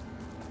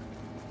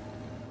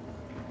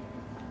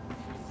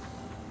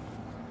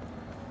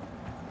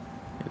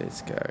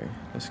 Let's go.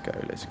 Let's go.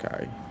 Let's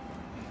go.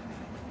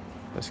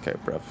 Let's go,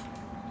 bruv.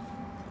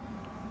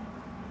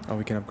 Oh,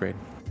 we can upgrade.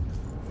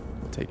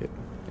 We'll take it.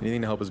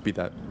 Anything to help us beat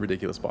that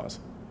ridiculous boss.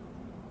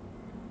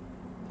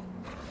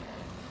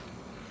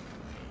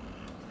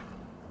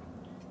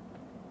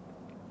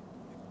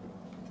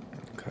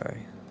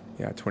 Okay.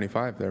 Yeah,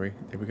 25. There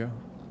we go.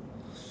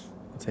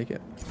 I'll take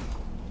it.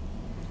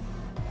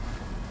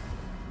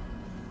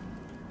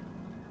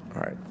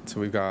 All right. So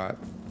we've got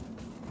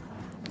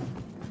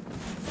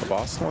a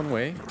boss one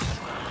way,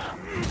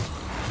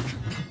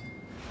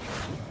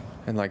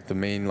 and like the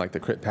main, like the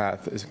crit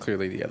path is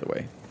clearly the other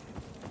way.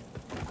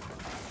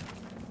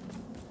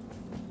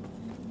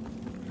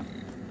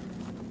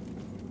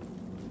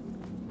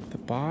 The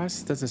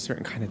boss does a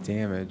certain kind of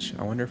damage.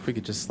 I wonder if we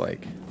could just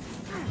like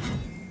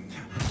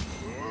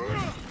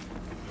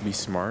be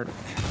smart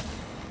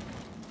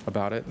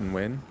about it and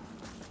win.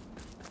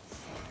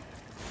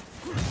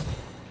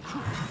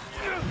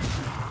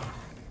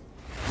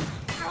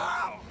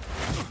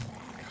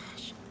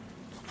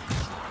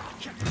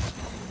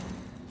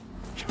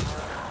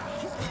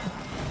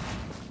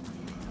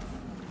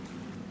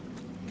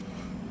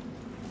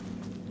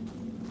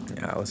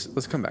 Yeah,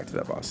 let's come back to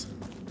that boss.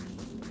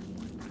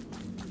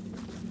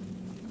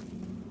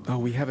 Oh,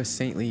 we have a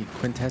saintly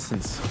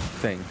quintessence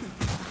thing.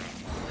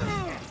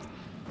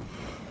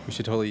 We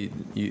should totally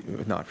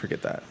not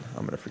forget that.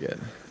 I'm gonna forget.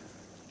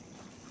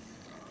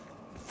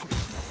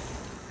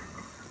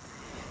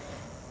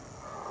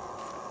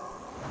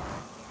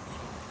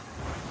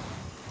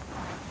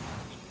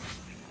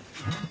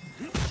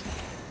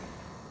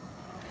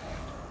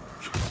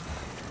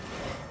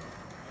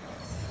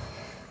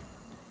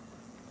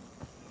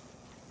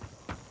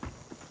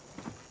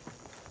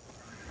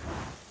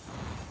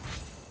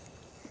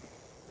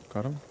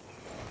 Got him.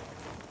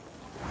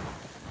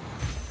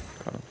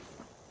 Got him.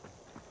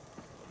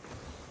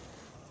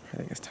 I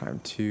think it's time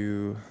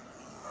to...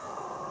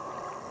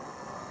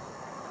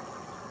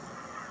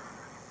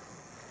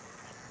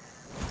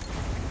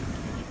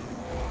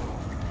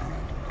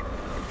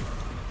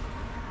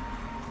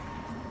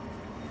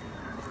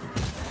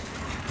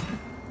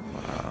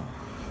 Wow.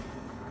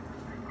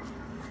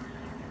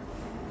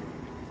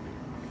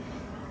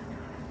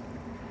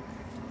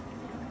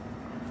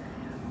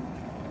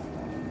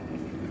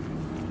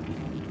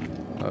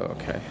 Oh,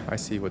 okay. I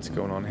see what's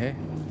going on. Hey.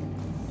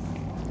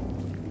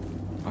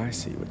 I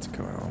see what's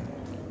going on.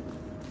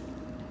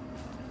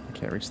 I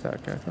can't reach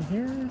that guy from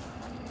here.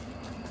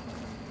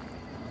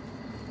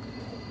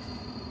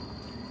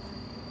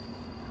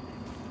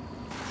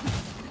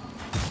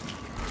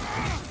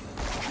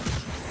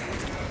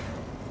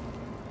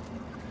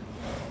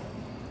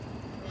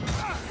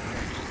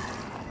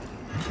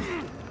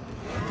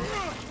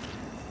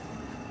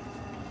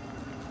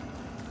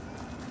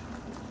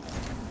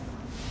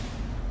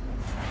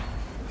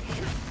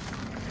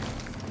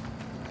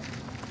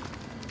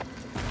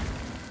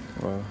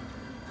 Whoa.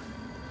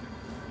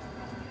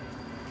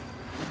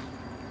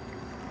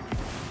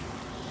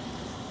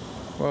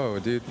 Whoa,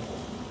 dude.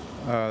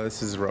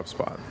 This is a rough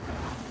spot.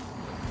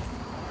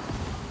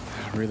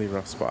 Really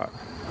rough spot.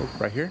 Oh,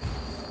 right here?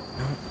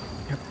 No.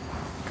 Yep.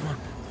 Come on.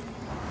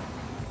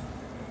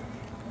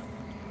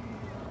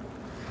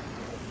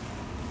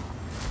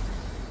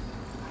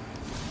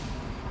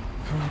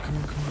 Come on, come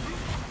on, come on.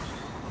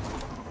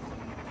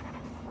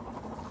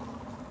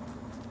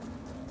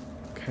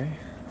 Okay.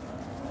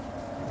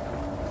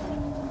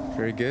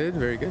 Very good,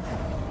 very good.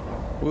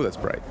 Ooh, that's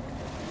bright.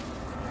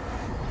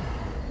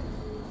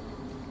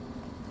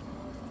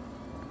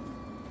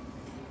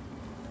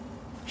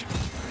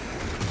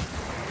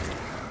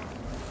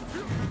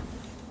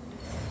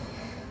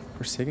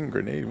 Forsaken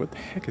grenade, what the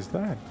heck is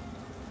that?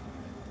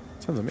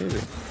 Sounds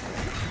amazing.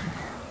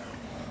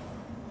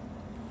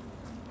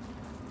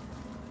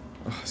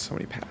 Oh, so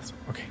many paths.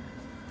 Okay.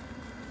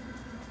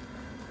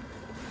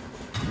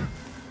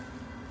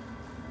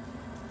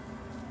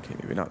 Okay,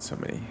 maybe not so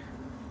many.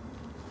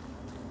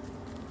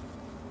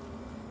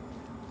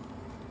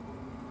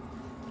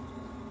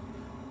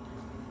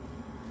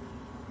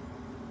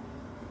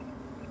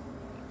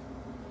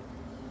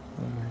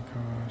 Oh my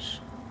gosh.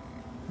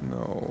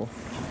 No.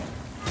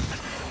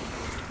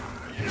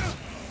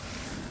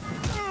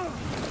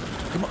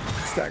 Come on,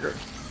 stagger.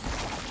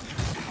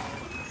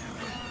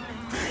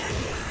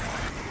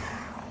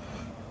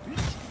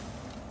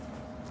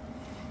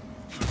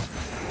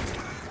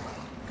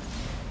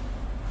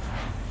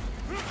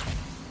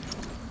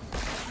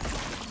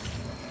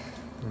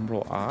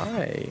 Umbral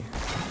Eye.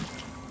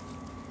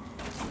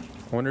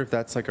 I wonder if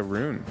that's like a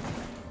rune.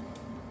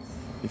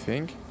 You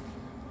think?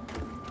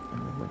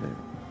 What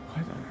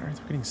on earth?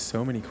 We're getting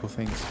so many cool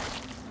things.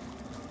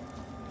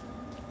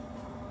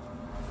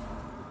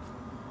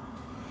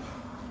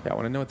 Yeah, I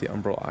want to know what the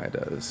Umbral Eye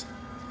does.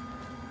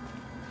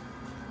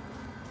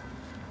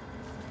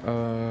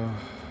 My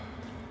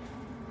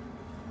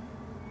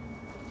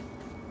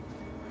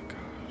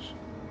gosh.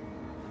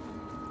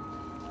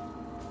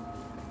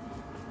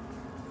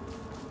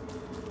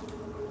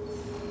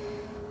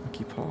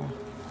 Lucky paw.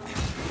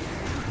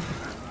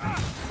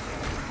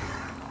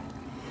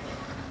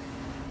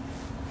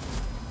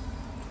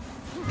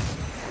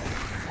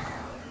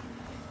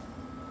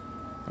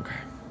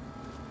 Okay.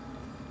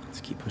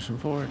 Let's keep pushing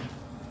forward.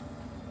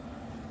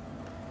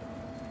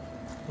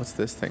 What's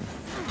this thing?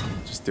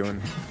 Just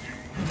doing.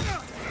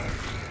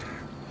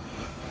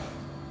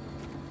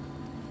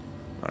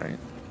 Alright.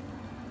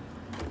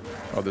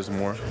 Oh, there's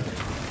more.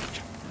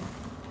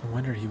 No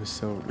wonder he was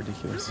so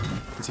ridiculous.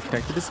 Is he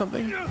connected to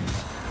something? Is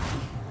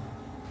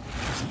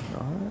he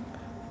not?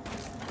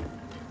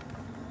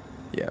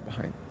 Yeah,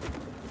 behind.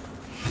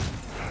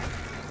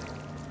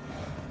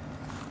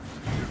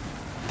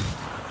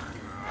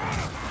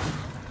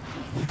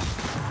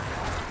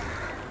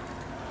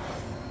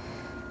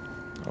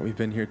 Oh, we've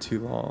been here too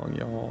long,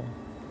 y'all.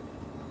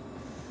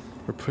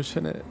 We're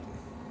pushing it.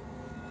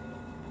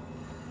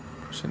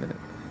 Pushing it.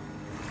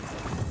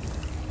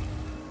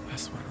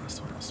 Last one,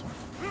 last one, last one.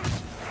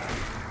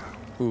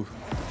 Ooh.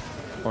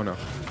 Oh no.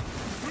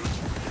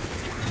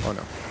 Oh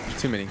no.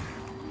 Too many.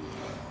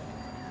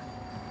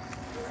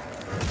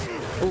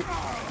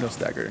 Oh, no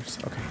staggers.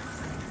 Okay.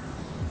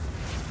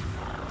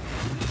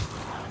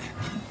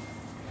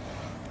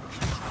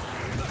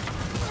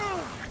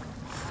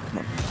 Come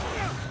on.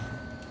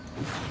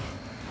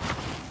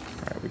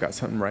 Alright, we got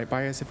something right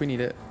by us if we need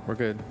it. We're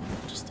good.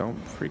 Just don't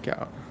freak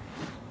out.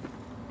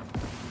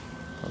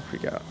 Don't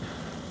freak out.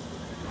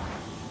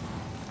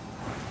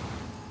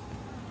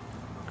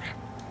 Crap.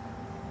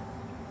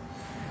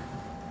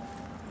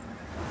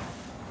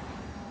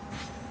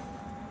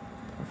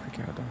 Don't freak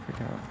out, don't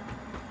freak out.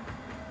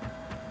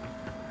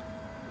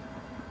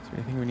 Is there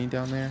anything we need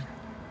down there?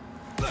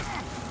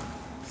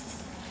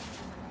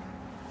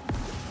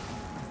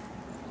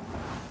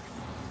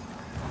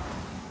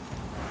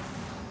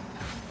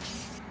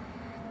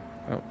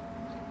 Oh.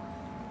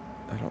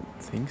 I don't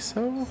think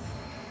so.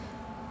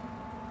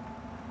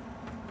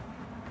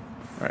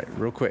 All right,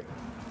 real quick.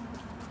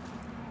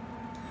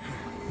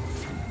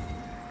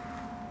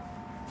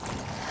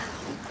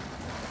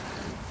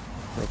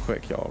 Real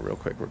quick, y'all. Real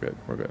quick. We're good.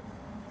 We're good.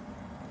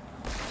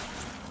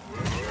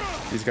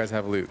 These guys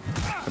have loot.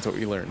 That's what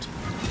we learned.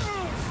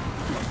 Oh,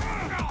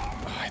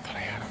 I thought I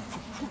had him.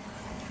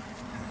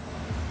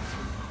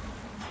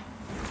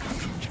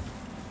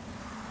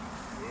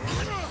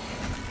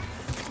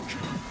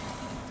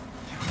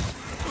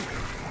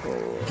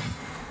 Oh.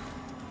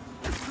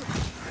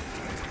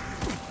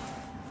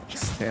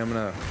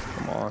 Stamina.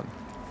 Come on.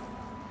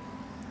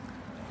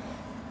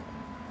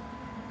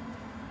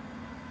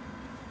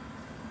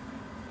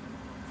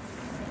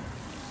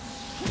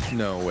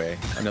 No way.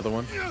 Another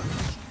one?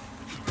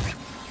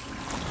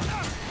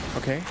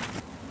 Okay.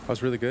 That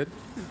was really good.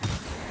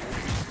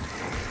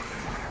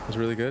 That was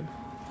really good.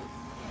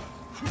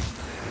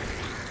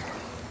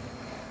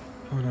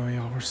 Oh no,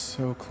 y'all. We're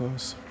so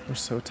close. We're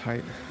so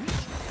tight.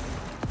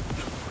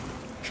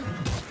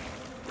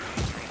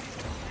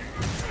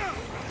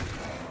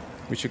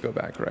 We should go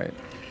back, right?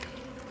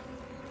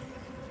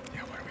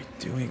 Yeah, what are we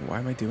doing? Why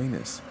am I doing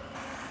this?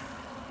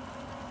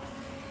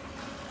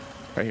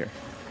 Right here.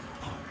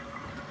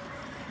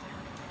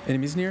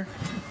 Enemies near?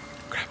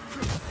 Crap. Oh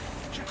my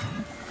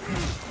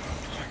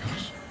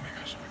gosh. Oh my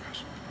gosh. Oh my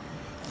gosh.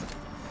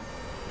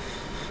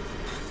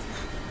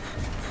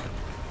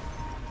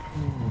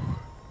 Oh.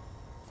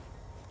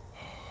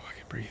 Oh, I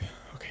can breathe.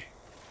 Okay.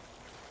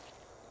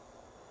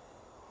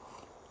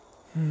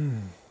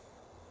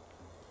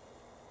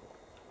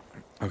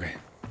 Okay.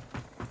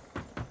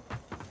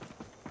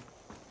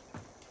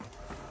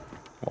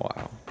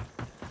 Wow.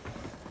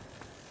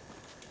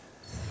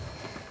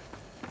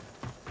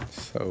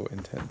 So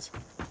intense.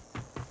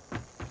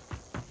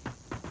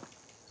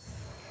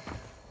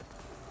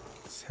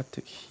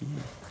 Septic heat.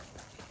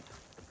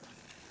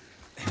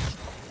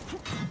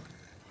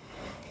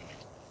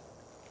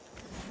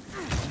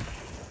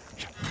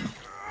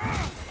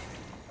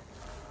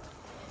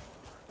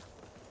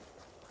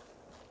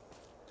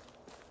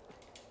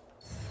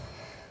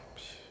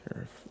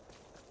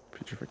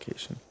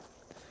 Putrefaction.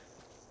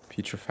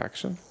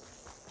 Putrefaction?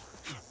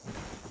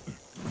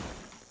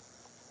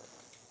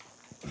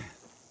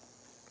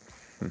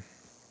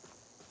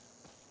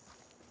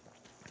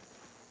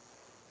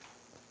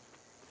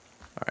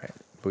 Alright,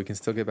 but we can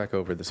still get back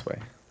over this way.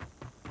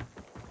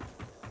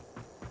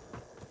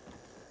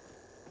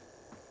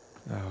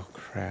 Oh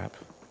crap.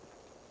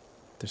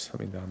 There's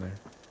something down there.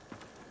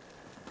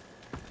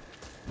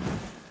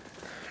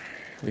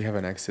 We have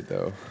an exit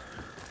though.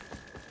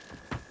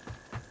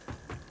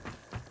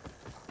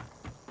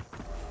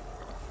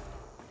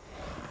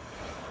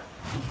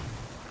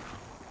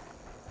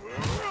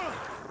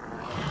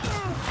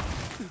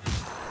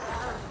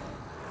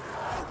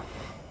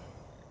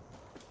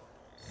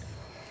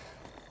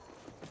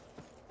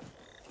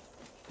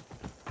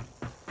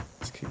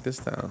 This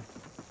down.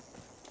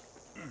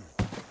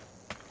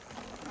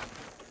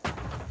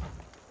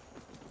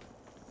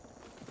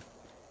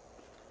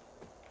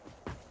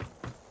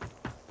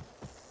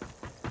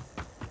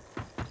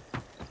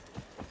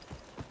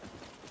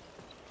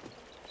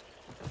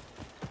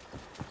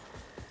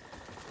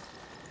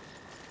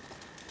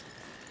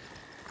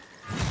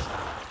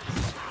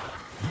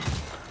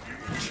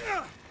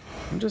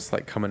 I'm just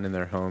like coming in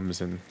their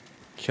homes and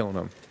killing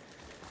them.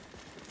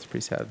 It's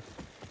pretty sad.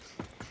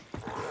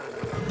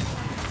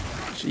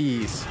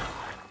 Jeez.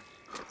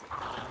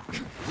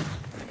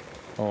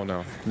 Oh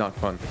no, not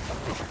fun.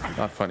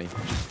 Not funny.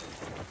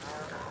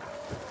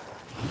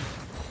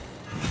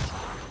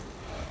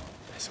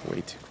 That's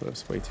way too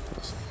close, way too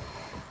close.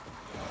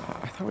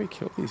 I thought we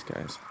killed these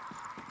guys.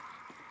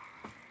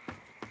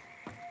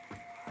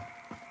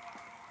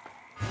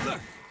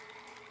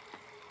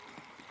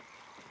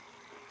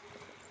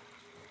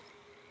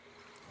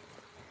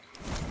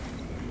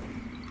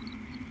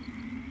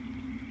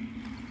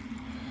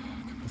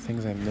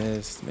 Things I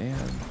missed,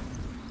 man.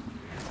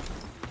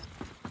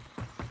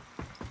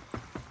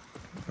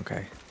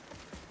 Okay.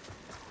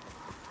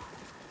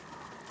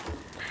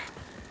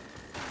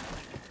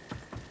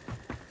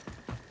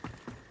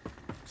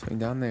 Something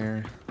down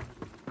there.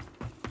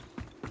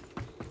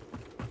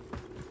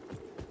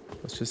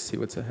 Let's just see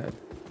what's ahead.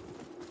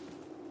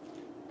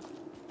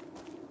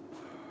 Oh,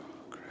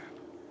 crap.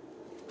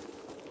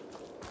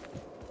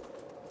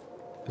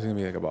 This is gonna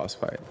be like a boss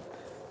fight.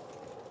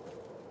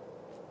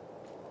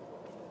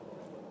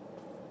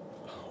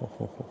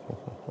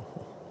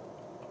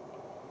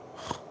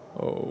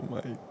 Oh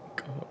my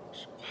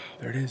gosh. Wow,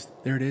 there it is.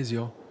 There it is,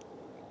 y'all.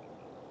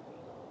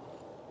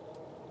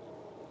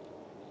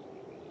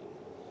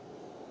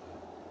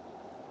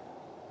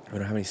 I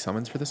don't have any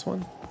summons for this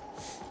one.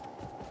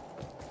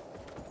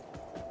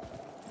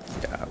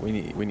 Yeah, we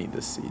need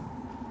this seed.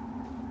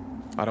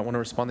 I don't want to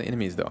respawn the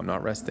enemies though. I'm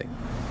not resting.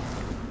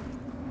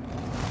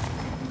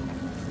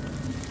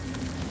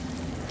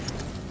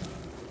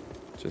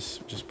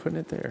 Just putting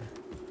it there.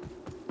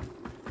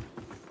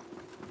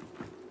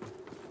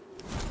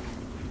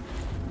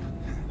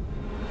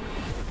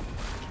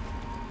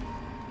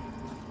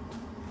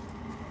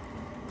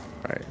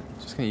 Alright,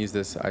 just gonna use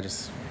this. I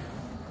just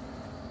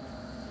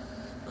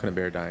couldn't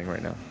bear dying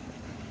right now.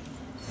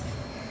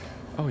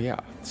 Oh yeah,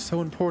 it's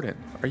so important.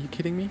 Are you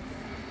kidding me?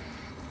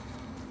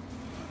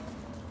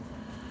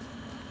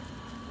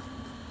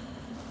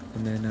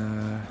 And then,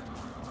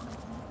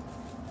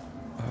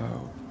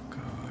 oh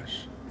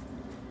gosh.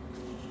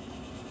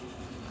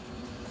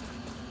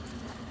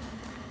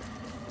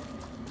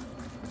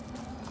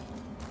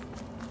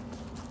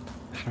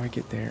 How do I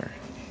get there?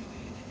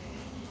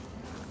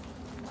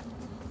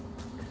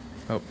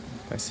 Oh,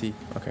 I see.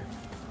 Okay.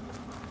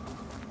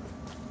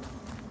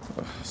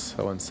 Ugh,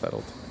 so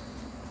unsettled.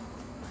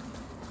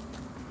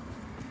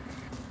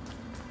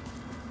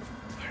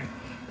 Alright,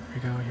 here we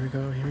go, here we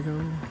go, here we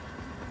go.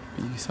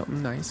 Be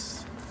something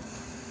nice.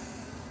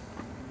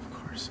 Of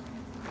course.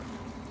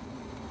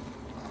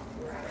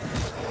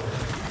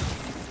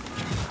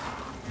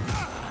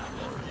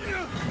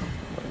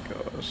 Oh my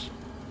gosh.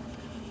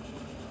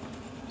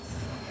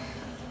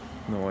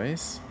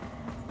 Noise.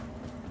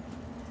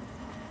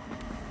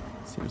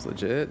 Seems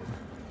legit.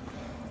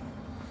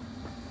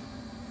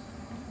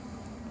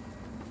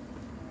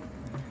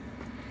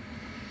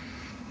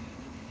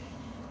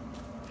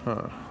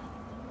 Huh.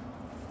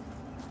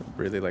 I'd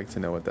really like to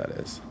know what that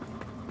is.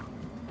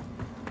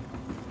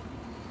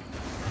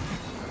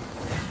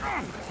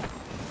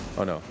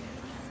 Oh no.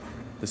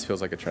 This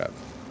feels like a trap.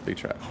 Big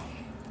trap.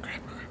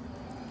 Crap.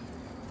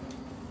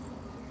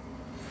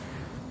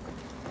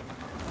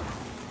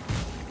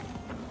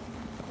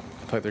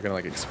 I feel like they're gonna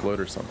like explode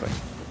or something.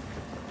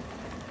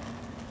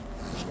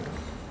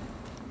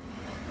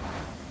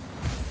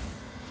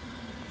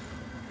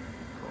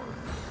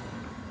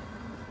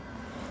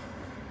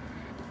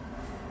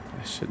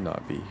 I should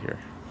not be here.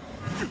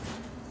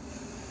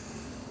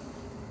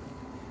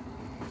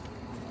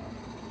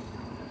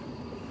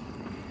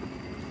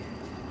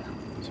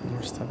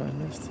 More stuff I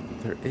missed.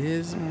 There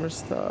is more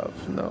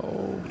stuff.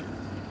 No.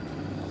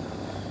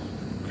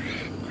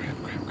 Crap.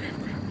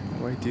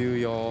 What do I do,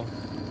 y'all?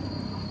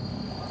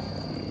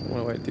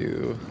 What do I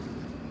do?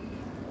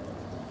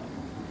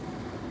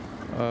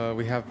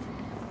 We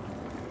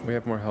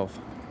have more health.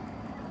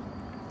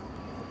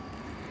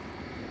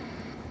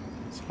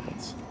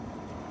 Salts.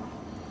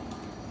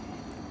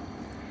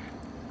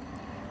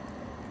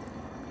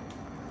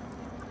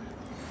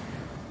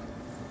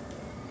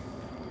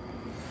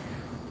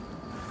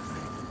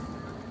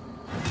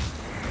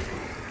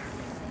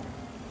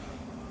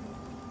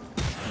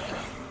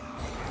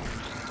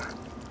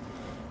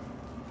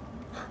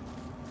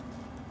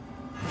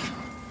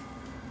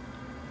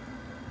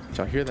 Did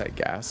y'all hear that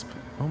gasp?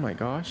 Oh my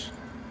gosh.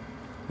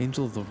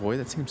 Angel of the Void,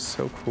 that seems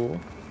so cool.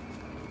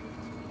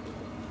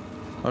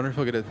 I wonder if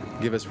he'll get to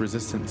give us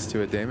resistance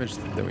to a damage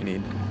that we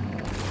need.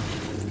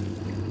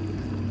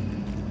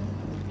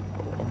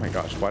 Oh my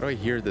gosh, why do I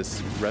hear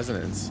this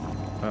resonance?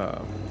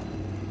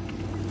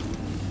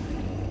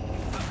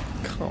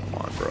 Come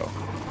on, bro.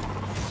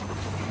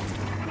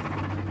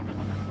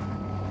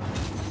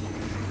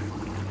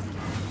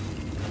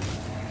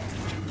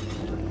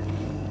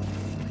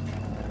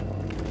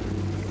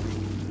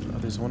 Oh,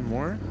 there's one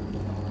more?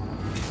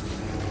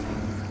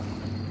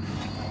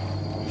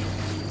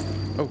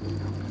 Oh.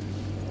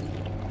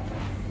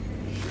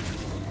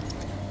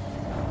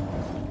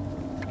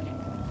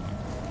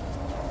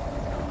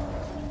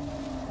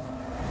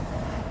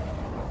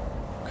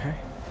 Okay.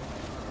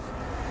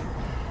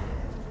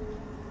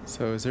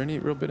 So is there any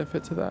real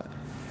benefit to that?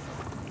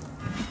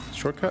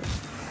 Shortcut?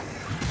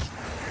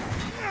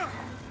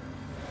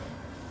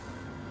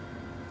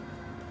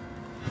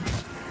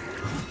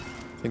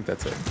 I think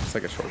that's it. It's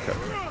like a shortcut.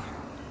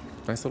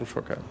 Nice little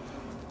shortcut.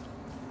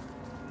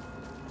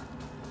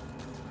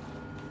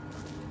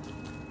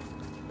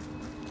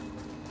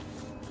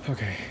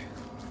 Okay.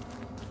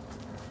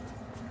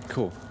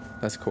 Cool.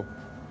 That's cool.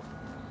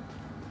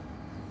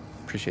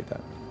 Appreciate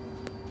that.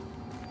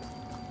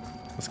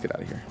 Let's get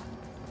out of here.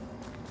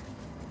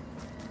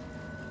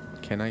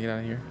 Can I get out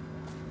of here?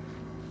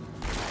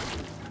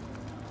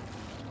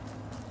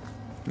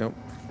 Nope.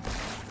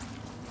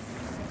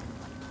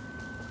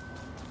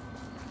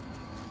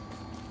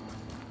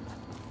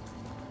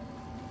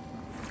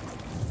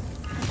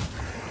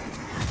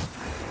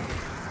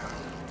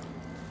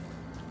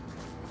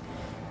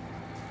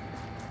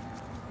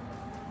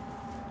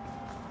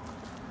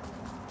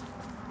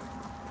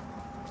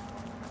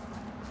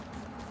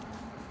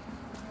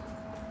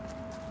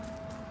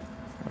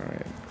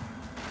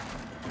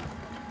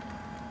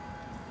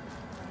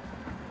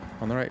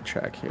 On the right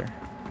track here.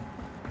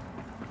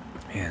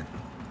 Man.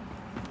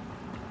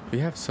 We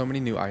have so many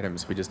new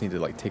items, we just need to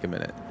like take a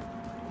minute.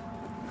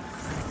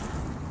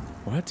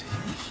 What?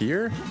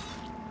 Here?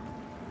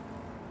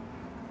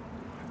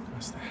 What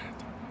was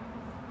that?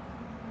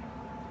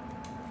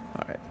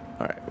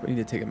 Alright, we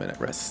need to take a minute.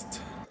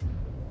 Rest.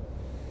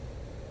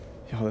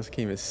 Yo, this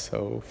game is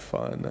so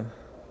fun.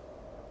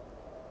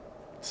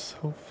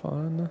 So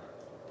fun.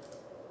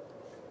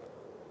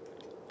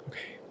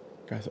 Okay,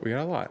 guys, we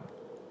got a lot.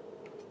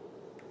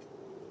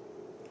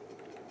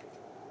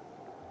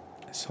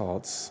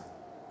 Salts,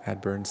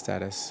 add burn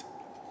status.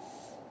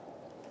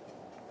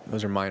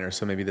 Those are minor,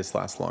 so maybe this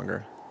lasts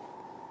longer.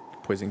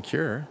 Poison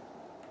cure.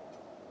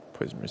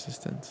 Poison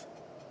resistance.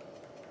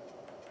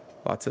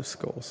 Lots of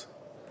skulls.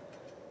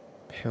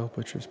 Pale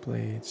butcher's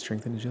blade.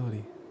 Strength and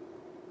agility.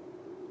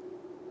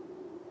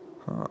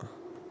 Huh.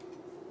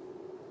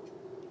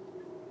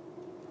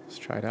 Let's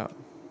try it out.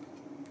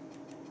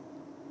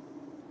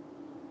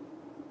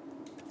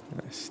 And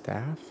a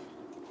staff.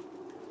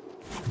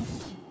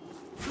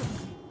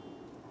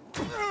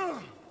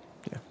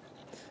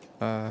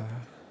 Yeah.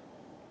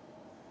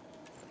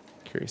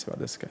 Curious about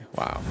this guy.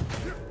 Wow.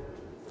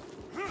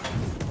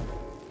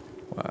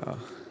 Wow.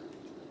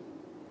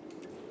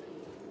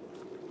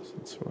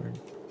 Sword.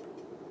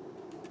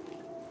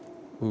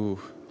 Ooh,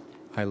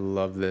 I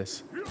love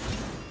this.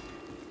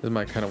 This is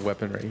my kind of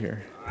weapon right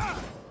here.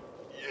 Oh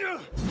yeah.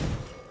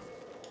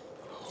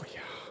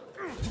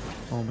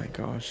 Oh my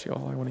gosh,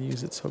 y'all, I want to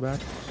use it so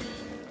bad.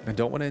 I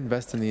don't want to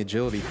invest in the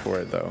agility for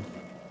it though.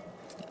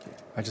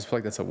 I just feel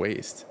like that's a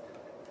waste.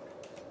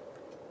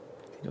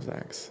 Angel's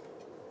Axe.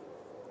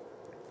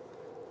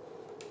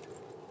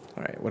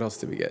 Alright, what else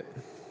did we get?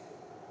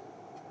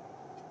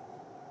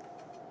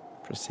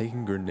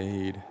 Forsaken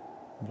Grenade.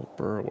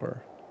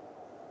 Burrower.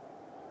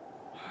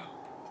 Wow.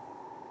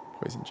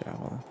 Poison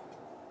Javelin.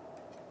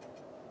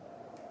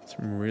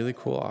 Some really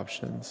cool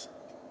options.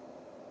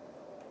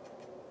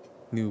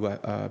 New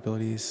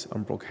abilities.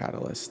 Umbral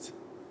Catalyst.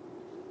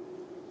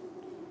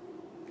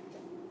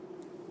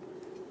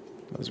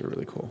 Those are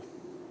really cool.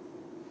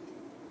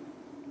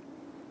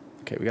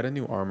 Okay, we got a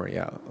new armor.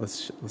 Yeah,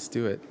 let's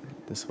do it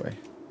this way.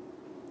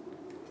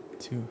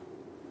 2.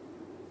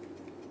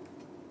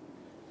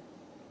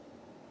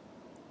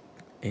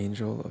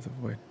 Angel of the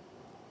Void.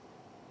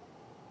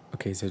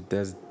 Okay, so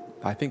there's,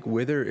 I think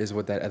Wither is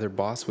what that other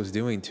boss was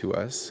doing to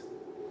us.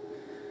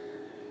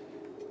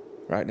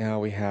 Right now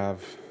we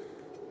have,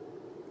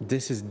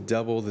 this is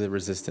double the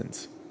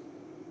resistance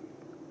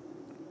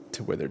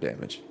to Wither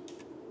damage.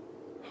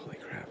 Holy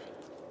crap.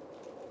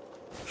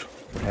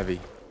 We're heavy.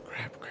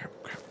 Crap.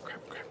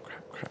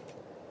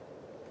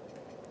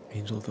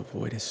 Angel of the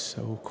Void is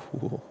so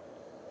cool.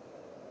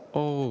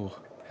 Oh,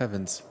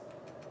 heavens.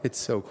 It's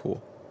so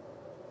cool.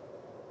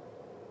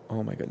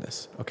 Oh my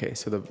goodness. Okay,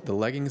 so the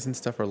leggings and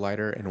stuff are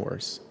lighter and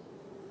worse.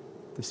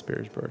 The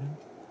Spear's Burden.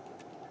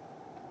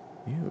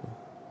 Ew.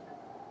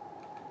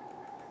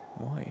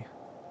 Why?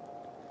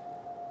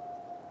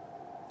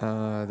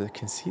 The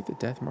conceit that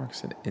death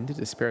marks an end to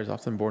despair is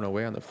often borne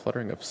away on the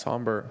fluttering of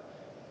somber,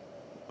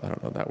 I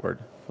don't know that word,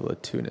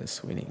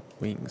 Philatuinous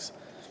wings.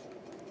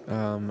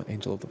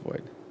 Angel of the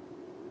Void.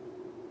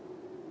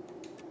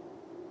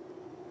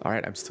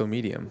 Alright, I'm still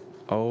medium.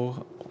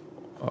 Oh.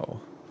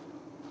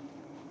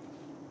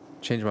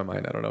 Changed my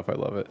mind. I don't know if I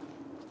love it.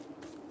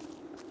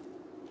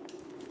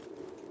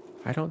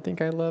 I don't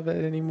think I love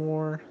it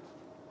anymore.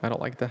 I don't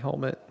like the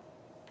helmet.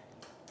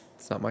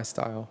 It's not my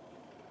style.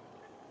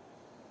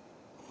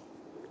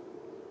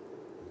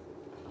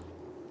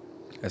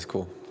 That's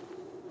cool.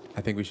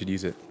 I think we should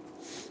use it.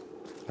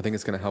 I think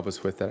it's going to help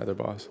us with that other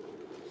boss.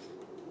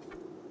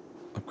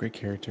 Upgrade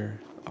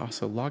character.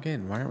 Also, log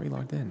in. Why aren't we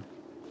logged in?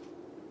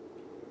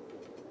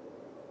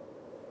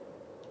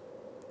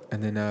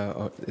 And then,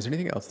 is there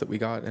anything else that we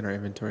got in our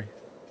inventory?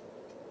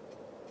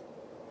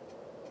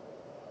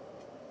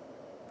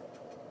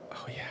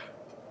 Oh, yeah.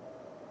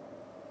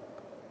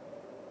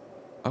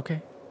 Okay.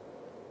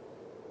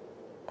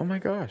 Oh my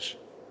gosh.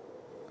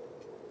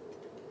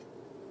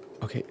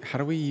 Okay, how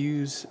do we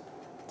use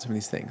some of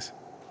these things?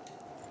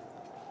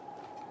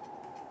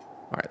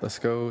 All right, let's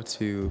go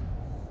to...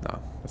 No,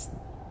 that's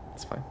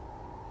fine.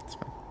 That's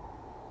fine.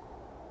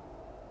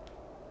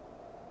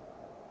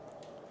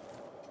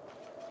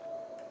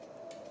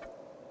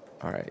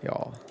 All right,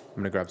 y'all. I'm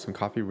gonna grab some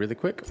coffee really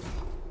quick,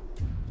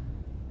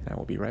 and I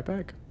will be right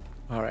back.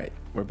 All right,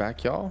 we're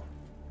back, y'all.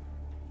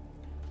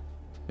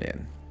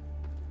 Man,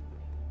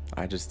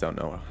 I just don't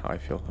know how I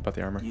feel about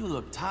the armor. You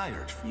look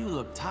tired.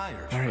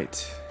 All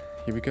right,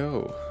 here we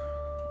go.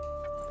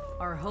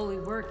 Our holy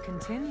work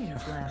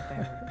continues,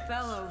 Lampbearer.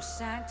 Fellow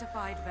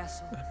sanctified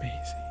vessel.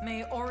 Amazing.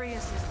 May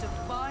Aureus's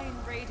divine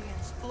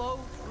radiance flow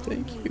through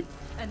Thank me you.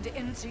 and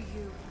into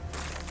you.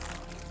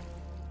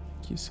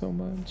 Thank you so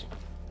much.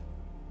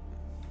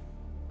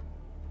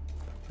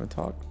 Want to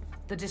talk?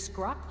 The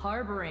Discrop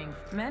harboring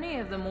many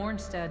of the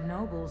Mornstead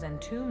nobles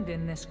entombed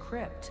in this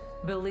crypt,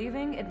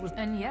 believing it was...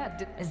 And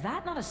yet, is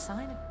that not a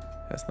sign of...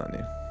 That's not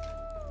new.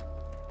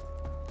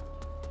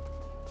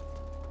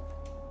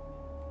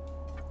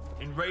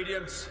 In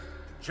Radiance,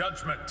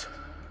 judgment.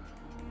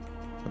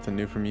 Nothing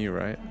new from you,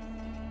 right?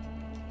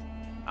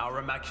 Our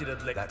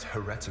immaculate... That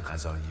heretical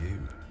as are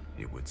you,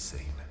 it would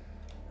seem.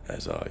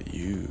 As are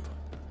you,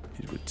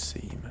 it would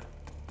seem.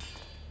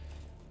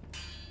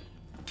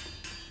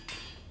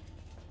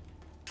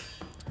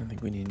 I don't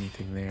think we need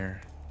anything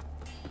there.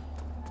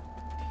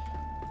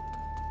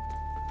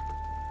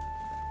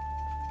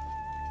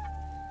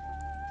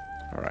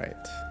 All right.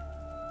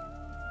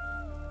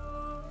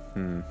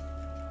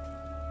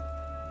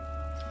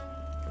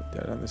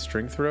 Down the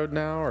strength road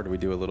now, or do we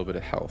do a little bit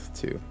of health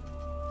too?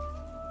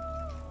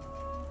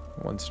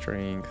 1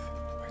 strength,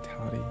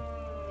 vitality.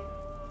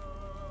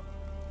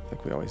 I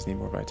think we always need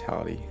more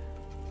vitality.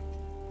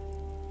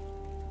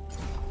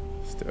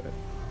 Let's do it.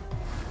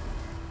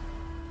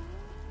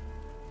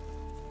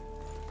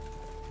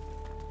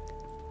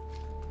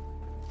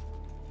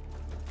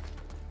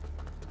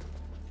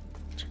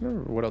 I'm trying to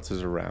remember what else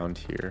is around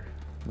here.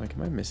 Like,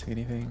 am I missing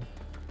anything?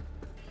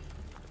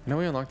 I know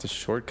we unlocked a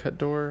shortcut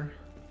door.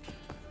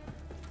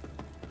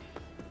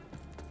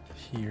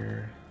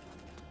 Here.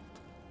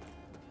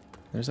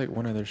 There's like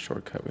one other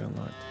shortcut we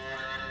unlocked.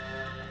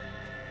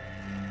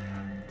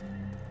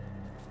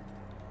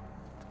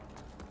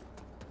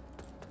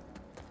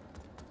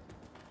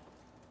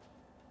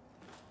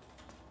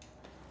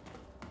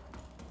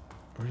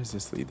 Where does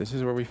this lead? This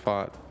is where we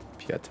fought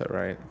Pieta,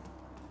 right?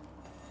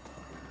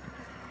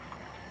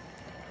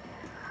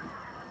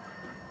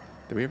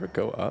 Did we ever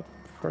go up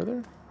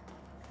further?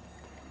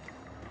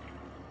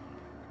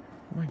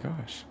 Oh my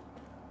gosh.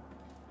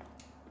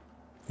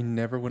 We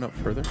never went up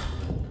further?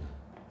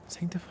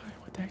 Sanctify?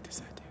 What the heck does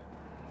that do?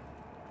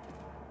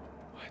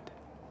 What?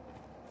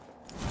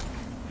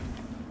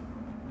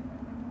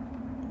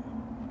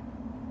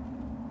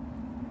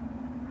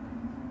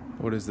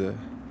 What is the...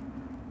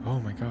 Oh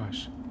my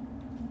gosh.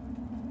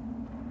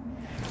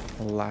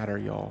 A ladder,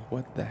 y'all.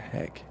 What the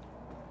heck?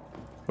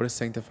 What does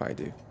Sanctify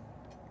do?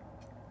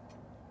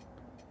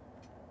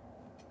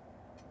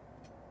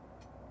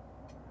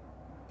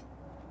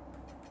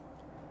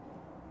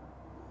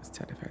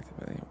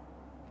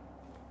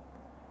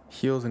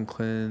 Heals and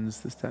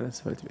cleanse the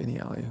status effect of any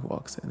ally who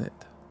walks in it.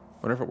 I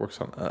wonder if it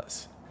works on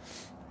us.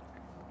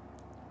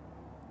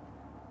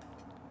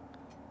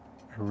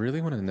 I really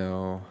want to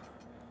know.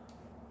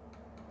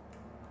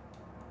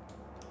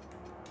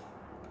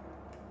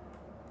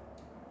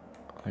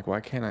 Like, why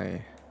can't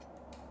I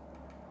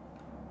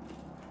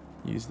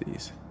use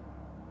these?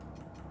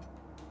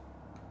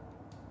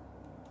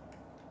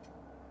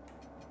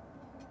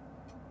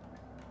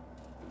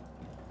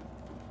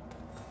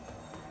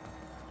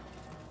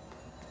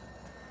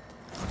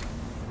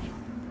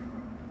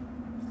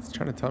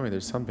 Trying to tell me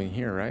there's something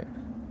here, right?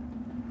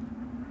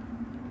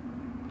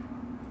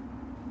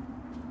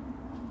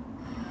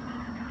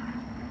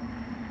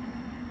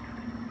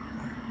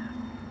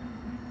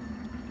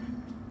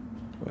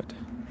 What?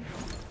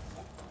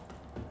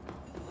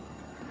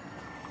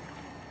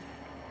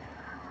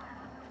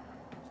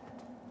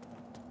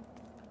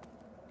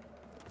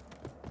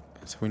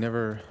 So we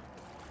never...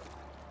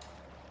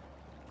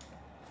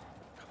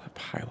 That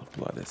pile of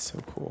blood is so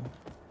cool.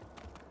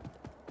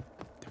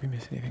 Did we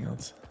miss anything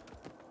else?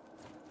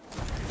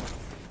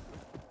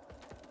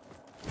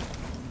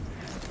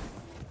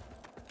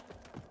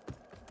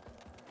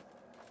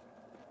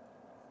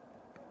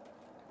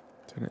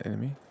 An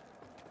enemy?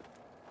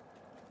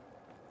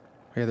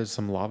 Oh yeah, there's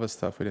some lava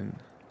stuff we didn't...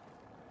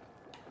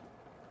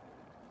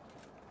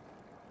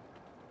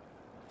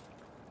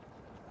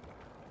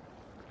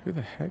 Who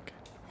the heck?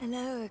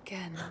 Hello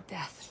again,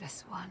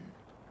 deathless one.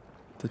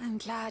 I'm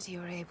glad you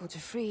were able to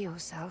free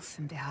yourself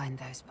from behind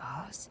those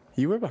bars.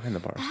 You were behind the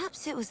bars.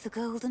 Perhaps it was the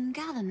Golden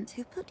Gallant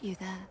who put you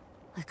there.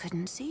 I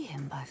couldn't see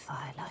him by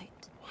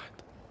firelight.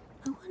 What?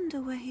 I wonder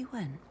where he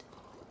went.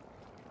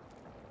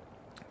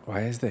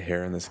 Why is the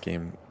hair in this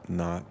game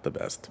not the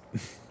best?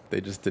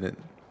 They didn't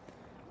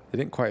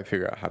quite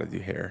figure out how to do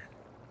hair.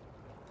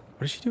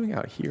 What is she doing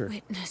out here?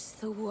 Witness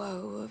the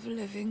woe of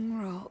living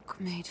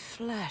rock made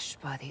flesh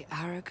by the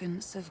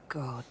arrogance of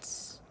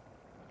gods.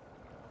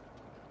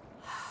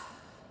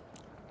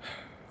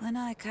 When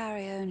I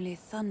carry only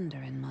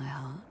thunder in my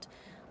heart,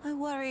 I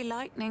worry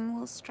lightning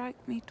will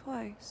strike me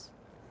twice.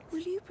 Will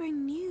you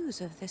bring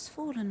news of this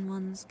fallen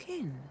one's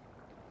kin?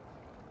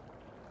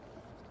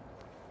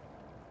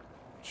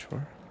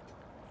 Sure.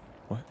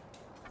 What?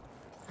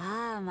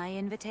 Ah, my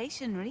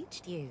invitation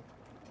reached you.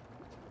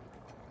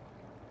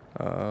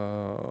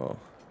 Oh.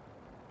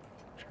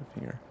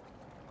 Finger.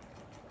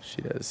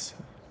 She does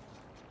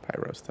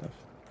pyro stuff.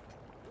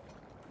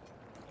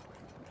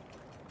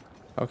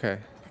 Okay.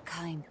 The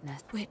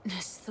kindness.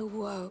 Witness the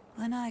woe.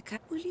 When I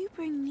will you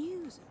bring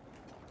news?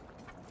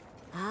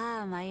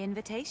 Ah, my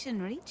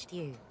invitation reached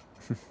you.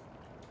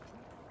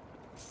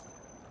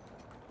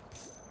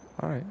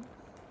 Alright.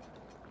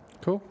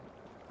 Cool.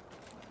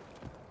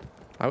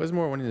 I was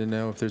more wanting to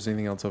know if there's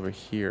anything else over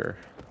here.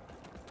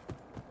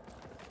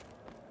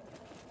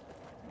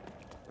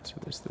 So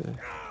there's the...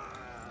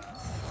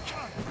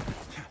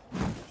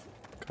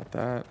 Got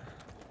that.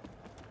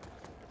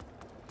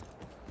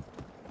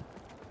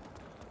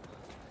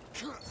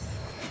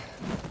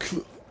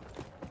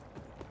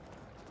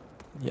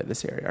 Yeah,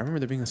 this area. I remember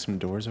there being some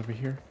doors over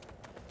here.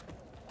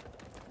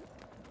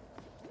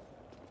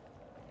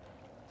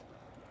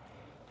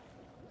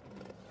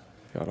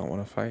 Y'all don't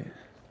want to fight?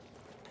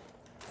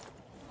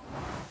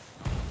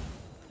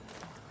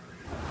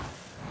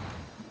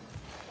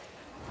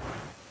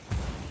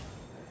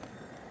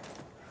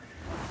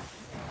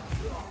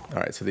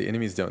 Alright, so the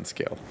enemies don't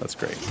scale. That's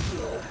great.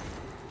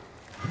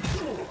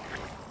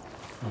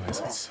 Oh,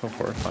 that's so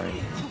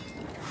horrifying.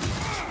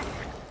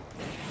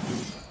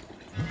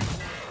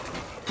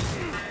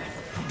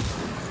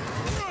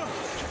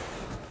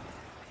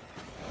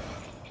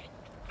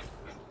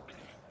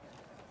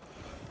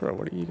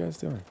 what are you guys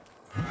doing?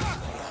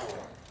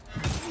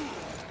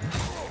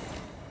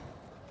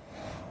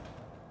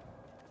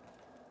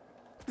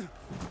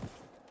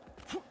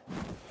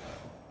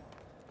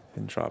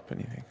 Didn't drop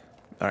anything.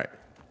 All right.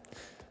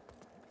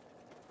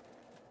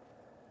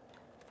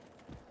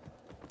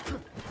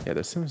 Yeah,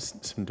 there's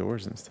some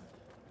doors and stuff.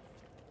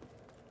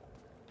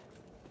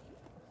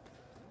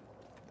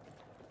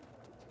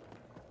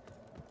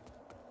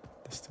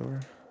 This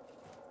door.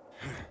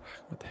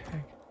 What the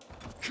heck?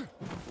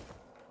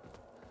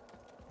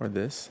 Or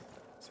this?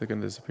 Is it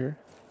gonna disappear?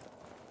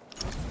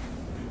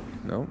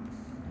 Nope.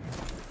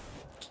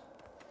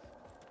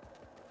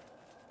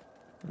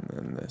 And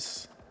then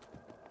this.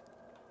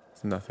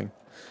 It's nothing.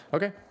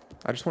 Okay.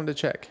 I just wanted to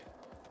check.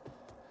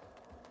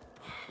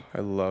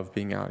 I love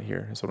being out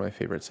here. It's one of my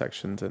favorite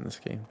sections in this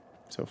game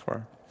so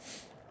far.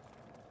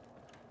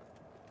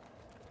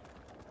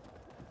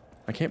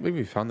 I can't believe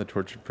we found the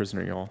tortured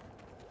prisoner, y'all.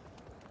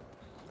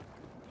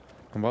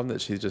 I'm bummed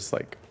that she just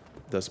like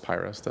does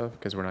pyro stuff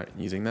because we're not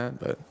using that,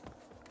 but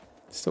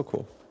it's still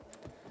cool.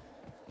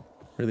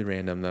 Really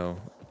random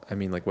though. I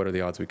mean, like, what are the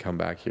odds we come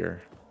back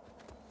here?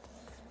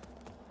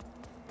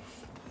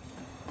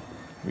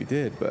 We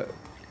did, but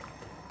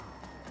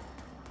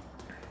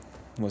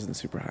it wasn't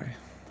super high.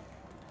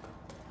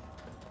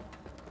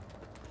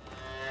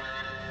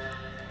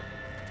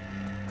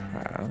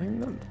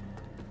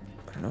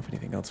 I don't know if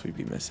anything else we'd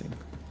be missing.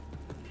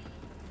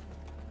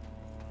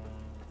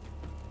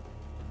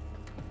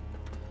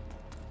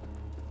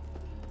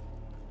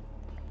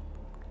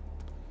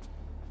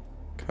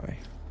 Okay.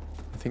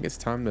 I think it's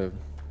time to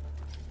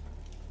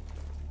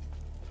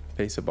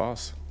face a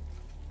boss.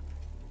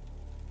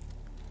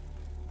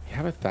 We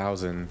have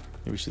 1,000.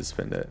 Maybe we should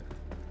spend it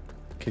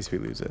in case we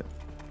lose it.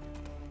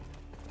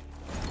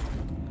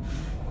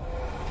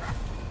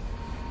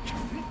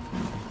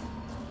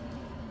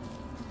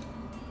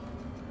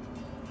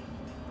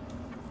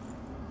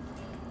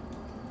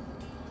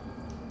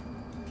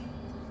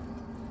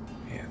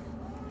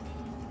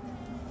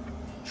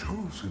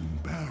 Chosen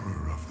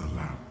bearer of the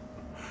lamp,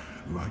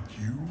 like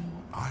you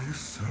I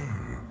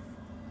serve.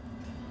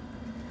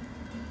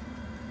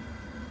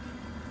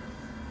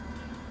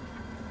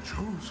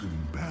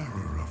 Chosen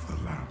bearer of the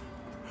lamp,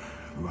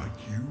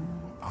 like you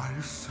I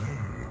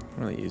serve.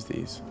 I'm gonna use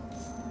these.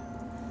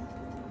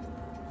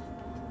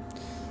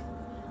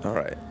 All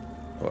right.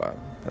 Wow,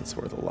 that's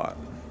worth a lot.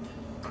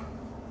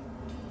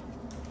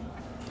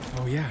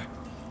 Oh yeah.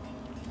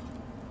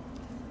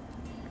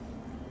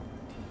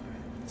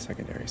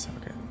 Secondary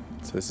socket.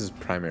 So this is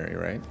primary,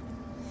 right?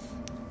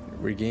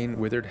 Regain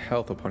withered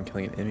health upon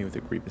killing an enemy with a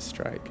grievous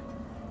strike.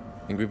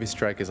 And grievous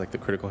strike is like the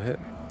critical hit.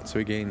 So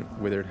we gain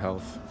withered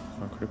health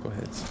on critical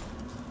hits.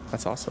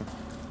 That's awesome.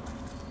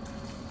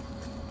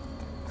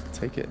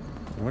 Take it.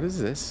 What is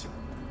this?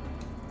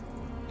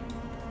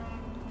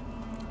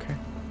 Okay.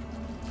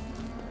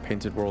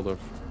 Painted World of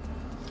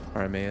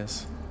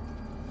Aramaeus.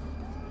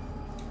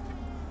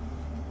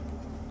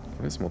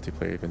 What does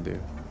multiplayer even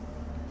do?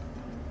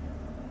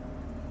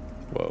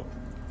 Whoa.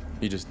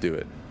 You just do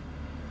it.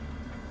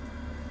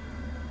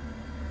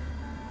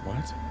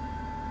 What?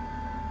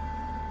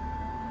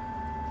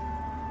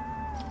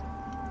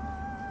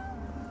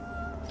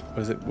 What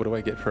is it? What do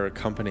I get for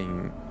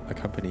accompanying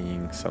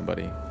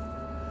somebody?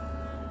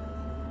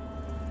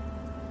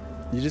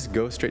 You just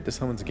go straight to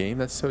someone's game?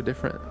 That's so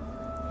different.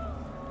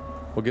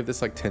 We'll give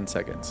this like 10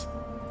 seconds.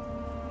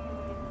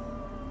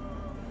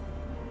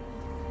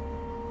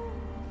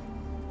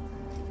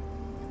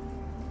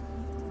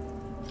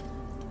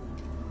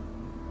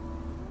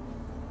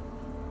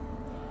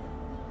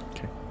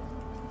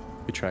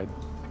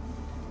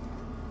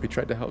 We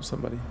tried to help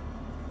somebody.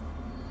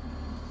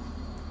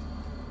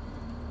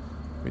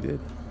 We did.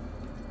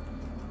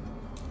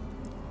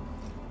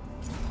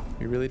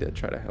 We really did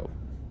try to help.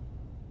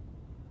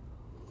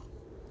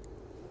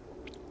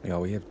 Yeah,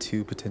 we have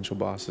 2 potential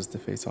bosses to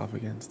face off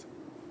against.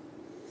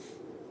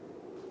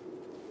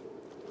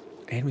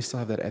 And we still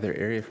have that other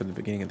area from the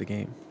beginning of the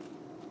game.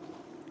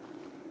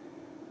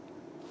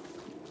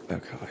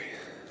 Okay.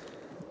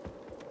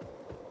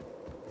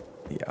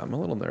 Yeah, I'm a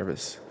little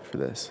nervous for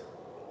this.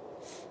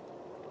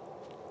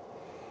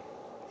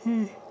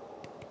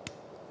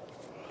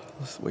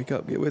 Let's wake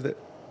up, get with it.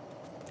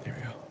 Here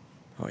we go.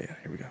 Oh yeah,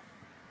 here we go.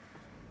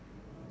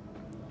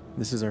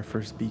 This is our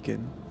first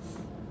beacon.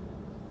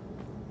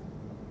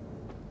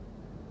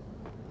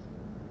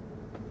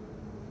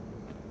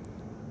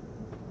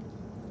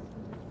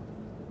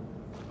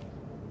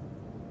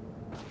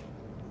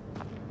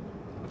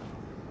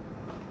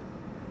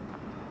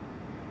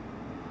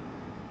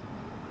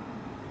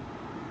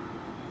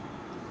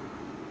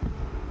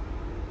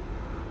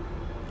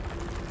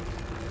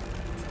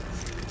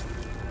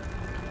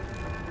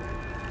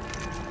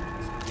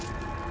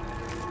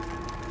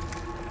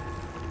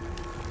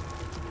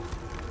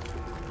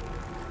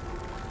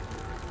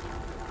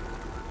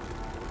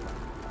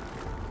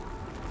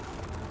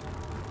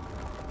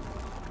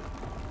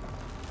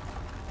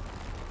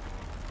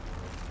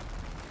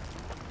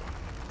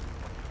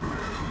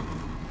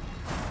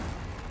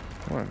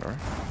 Whatever.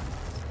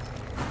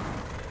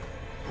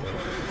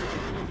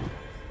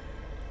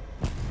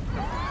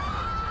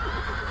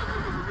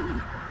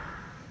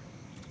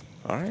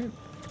 Alright.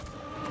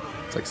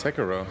 It's like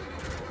Sekiro.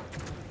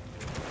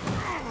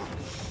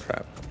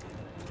 Crap.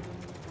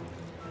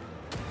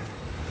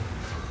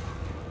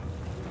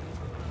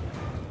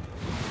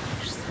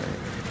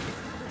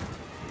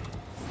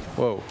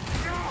 Whoa.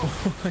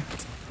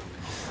 What?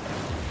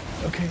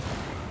 Okay.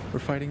 We're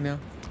fighting now.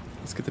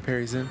 Let's get the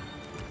parries in.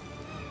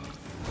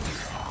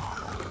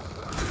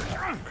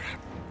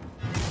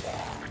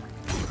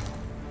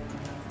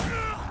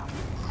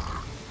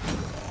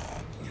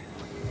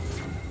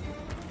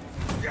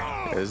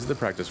 Yeah, this is the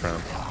practice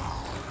round.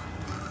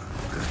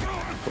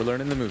 We're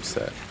learning the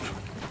moveset.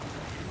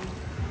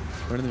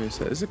 Learning the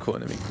moveset. This is a cool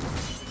enemy.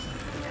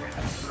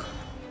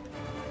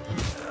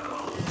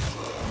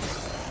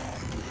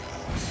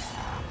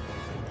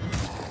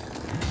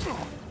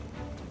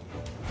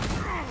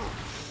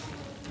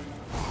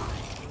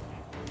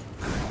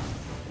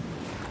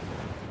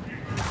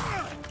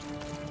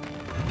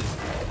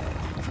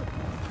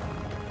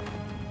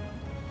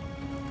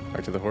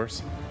 Back to the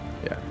horse?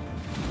 Yeah.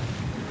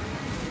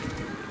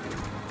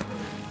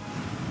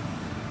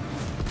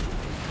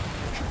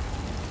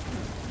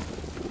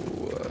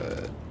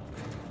 What?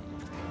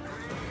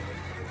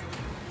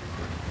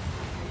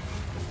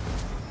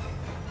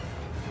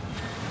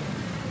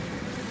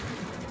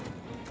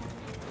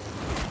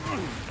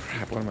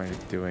 Crap, what am I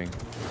doing?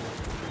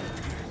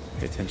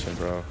 Pay attention,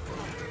 bro.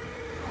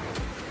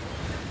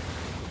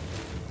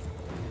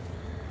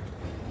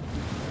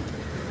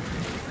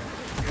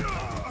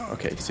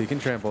 Okay, so you can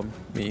trample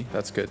me.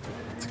 That's good.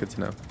 That's good to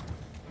know.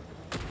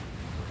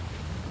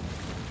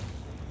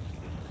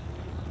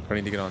 I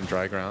need to get on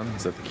dry ground.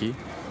 Is that the key?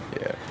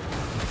 Yeah.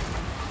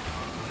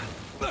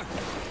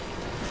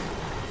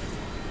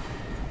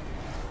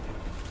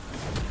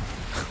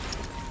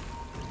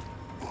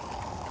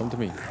 Come to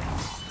me.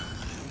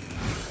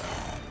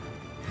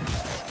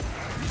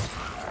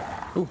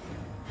 Ooh.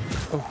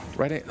 Oh,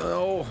 right angle.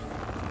 Oh,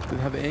 didn't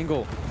have the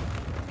angle.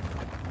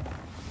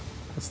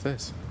 What's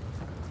this?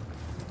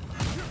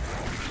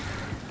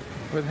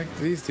 What the heck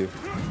do these do?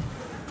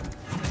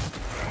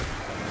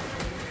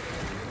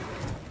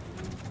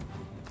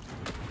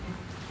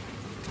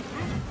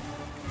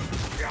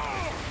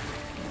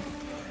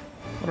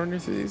 What on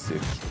earth do these do?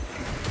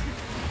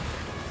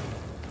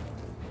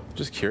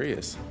 Just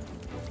curious.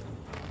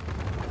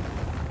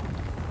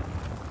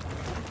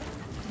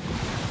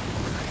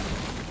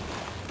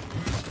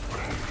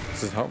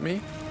 Does this help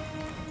me?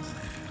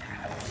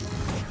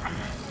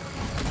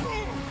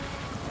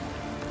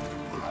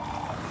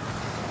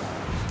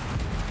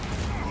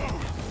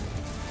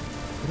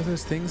 What do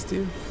those things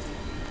do?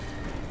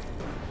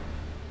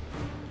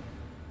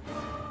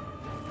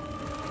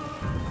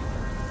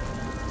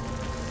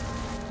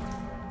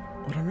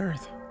 What on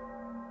earth?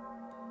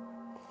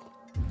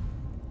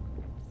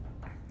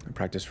 A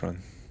practice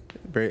run.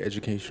 Very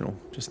educational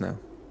just now.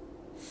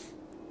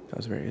 That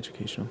was very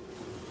educational.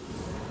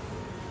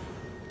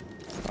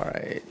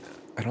 Alright.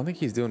 I don't think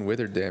he's doing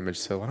withered damage,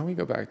 so why don't we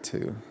go back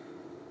to...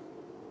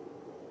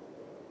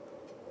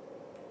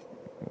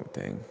 Oh,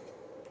 dang.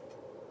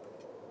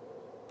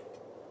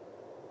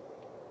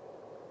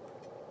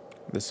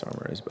 This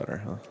armor is better,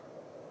 huh?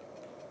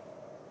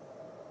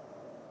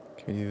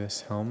 Can we do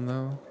this helm,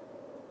 though?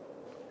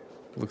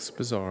 Looks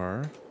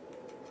bizarre.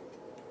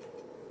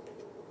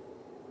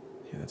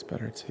 Yeah, that's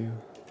better, too.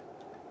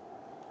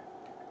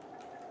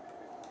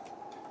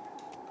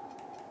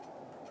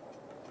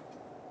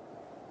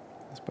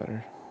 That's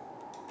better.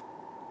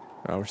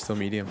 Oh, we're still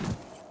medium.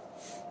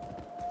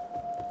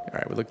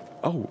 Alright, we look...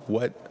 Oh,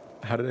 what?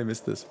 How did I miss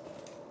this?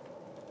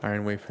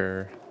 Iron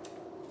Wayfarer.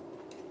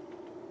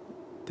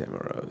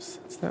 Demaros.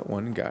 It's that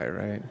one guy,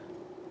 right?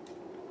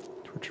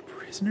 Torture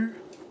prisoner?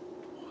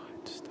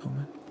 What?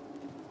 Stillman?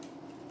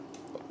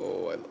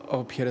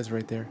 Oh, Pieda's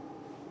right there.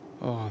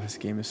 Oh, this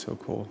game is so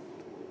cool.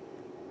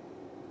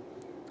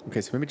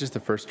 Okay, so maybe just the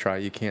first try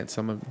you can't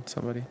summon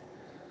somebody.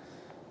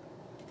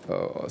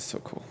 Oh, that's so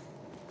cool.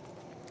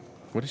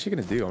 What is she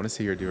gonna do? I want to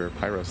see her do her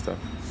pyro stuff.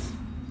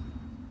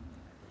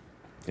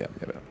 Yeah.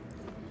 I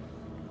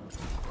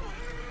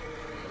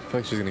feel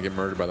like she's gonna get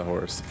murdered by the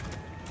horse.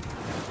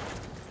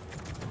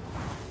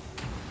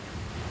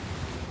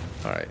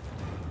 All right.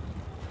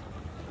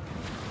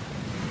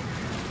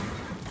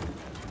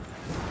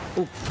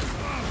 Ooh.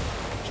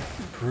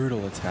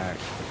 Brutal attack.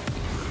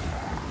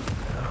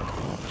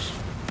 Oh, gosh.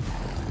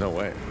 No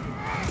way.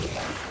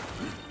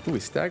 Ooh, he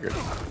staggered.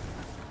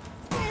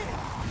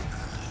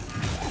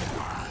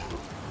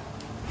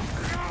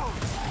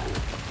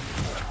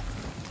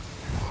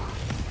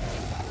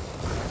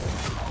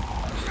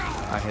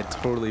 I had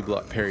totally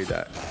parried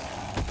that.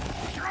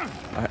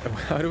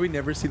 How do we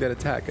never see that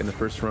attack in the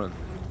first run?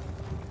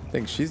 I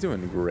think she's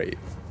doing great.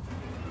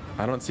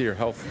 I don't see her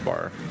health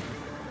bar.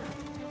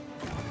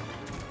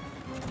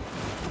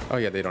 Oh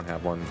yeah, they don't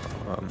have one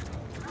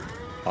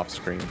off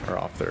screen or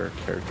off their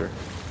character.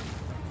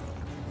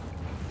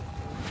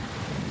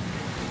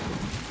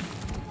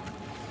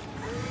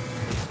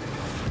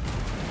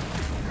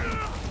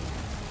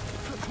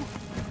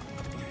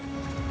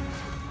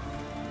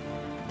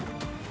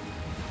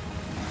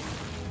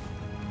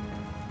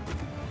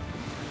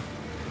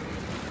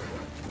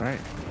 All right.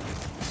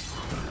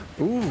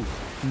 Ooh,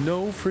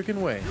 no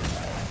freaking way.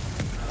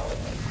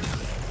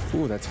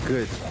 Ooh, that's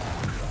good.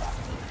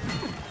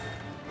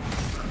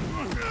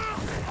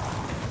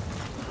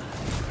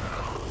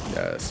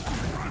 Yes.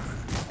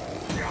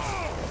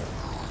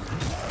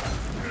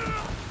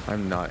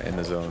 I'm not in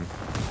the zone.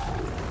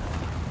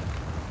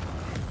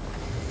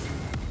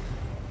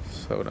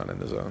 So not in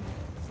the zone.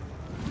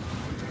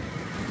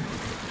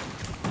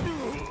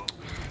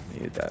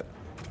 Needed that.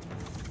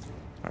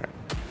 Alright.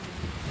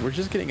 We're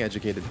just getting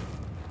educated.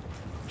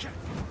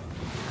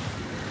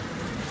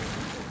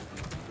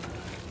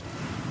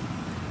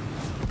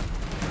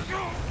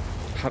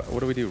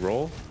 What do we do?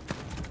 Roll?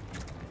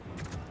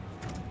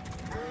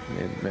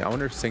 Man, I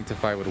wonder if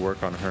Sanctify would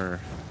work on her.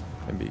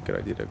 It'd be a good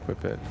idea to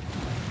equip it.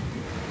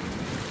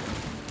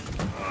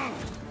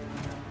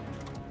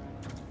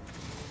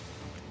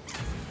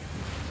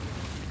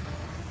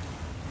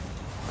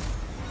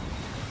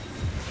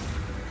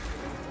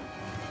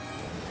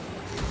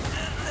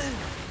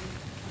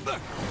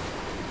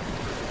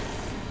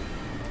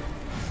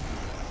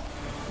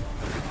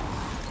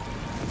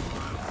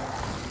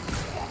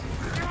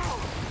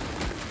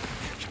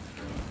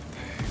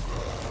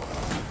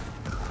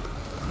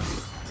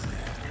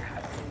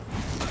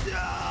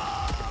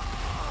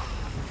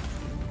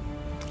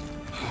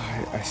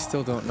 I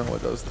still don't know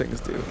what those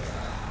things do.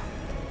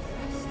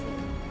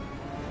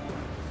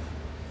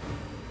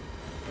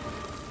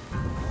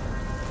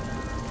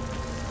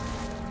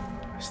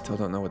 I still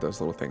don't know what those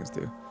little things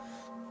do.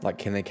 Like,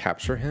 can they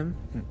capture him?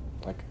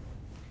 Like,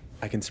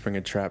 I can spring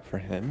a trap for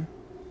him?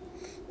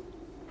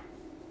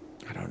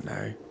 I don't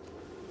know.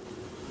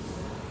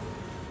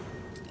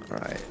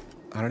 Alright.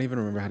 I don't even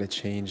remember how to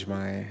change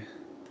my...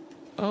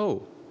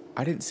 Oh!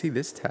 I didn't see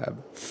this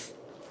tab.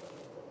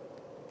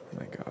 Oh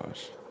my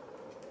gosh.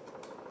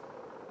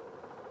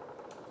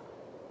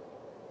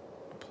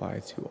 Apply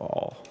to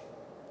all.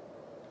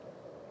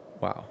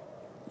 Wow.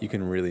 You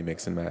can really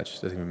mix and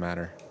match. Doesn't even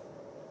matter.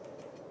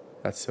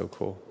 That's so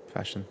cool.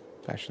 Fashion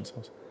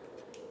souls.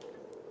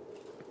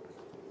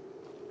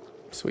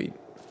 Sweet.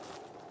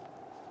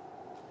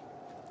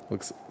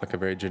 Looks like a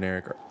very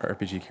generic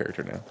RPG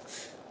character now.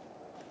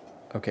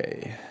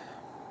 Okay.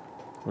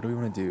 What do we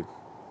want to do?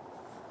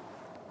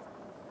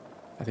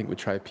 I think we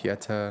try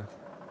Pieta.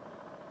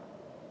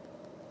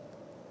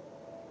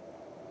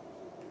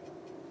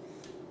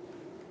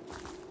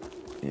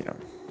 Yeah.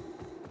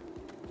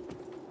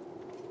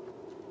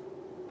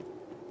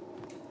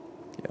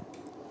 Yeah.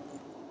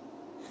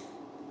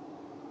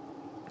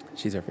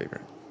 She's our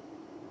favorite.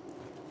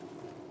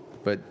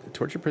 But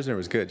Torture Prisoner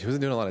was good. She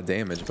wasn't doing a lot of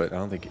damage, but I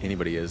don't think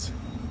anybody is.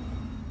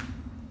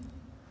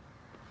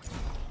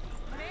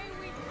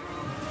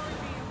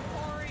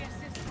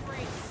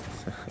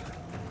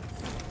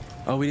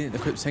 Oh, we didn't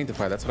equip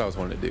Sanctify. That's what I was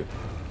wanting to do.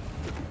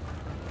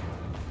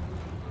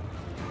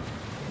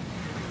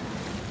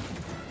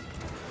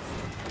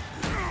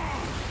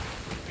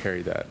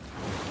 Parry that.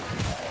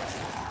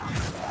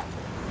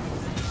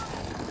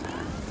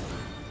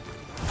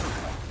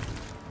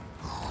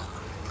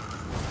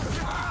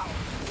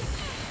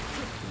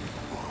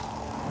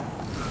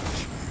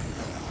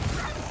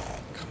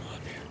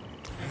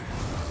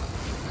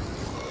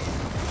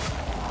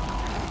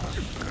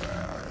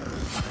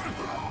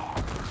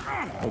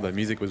 Oh, that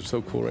music was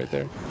so cool right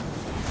there.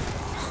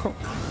 Oh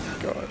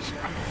my gosh.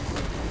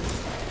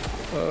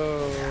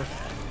 Oh.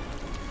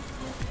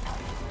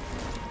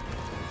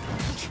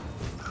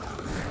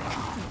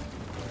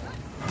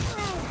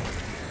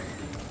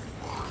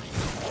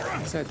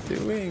 What's that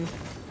doing?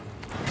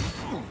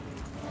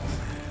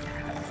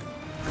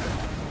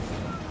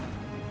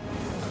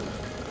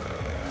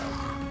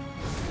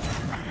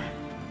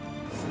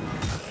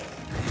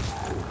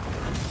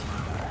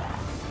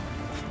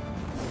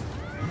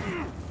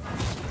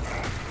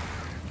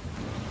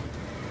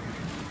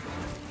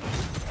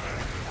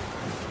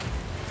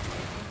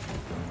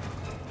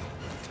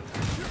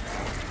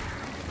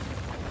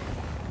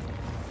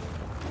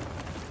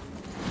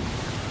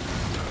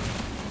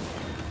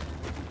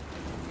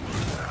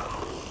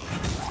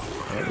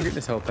 We're getting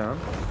his health down.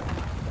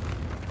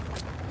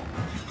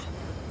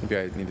 Maybe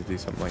I need to do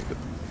something like that.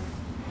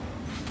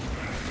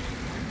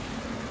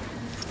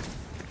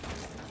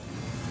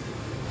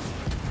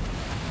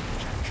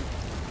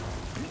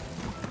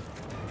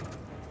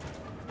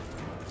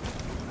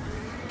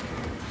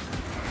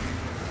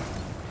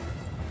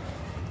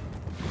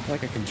 I feel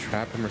like I can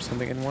trap him or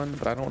something in one,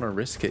 but I don't want to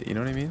risk it, you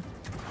know what I mean?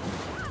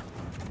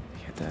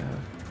 Get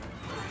down.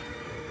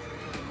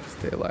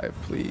 Stay alive,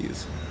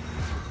 please.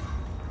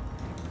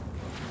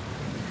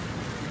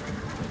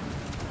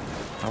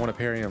 I want to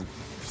parry him.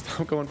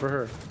 Stop going for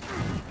her.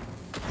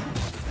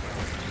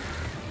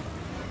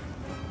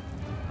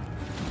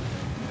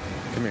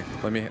 Come here.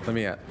 Let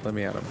me at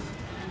him.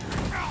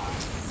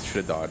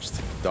 Should have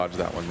dodged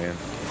that one, man.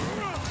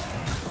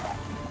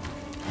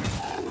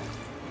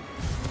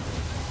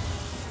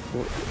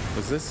 What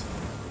was this?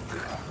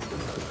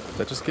 Did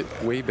that just get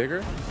way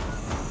bigger?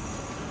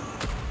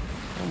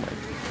 Oh my.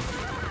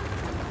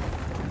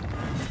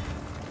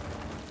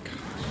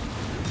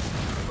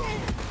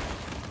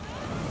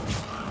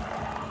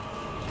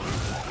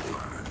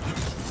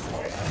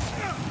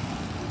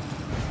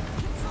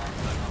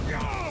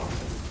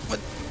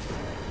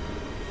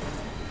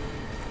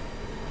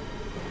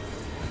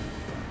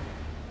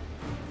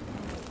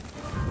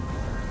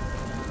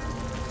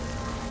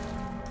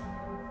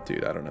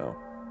 Dude, I don't know.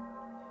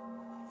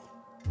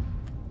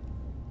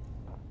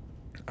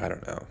 I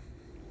don't know.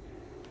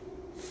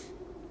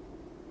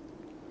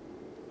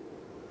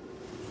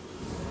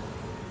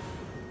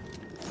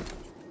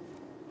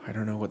 I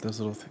don't know what those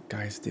little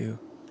guys do.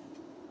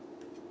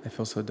 I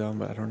feel so dumb,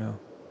 but I don't know.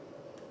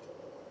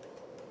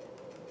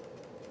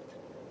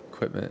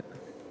 Equipment.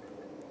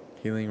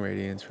 Healing,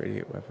 radiance,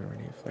 radiate weapon,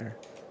 radiate flare.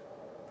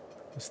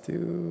 Let's do...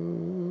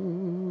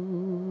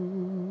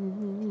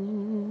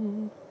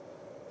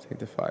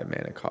 Sanctify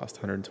mana cost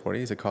 120.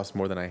 Does it cost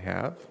more than I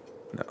have?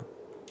 No.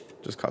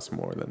 Just costs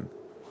more than...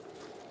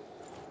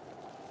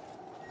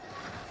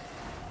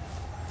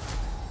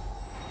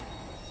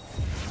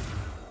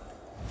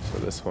 So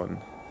this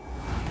one...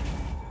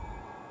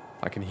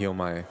 I can heal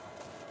my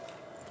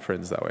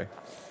friends that way.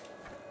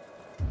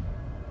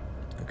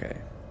 Okay.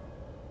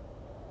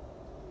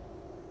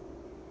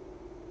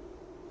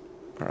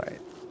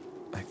 Alright.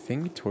 I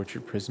think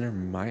Tortured Prisoner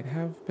might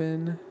have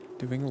been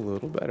doing a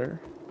little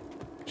better.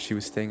 She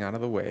was staying out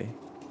of the way.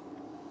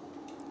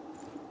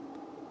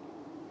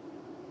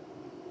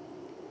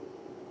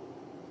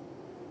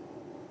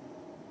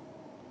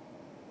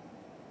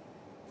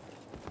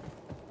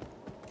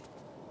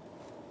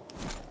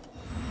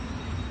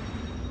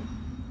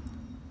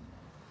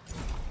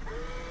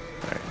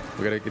 Alright,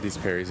 we gotta get these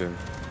parries in.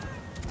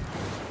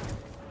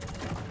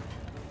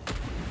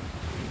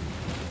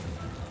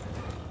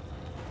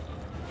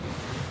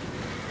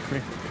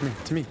 Come here,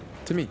 to me,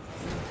 to me.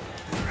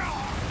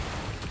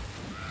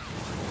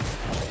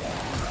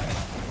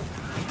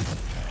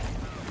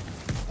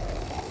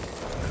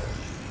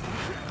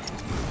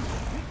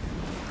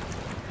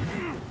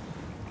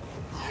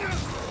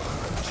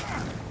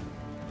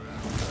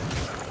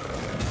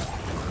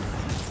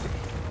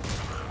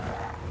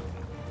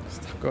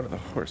 Stop, go to the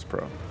horse,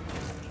 bro.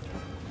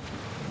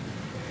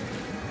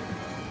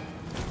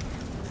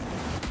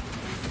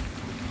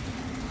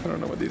 I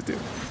don't know what these do.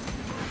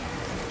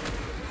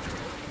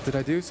 Did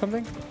I do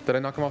something? Did I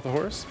knock him off the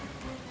horse?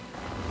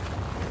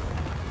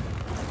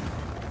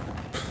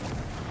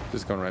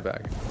 Just going right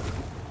back.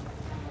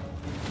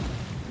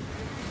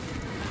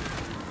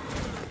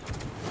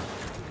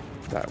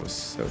 That was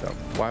so dumb.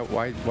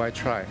 Why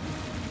try?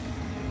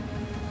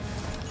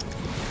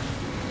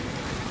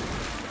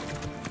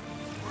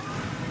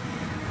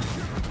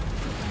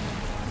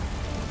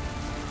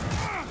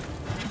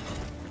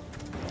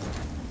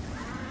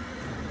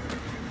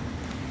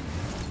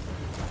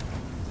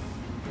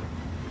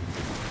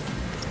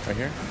 Right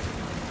here?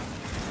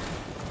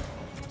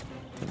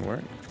 Didn't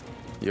work.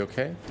 You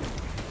okay?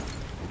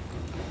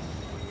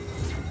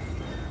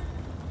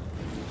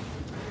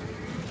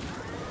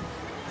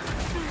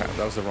 Crap,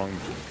 that was the wrong...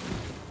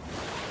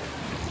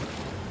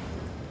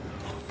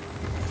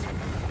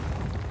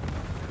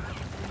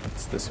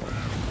 It's this one.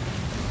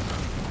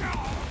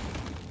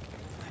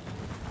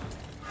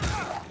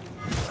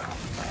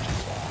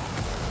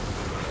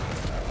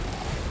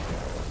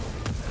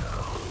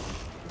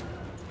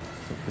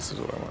 This is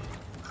what I want.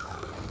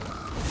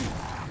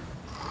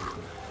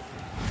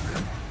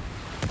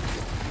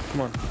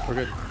 Come on, we're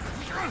good.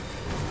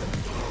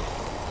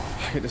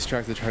 I get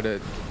distracted, try to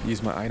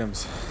use my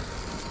items.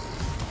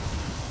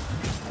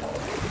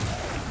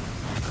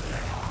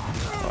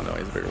 Oh no,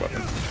 he's a bigger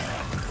weapon.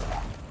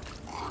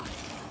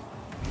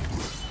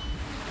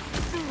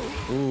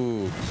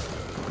 Ooh,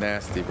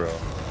 nasty, bro.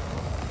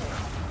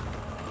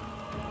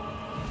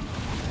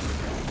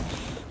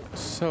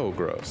 So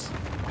gross.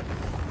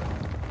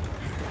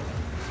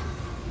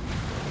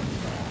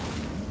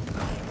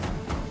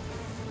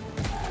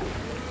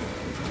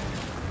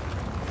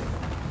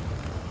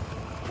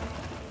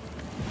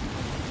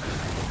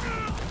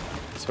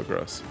 So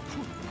gross.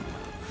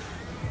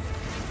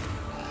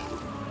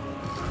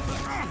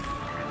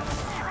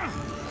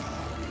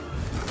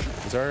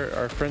 Is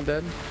our friend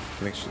dead?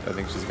 I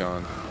think she's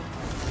gone.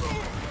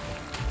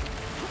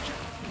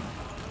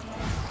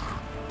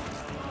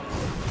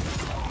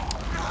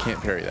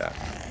 Can't parry that.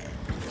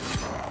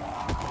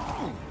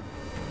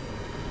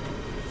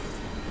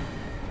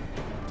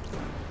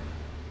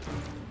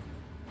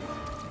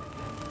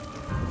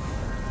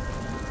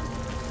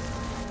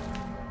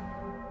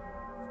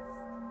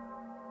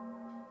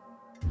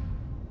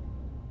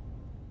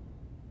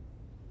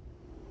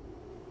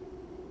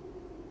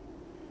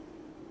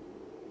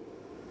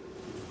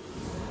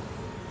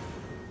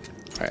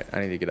 Alright,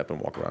 I need to get up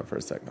and walk around for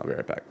a second. I'll be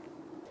right back.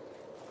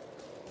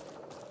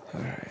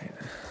 Alright.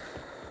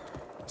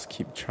 Let's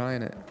keep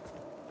trying it.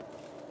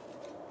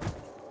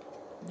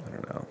 I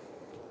don't know.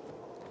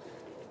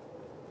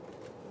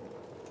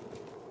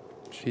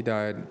 She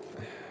died.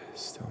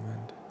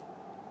 Stillman.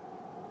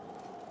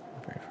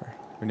 Very far.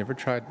 We never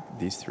tried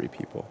these three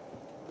people.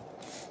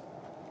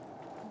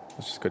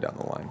 Let's just go down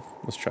the line.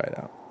 Let's try it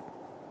out.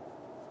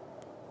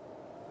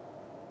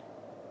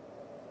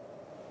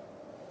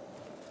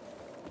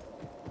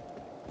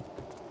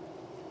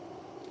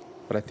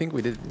 But I think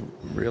we did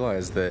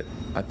realize that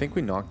I think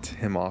we knocked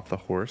him off the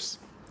horse,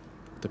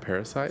 the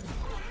parasite.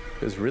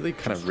 It was really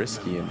kind of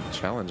risky and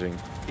challenging.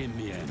 In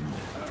the end,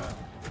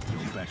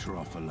 you'll better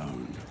off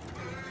alone.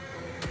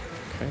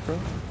 Okay, bro.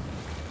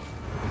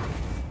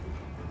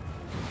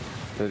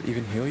 Did it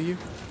even heal you?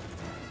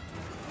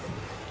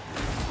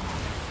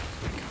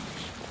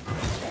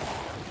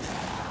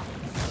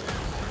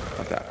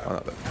 Not that. Oh,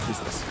 not that. Who's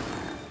this?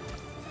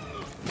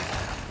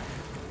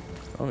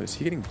 Oh, is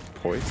he getting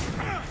poised?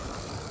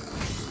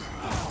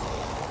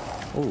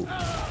 Oh,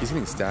 he's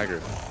getting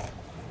staggered.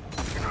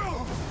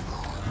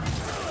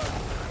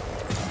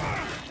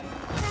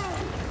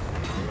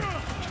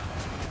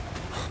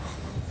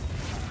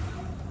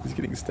 He's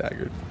getting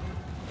staggered.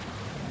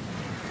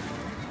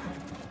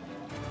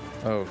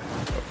 Oh,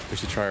 we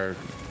should try our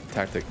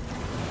tactic.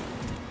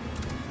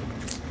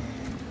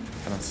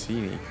 I don't see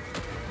any.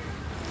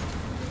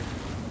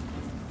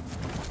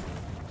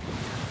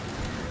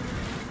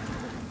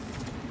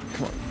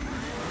 Come on.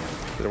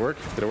 Did it work?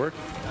 Did it work?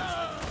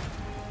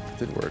 It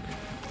did work.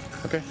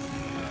 Okay.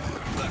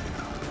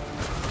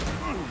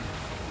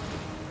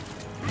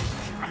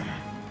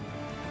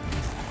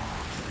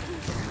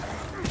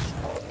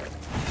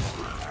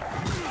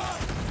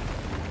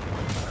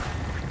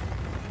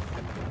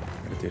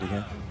 Do it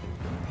again.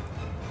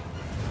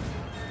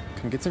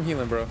 Come get some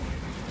healing, bro.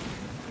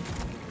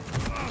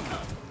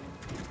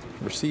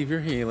 Receive your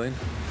healing.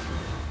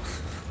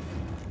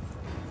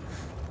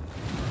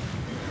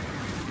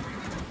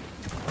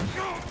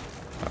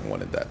 I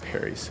wanted that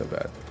parry so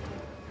bad.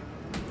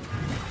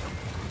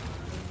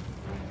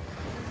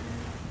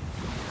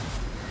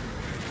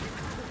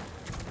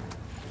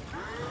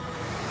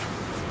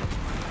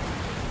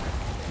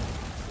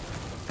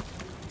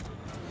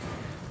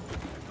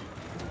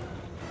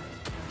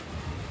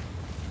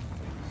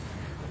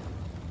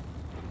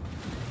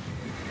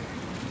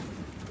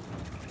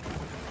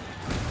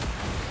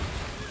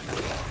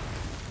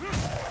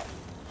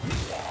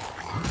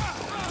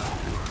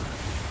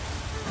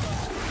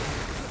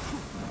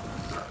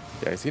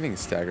 Yeah, he's getting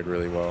staggered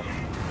really well.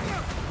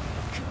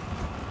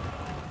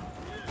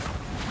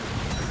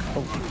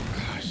 Oh,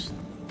 gosh.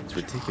 It's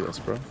ridiculous,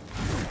 bro.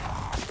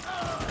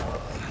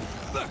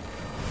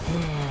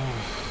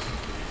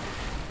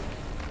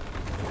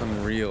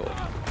 Unreal.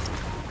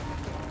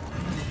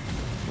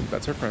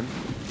 That's our friend.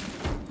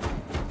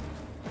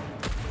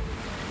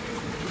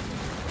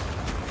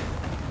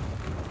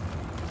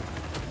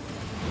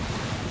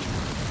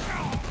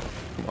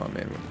 Come on,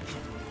 man.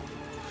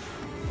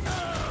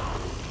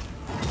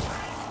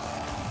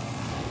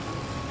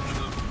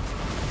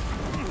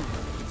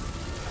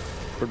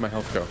 Where'd my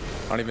health go?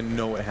 I don't even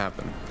know what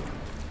happened.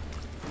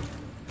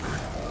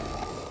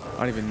 I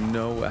don't even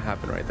know what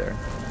happened right there.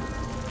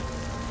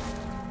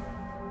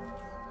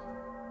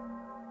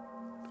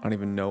 I don't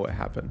even know what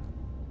happened.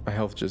 My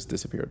health just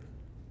disappeared.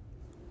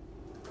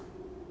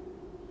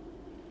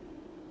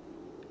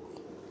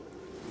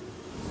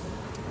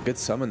 Good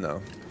summon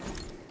though.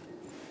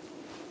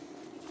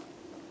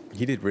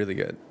 He did really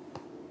good.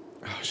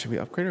 Oh, should we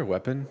upgrade our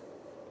weapon?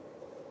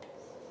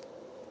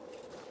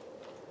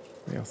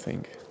 What do y'all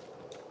think?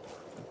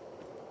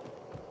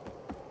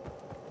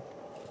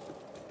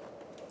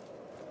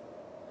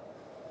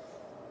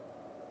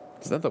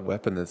 It's not the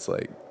weapon that's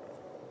like...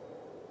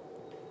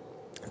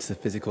 It's the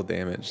physical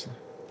damage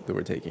that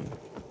we're taking.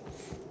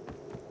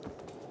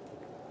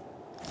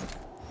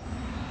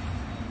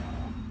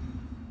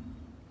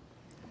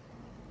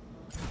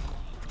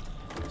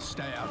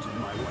 Stay out of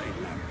my way,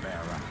 lamp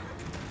bearer,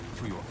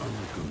 for your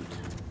own good.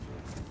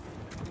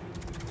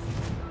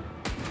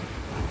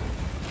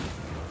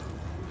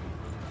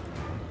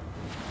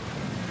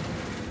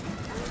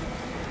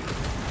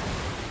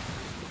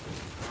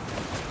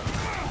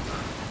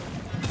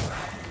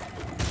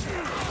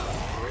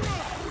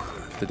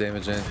 The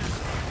damage in.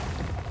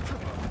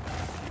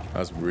 That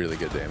was really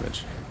good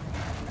damage.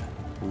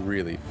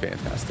 Really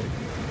fantastic.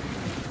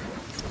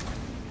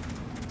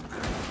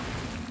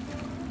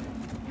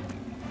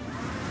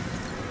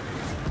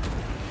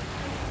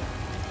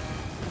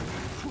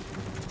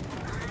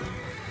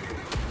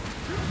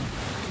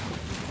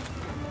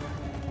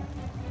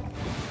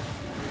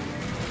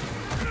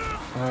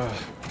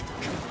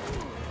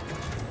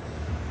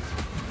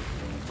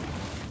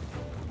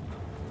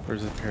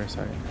 Where's the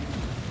parasite?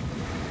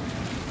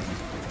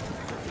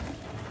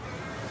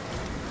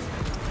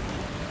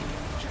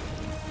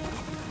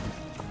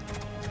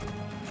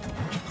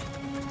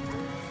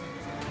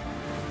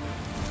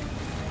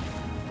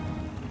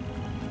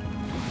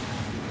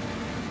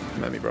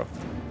 Come at me, bro.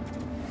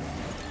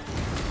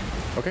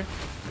 Okay.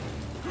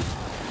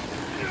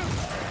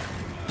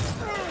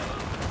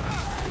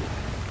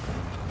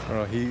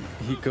 Oh, he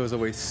goes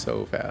away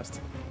so fast.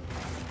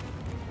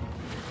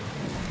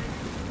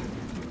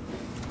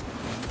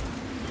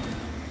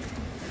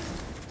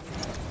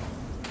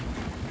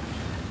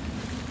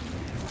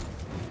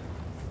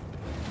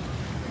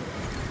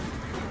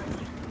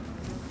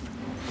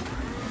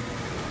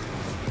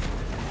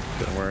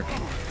 Didn't work.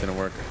 Didn't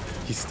work.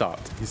 He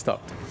stopped. He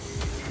stopped.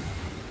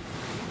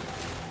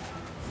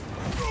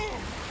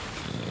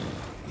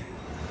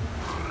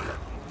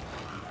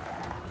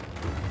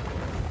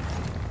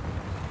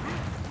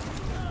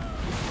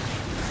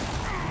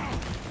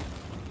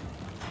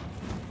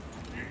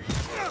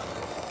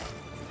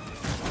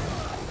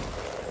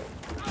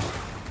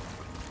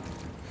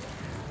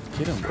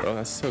 Get him, bro.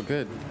 That's so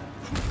good.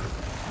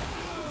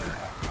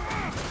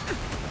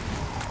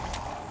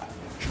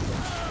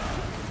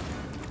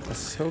 That's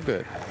so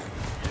good.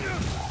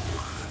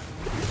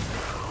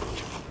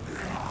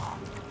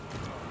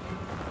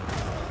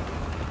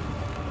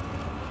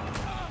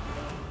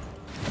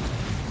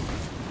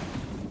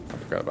 I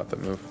forgot about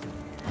that move.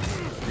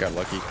 I got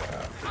lucky.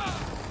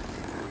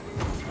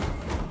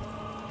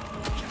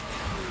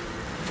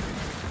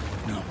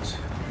 Not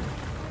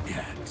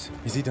yet.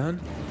 Is he done?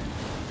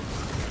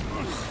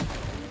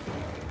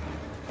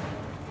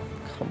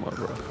 Come on,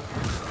 bro.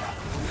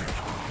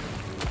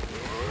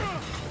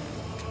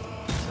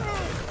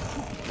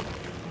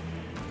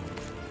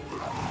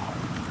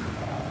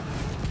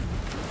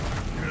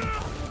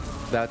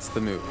 That's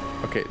the move.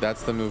 Okay,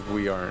 that's the move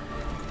we aren't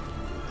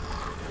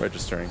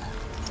registering.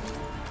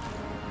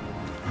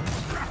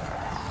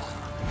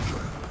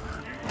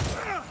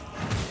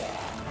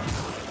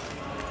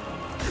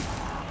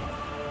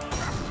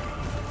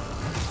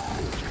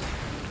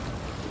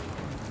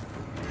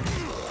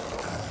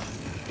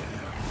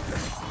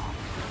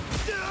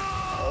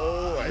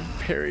 Oh, I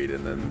parried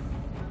and then...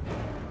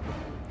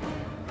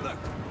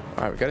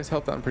 Alright, we got his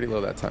health down pretty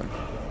low that time.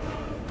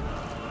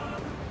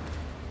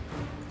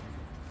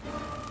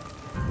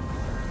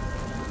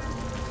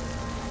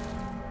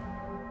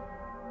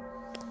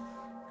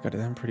 Got it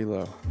down pretty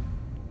low.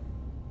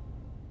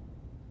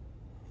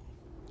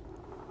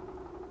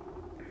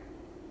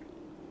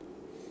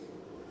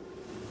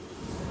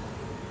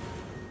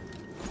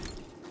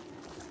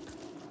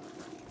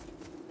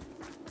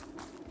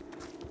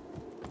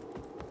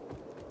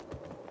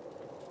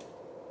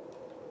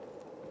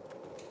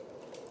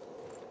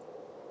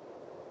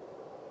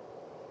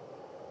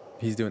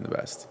 He's doing the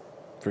best,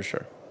 for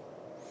sure.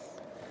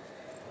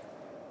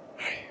 All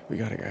right, we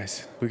got it,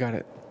 guys. We got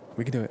it.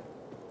 We can do it.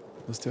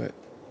 Let's do it.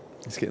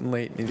 It's getting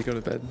late. Need to go to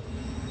bed.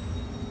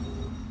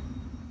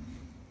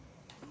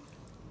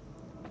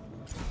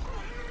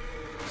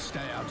 Stay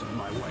out of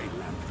my way,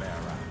 lamp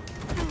bearer.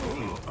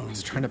 I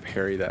was trying to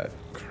parry that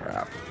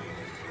crap.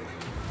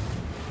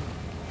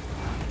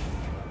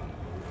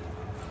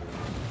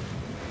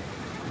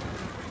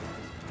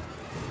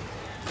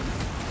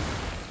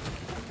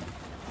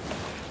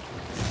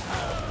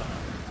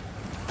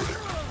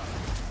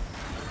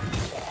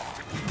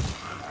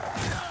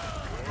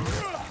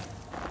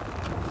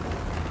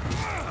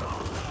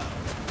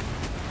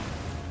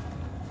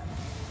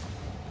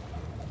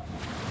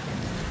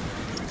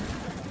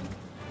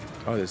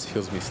 Oh, this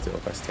heals me still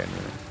if I stand in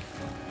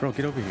it. Bro,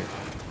 get over here.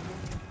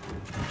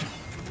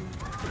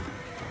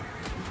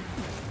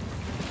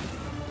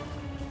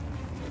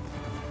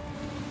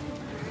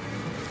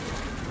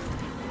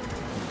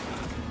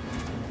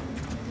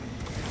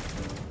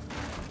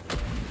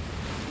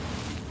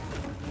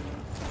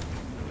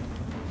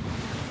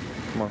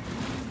 Come on.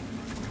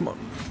 Come on.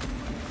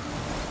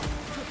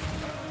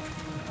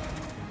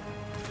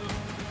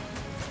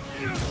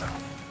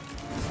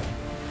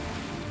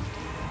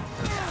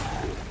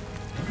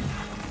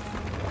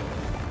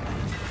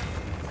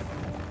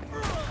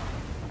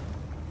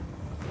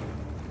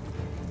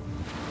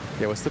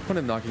 Yeah, what's the point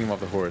of knocking him off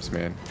the horse,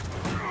 man?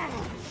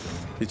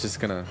 He's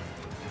just gonna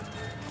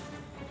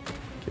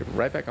get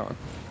right back on.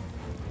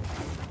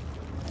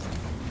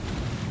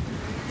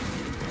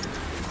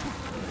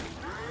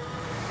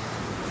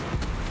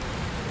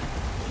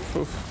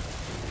 Oof.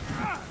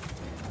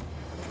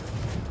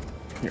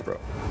 Come here, bro.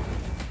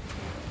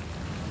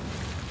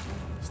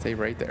 Stay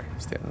right there.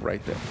 Stay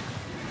right there.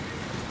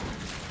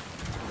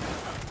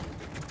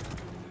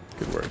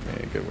 Good work,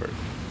 man. Good work.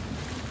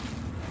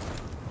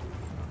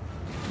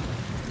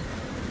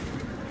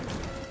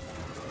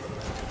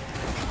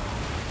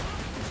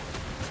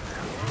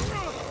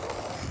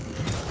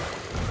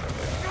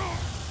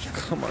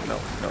 Come on, no.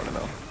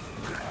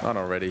 Not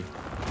already.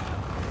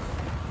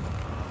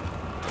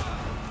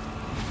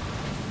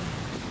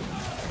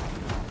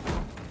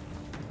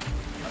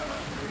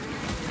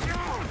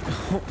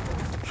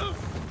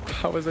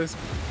 How was I?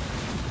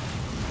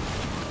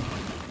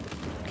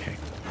 Okay.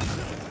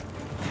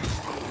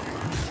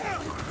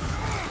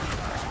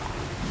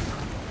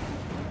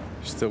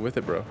 You're still with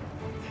it, bro.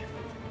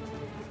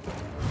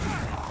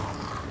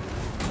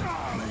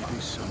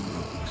 Maybe some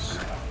rooks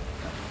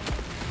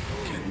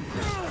can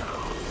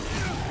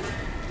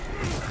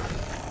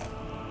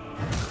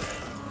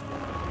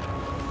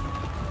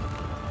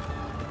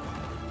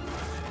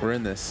We're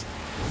in this.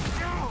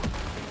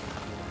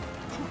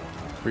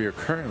 We are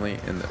currently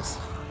in this.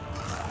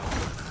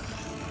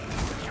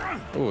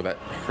 Oh, that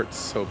hurts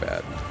so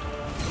bad.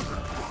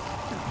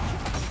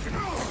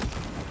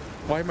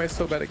 Why am I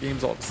so bad at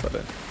games all of a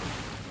sudden?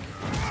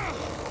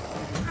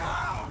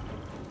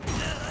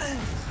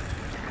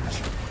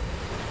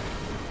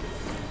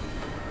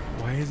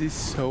 Why is he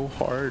so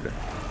hard?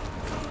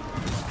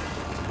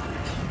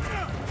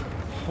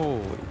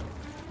 Holy.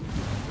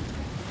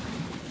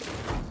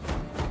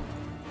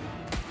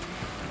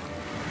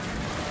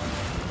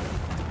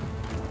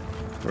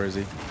 Where is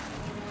he?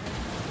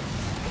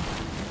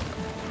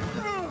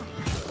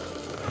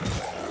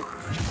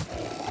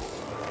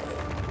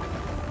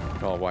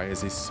 Oh, why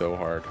is he so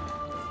hard?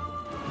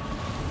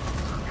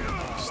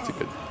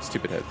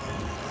 Stupid head.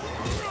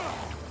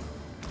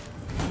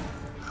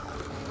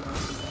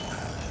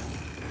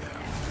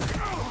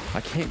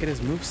 I can't get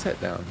his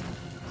moveset down.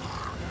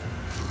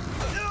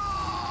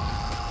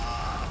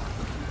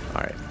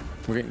 Alright,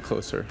 we're getting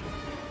closer.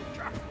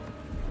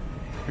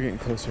 We're getting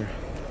closer.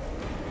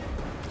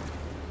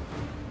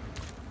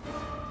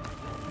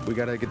 We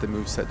gotta get the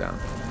moveset down.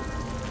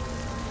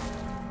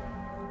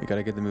 We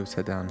gotta get the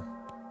moveset down.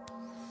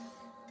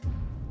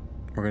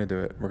 We're gonna do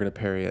it. We're gonna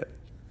parry it.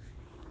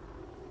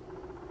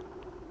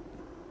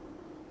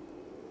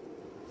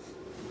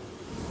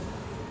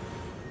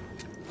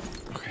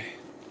 Okay.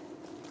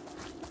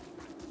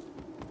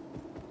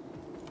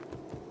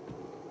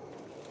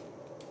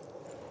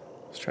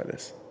 Let's try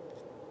this.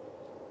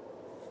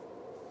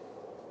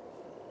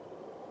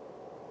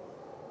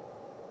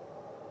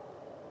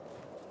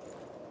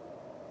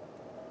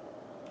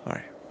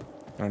 Alright.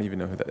 I don't even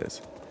know who that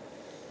is.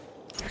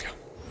 Here we go.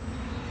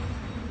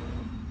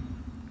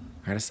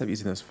 I gotta stop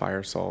using those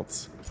fire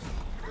salts.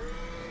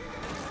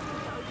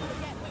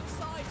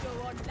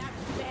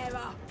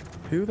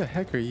 Who the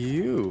heck are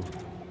you?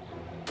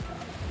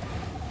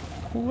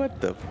 What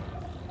the?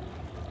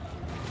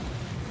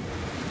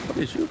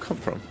 Where did you come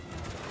from?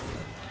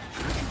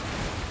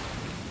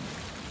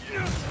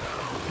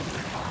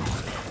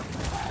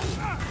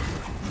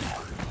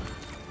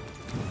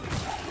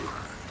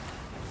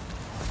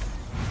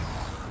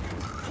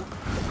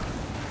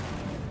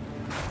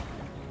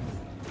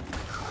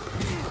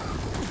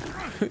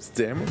 It's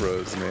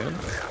Damarose, man.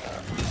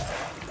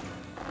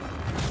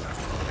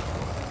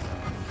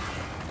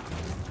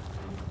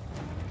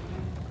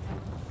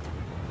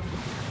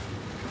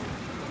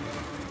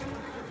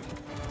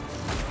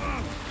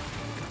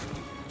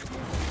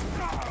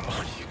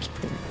 Oh, you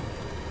kidding?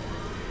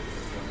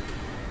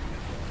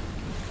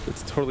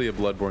 It's totally a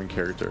Bloodborne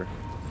character,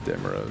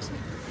 Damarose.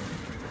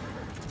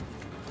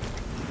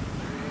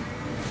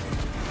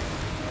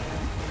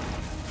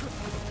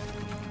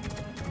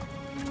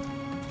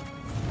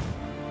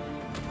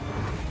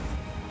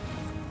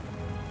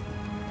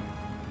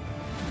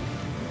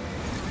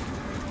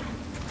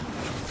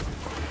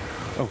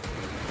 Oh,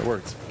 it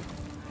worked.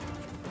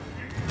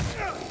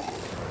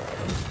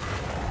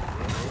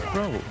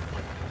 Bro.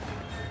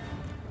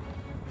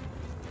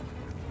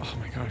 Oh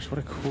my gosh, what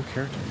a cool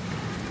character.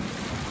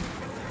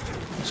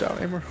 Watch out,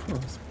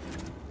 Amarose.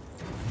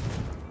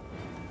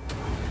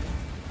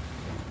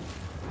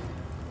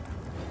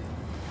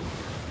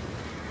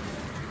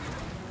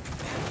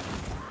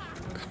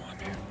 Come on,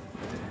 man.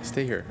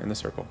 Stay here in the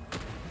circle.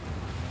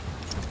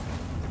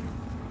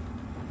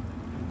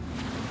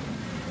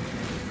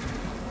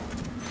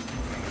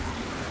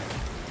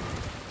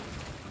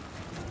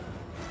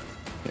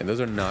 Yeah,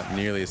 those are not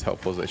nearly as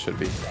helpful as they should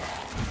be.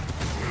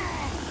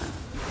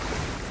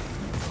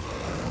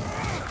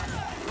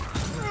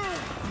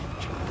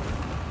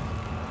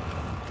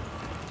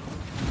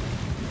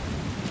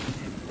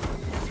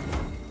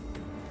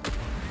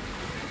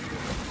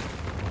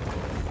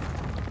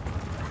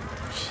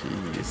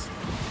 Jeez.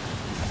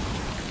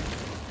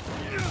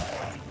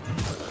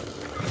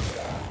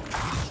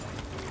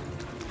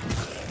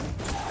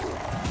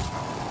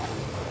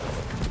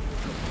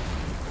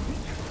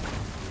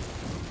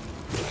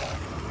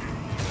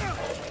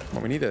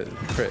 Well, we need a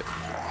crit.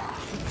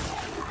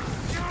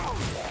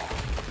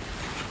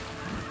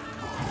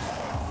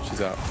 She's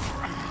out.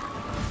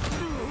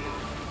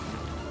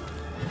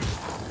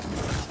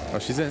 Oh,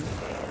 she's in.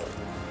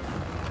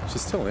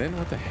 She's still in?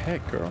 What the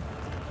heck, girl?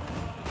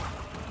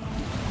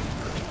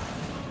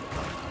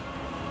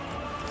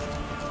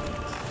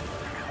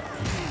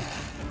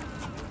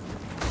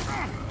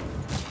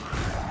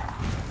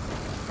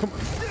 Come on.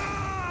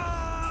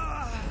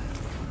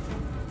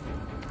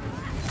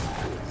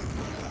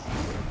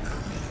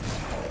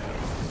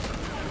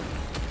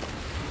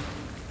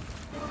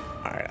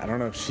 Alright, I don't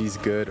know if she's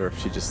good or if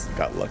she just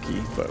got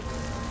lucky, but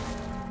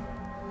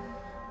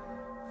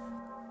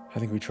I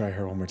think we try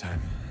her one more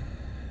time.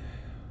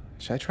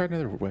 Should I try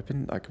another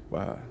weapon, like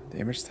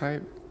damage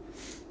type?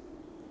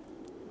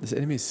 This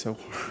enemy is so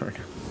hard.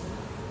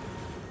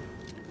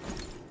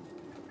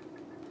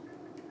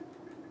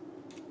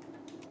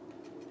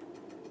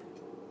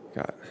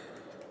 Got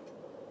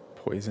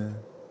poison,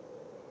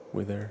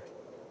 wither.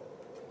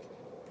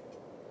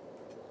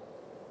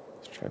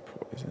 Let's try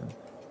poison.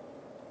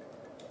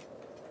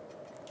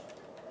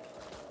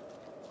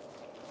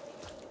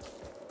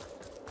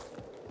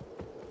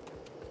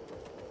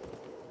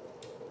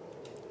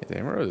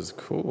 Damarose is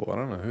cool. I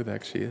don't know who the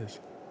heck she is.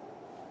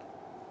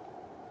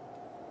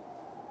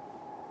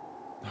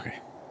 Okay.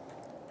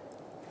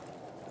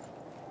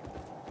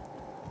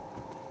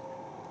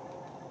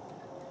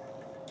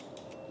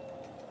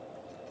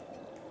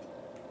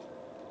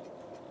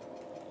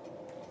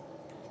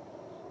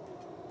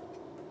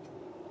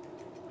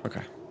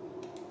 Okay.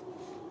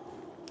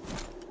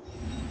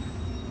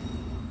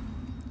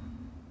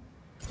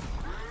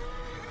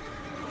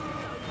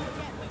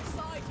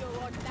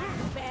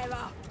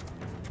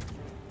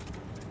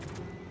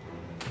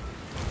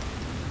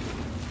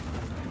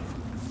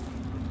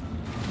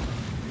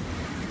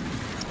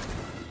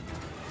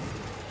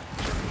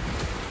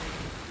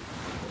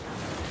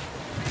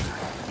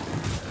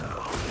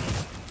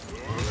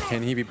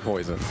 Can he be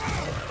poisoned?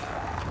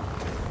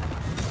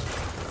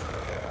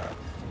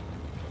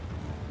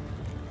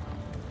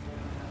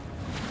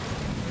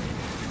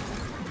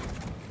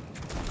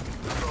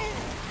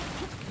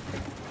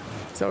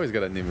 He's always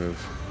got a new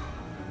move.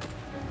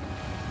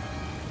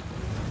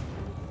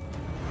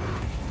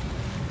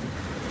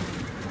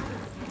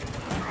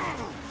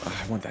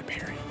 Oh, I want that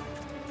parry.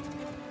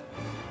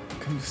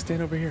 Come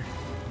stand over here.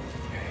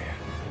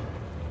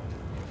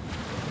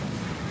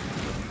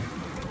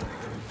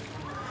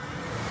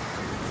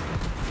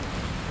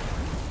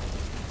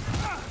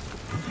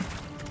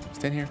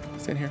 Stand here.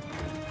 Stand here.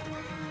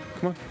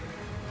 Come on.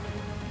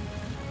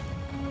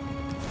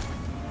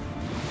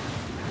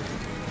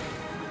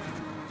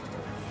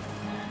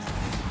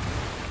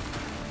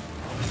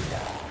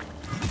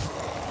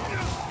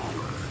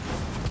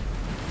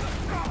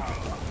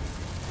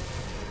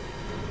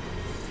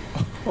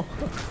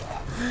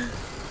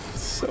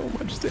 So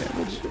much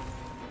damage.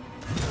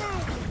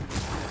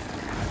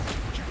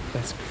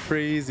 That's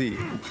crazy.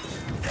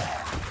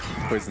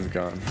 Poison's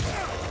gone.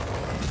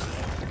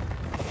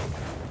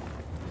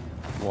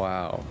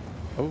 Wow.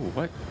 Oh,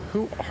 what?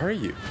 Who are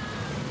you?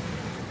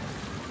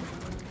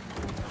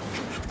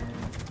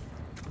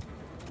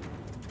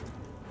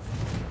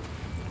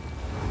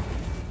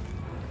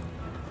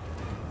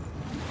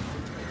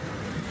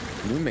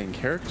 New main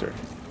character.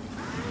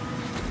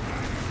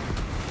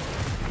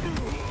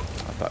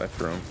 I thought I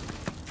threw him.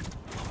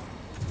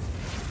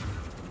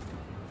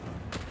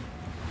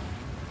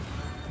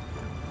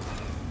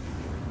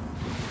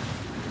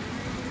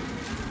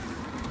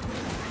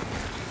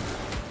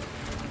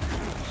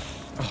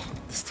 Oh,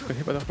 still got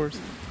hit by the horse.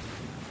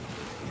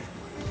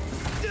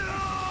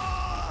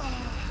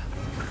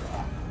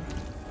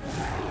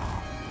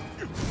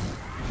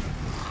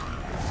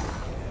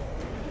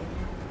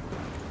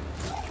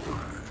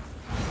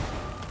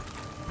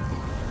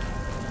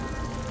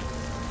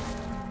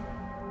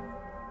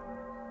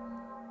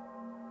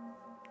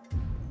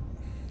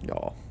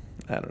 Y'all,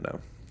 I don't know.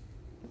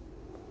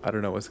 I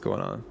don't know what's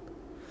going on.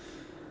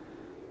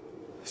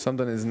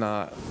 Something is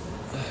not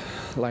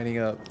lining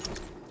up.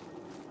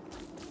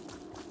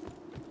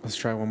 Let's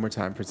try one more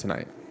time for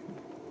tonight.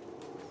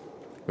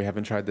 We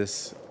haven't tried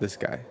this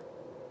guy.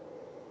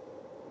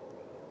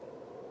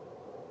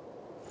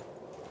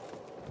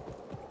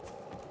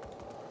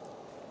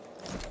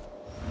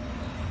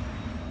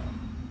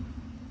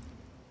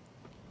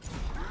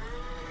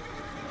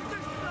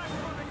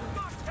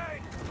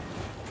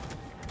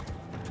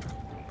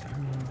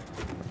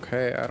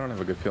 Okay, I don't have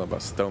a good feeling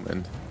about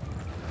Stomand.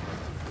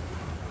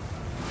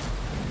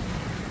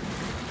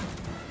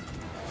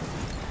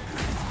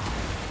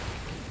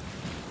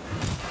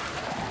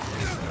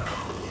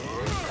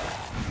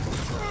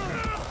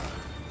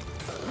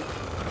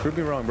 Prove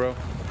me wrong, bro.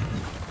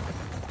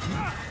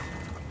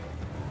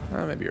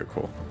 Maybe you're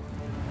cool.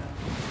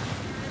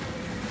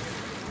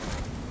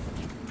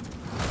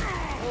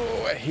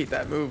 Oh, I hate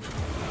that move.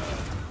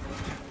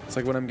 It's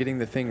like when I'm getting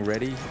the thing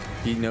ready,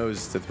 he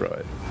knows to throw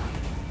it.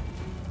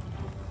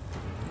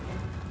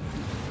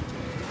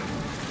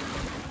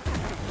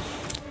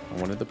 I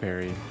wanted the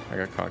parry. I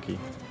got cocky.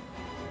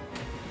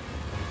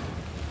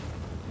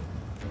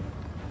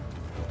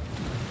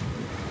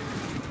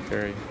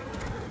 Parry.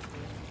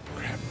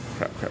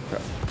 Crap.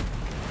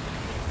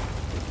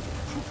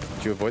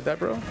 Did you avoid that,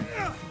 bro?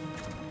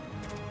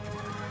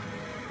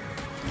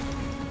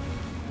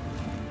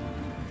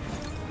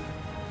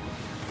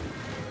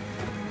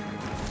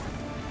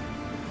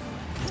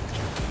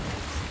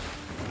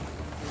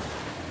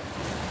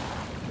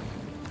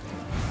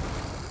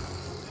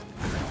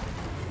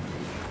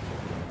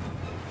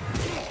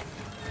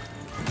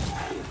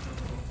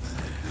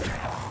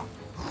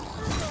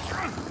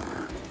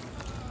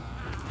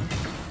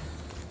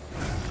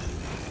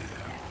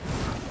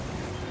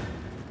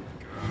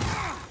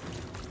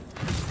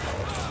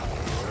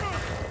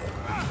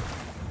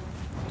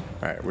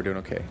 Alright, we're doing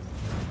okay.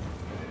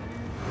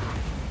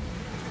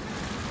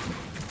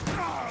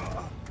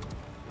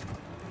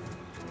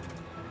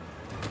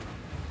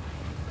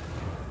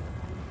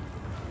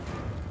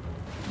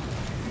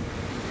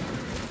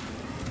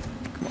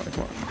 Come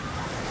on.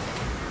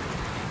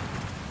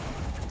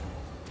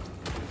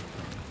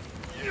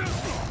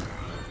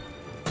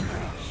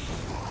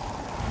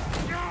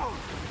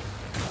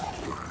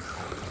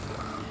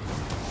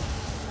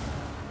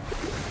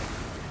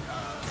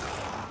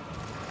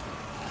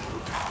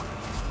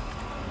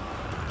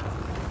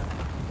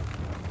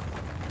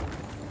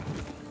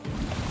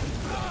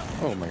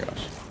 Oh my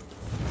gosh.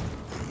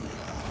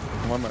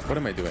 What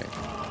am I doing?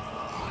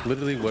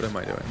 Literally, what am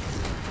I doing?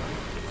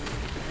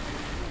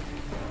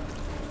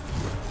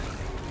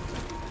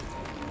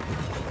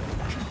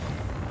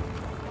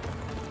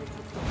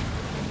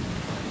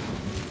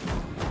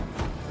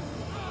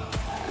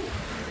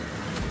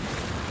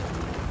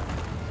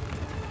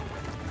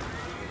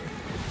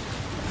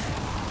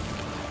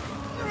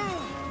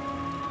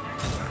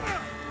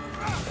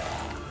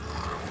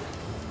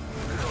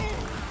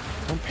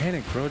 Don't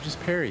panic, bro. Just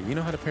parry. You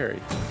know how to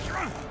parry.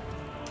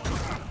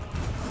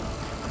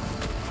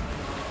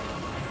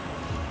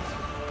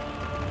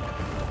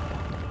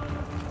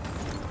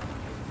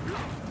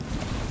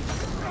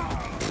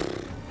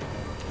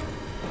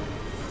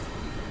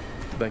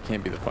 That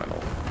can't be the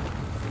final.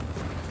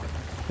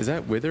 Is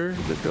that Wither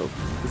that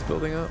is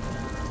building up?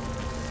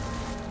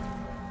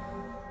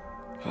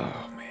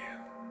 Oh man.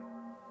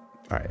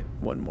 Alright,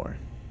 one more.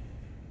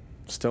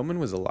 Stillman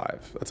was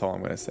alive. That's all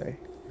I'm gonna say.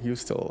 He was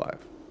still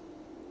alive.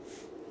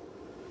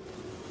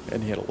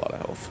 And he had a lot of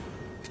health.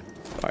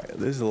 Alright,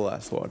 this is the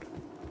last one.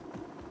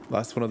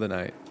 Last one of the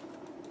night.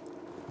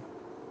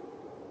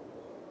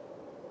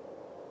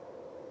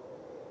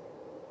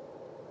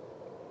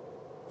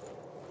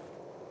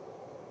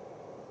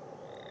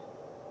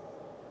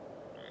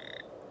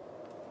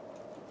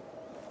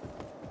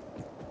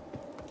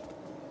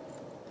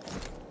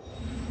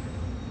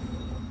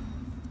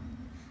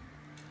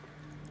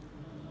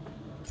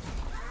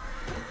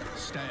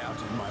 Stay out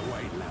of my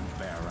way, lamp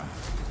bearer,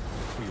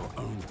 for your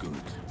own good.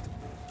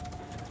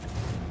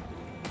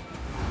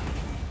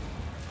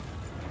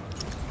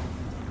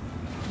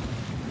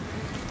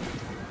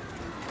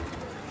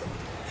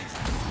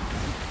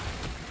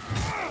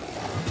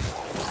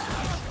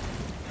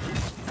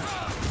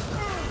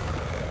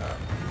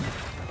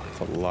 That's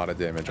a lot of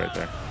damage right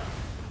there.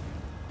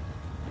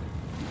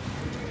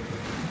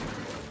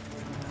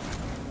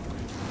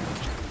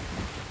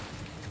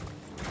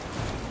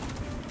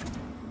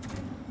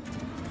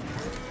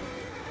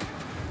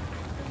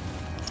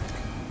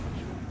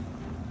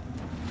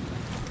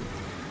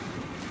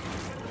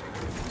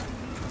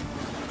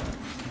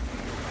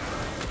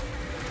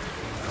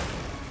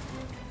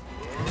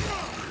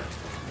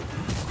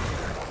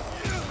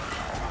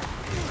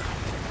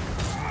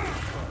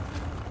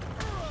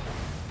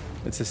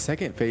 It's the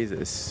second phase that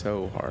is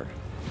so hard.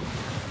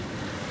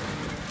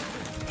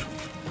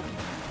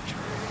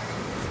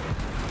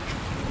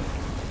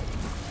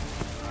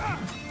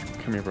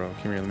 Come here, bro.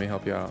 Come here. Let me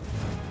help you out.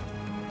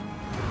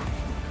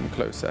 Come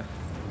closer.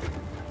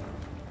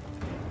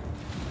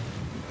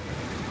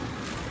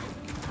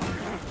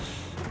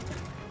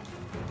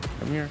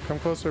 Come here. Come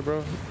closer,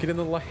 bro. Get in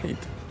the light.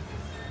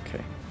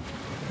 Okay.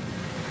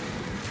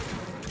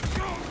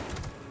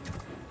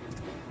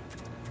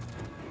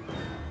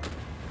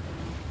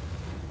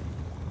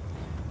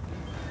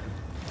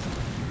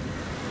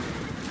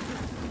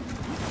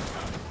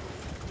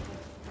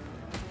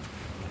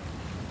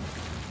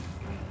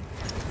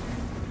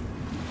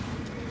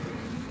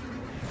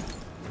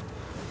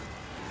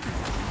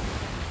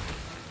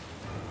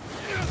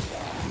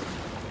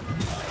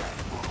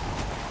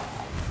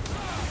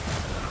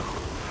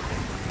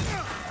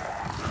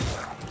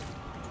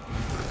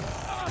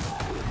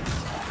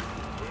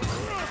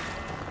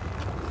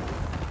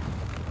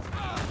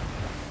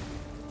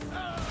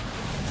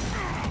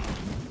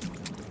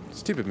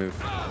 Stupid move.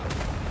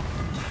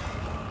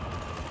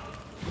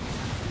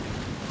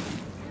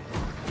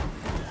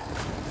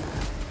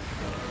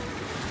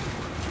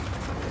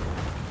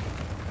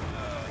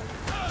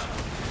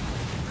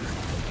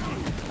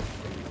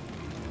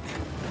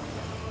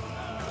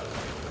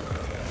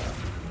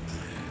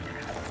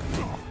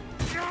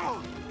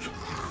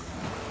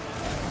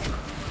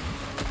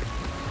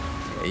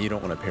 Yeah, you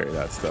don't want to parry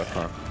that stuff,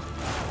 huh?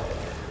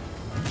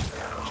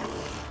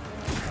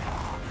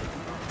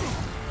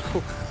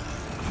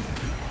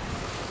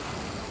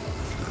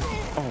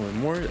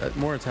 Oh,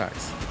 more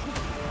attacks.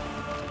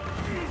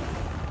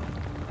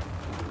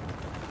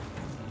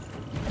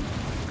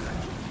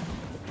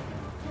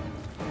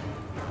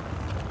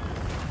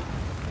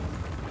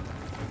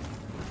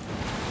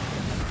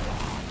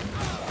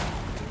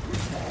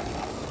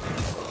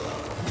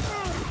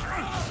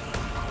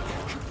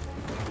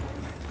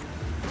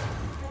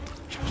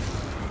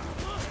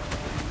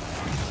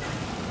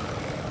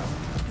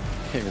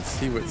 Can't even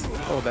see what's.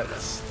 Oh,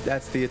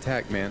 that's the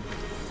attack, man.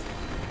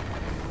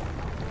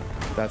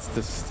 That's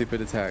the stupid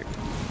attack.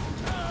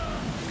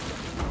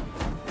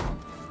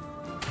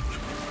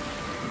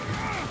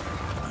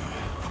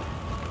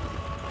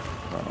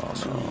 Oh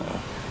no.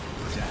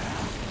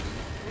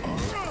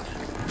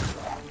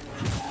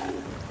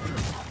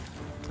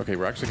 Okay,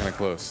 we're actually kind of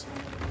close.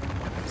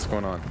 What's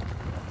going on?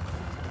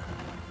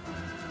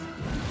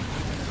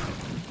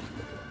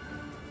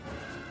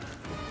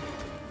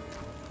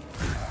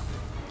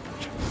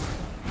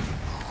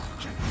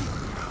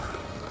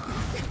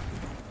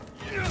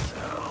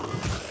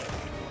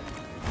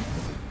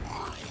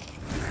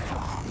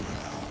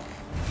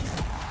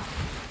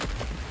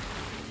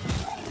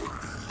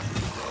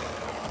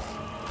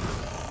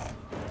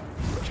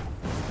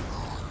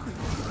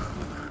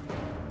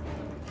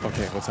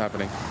 Okay, what's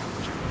happening?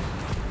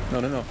 No,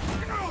 no, no.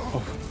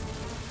 Oh,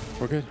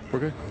 we're good. We're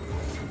good.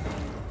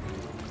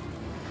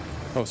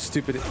 Oh,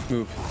 stupid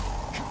move.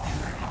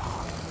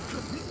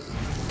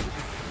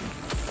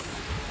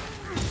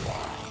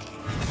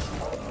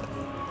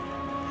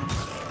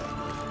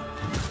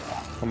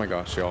 Oh my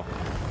gosh, y'all.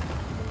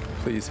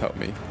 Please help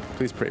me.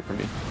 Please pray for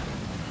me.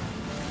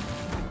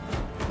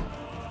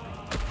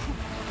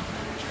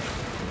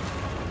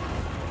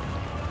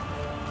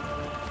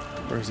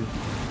 Where is he?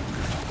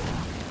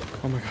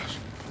 Oh my gosh.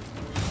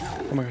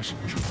 Oh my gosh.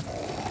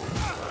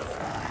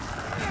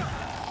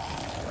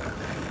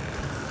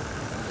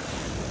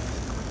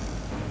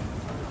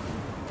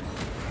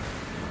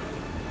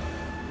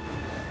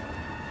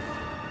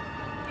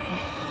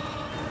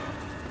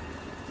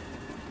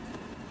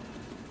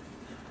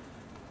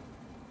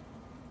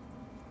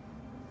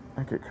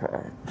 I could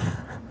cry.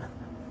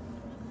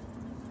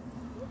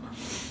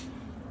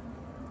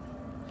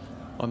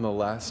 On the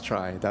last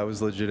try, that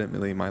was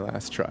legitimately my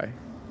last try.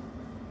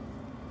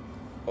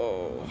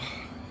 Oh.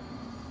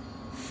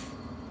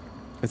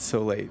 It's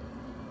so late.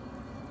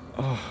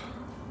 Oh.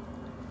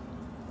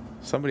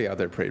 Somebody out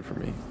there prayed for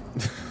me.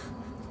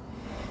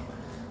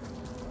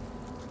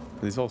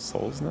 Are these all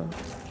souls now?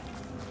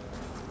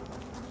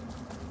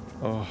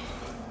 Oh.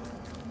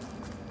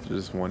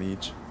 Just one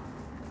each.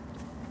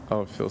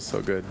 Oh, it feels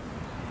so good.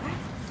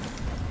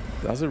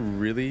 That was a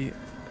really...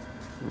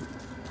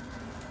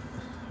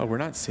 Oh, we're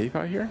not safe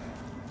out here?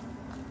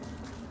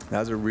 That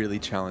was a really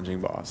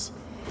challenging boss.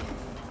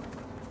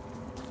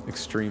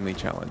 Extremely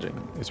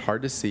challenging. It's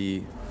hard to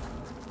see.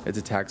 Its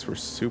attacks were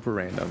super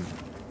random.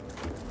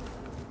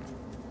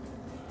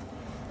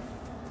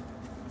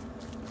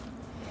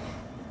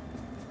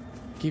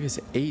 Gave us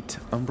 8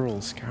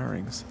 umbral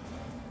scourings.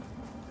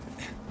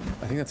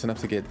 I think that's enough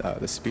to get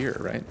the spear,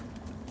 right?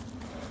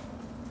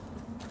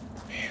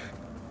 Man.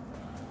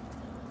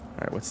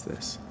 Alright, what's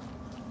this?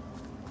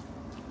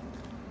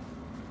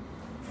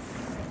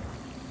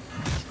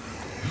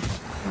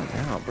 Calm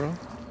down, bro.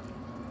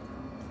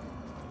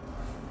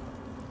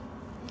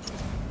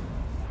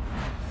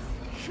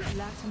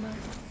 Latimer,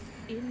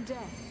 in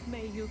death,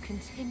 may you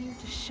continue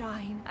to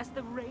shine as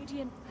the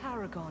radiant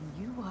paragon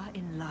you were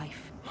in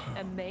life.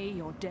 And may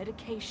your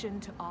dedication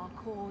to our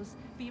cause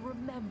be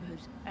remembered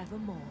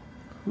evermore.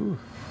 Whew.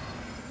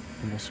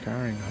 Umbral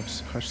scouring,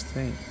 hush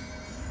saint.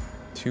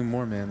 2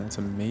 more, man. That's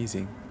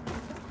amazing.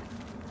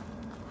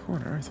 Who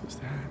on earth was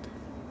that?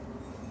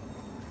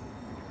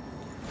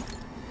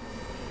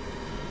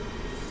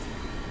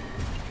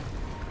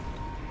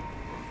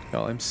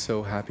 Y'all, I'm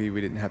so happy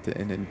we didn't have to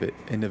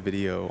end a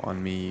video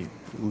on me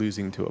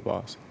losing to a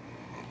boss.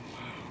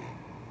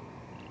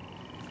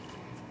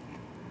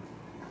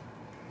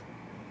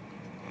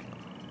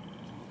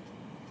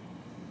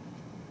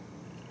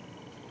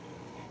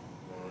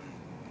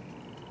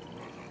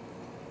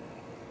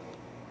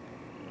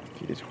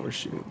 Defeated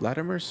Horseshoe.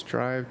 Latimer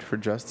strived for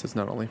justice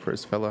not only for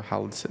his fellow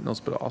Hallowed Sentinels,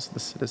 but also the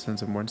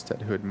citizens of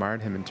Mornstead who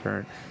admired him in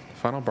turn. The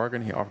final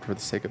bargain he offered for the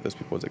sake of those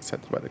people was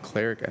accepted by the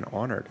cleric and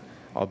honored,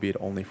 albeit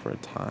only for a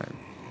time.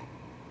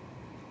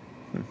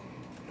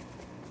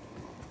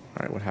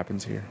 Alright, what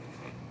happens here?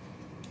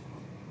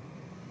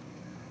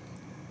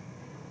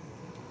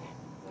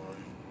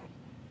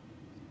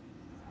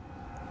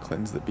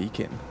 Cleanse the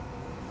beacon.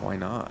 Why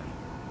not?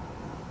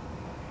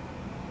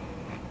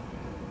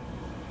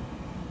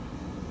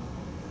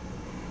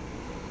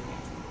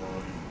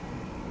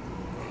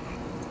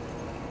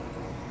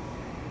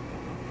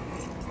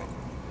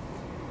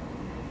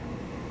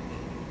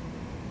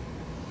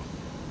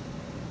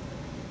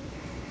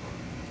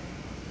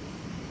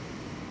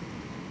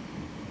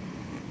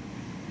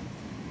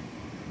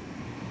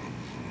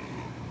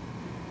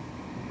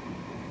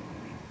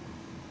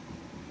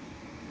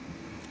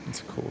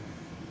 It's cool.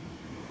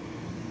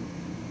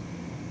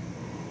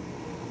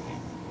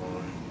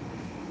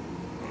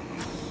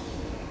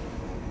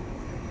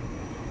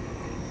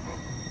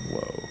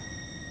 Whoa.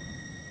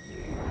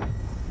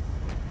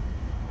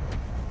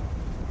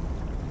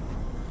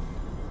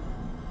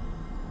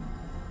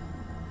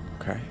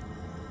 Okay.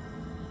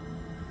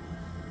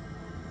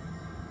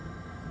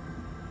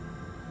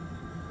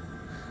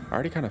 I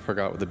already kind of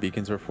forgot what the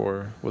beacons were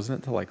for. Wasn't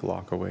it to like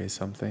lock away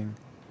something?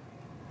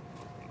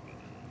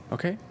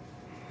 Okay.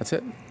 That's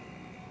it.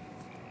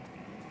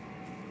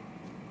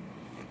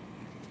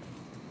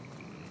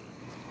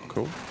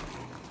 Cool.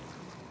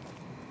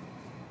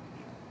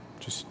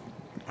 Just,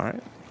 all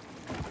right.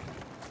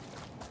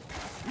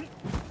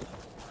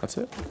 That's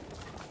it.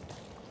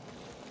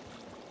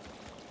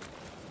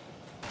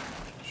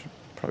 Should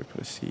probably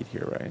put a seed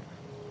here, right?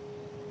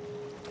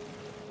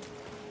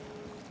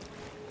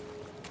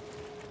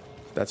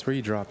 That's where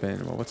you drop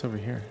in. Well, what's over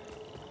here?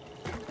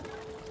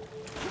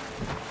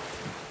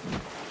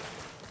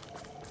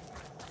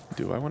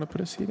 Do I want to put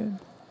a seed in?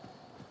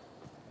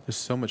 There's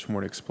so much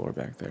more to explore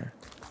back there.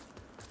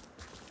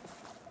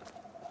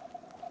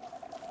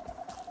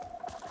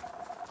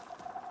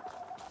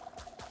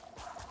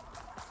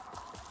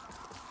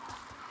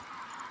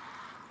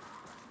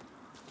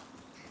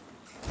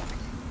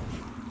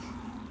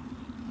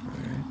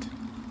 Alright.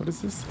 What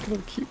is this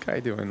little cute guy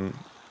doing?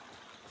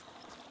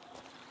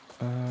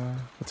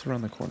 What's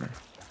around the corner?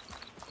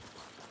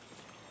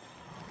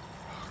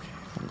 Okay,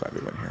 I'm glad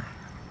we went here.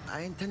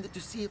 I intended to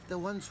see if the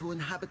ones who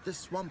inhabit this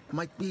swamp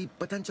might be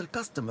potential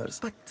customers,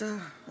 but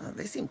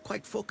they seem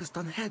quite focused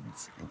on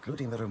heads,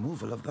 including the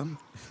removal of them.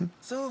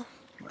 So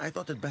I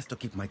thought it best to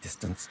keep my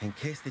distance, in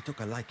case they took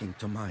a liking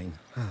to mine.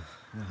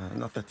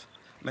 Not that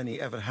many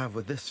ever have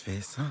with this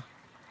face, huh?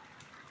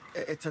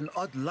 It's an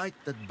odd light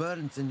that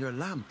burns in your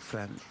lamp,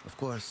 friend. Of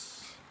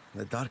course, in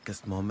the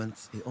darkest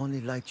moments, the only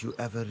light you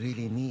ever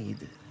really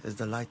need is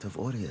the light of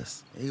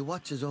Aureus. He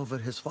watches over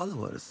his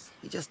followers.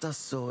 He just does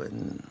so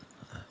in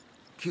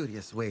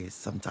curious ways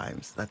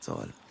sometimes, that's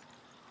all.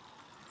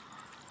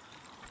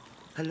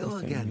 Hello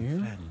again,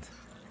 friend.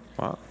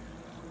 Wow.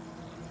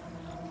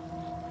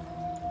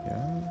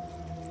 Yeah.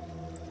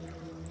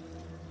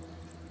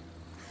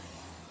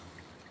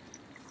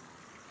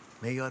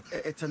 Mayor,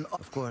 it's an...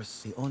 Of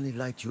course, the only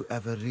light you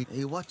ever read.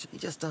 He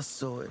just does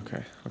so...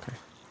 Okay, okay.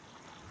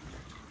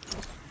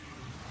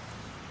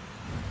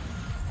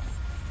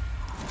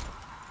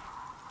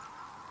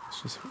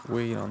 Let's just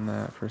wait on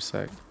that for a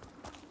sec.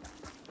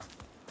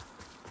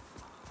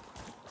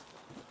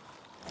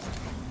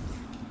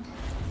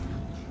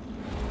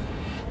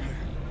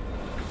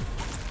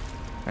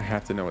 I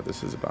have to know what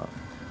this is about.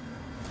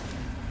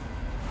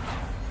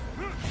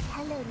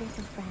 Hello, little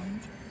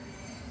friend.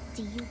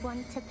 Do you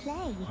want to play?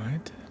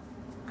 What?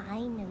 I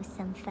know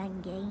some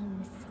fun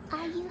games.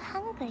 Are you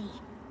hungry?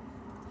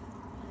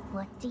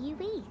 What do you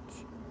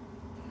eat?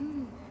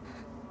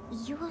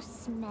 You're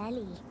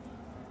smelly.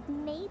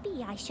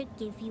 Maybe I should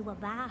give you a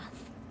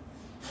bath.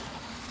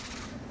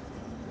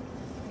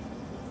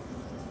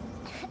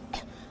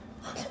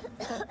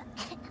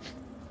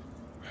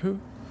 Who?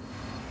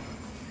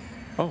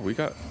 Oh, we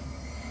got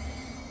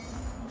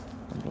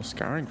a little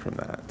scarring from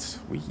that.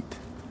 Sweet.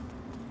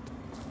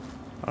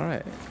 All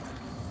right.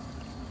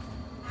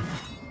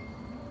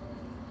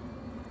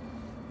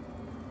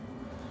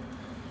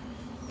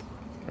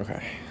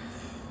 Okay.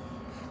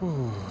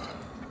 Whew.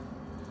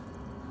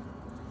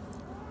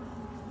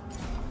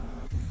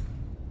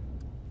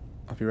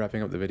 I'll be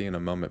wrapping up the video in a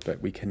moment,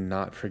 but we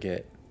cannot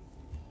forget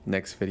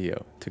next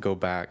video to go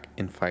back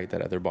and fight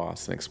that other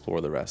boss and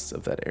explore the rest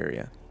of that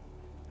area.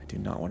 I do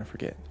not want to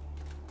forget.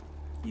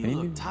 You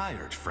look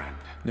tired, friend.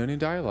 No new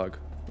dialogue.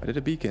 I did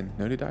a beacon.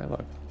 No new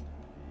dialogue.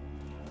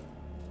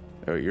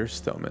 Oh, you're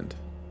stoned.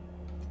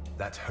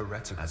 That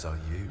heretic, as are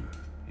you.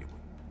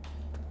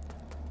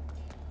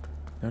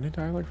 No new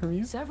dialogue from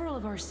you? Several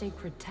of our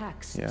sacred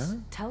texts Yeah?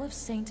 tell of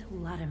Saint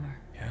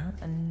Latimer, Yeah?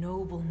 a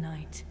noble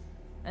knight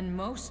and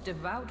most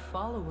devout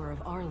follower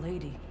of Our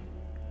Lady,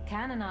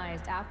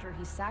 canonized after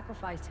he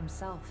sacrificed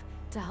himself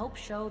to help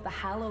show the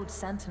hallowed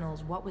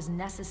sentinels what was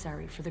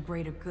necessary for the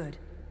greater good.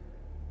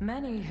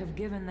 Many have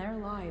given their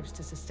lives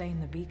to sustain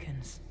the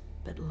beacons,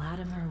 but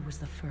Latimer was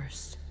the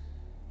first,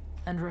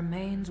 and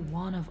remains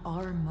one of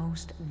our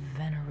most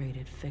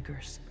venerated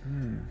figures.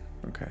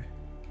 Okay.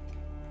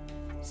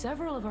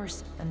 Several of our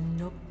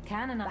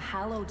canon the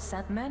hallowed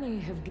sent many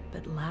have,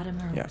 but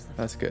Latimer Yeah, was the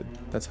that's good.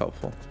 That's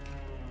helpful.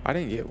 I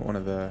didn't get one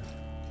of the...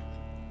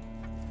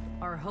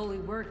 Our holy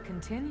work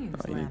continues.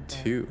 Oh, you need Lambert.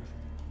 2.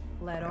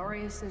 Let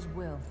Aureus's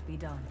will be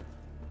done.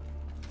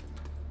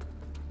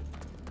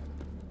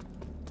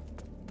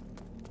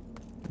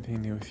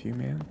 Anything new with you,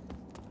 man?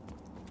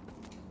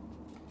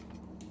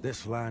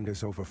 This land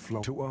is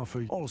overflowing to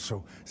offer.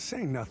 Also,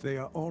 saying that they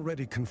are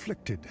already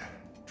conflicted.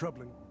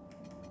 Troubling.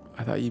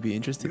 I thought you'd be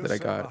interested that I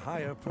got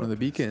one of the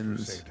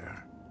beacons.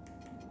 Crusader.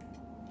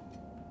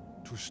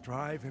 To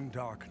strive in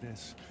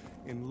darkness,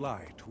 in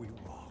light we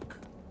walk.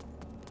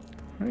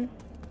 Right?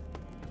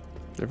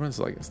 Everyone's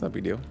like, it's not a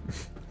big deal.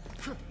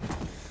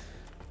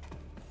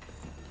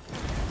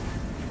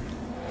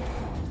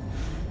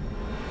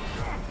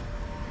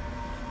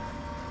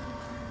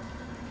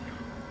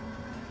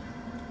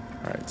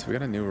 Alright, so we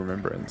got a new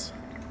remembrance.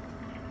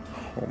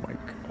 Oh my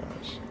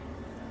gosh.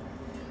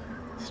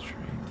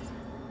 Strength.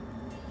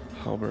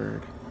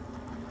 Halberd.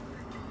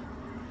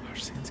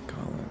 Arsane's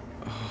Gauntlet.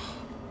 Oh.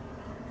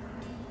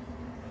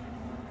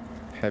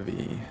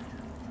 Heavy.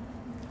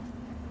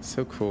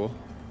 So cool.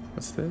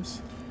 What's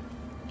this?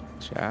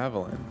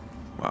 Javelin.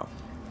 Wow.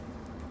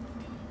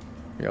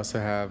 We also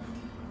have...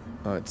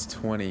 Oh, it's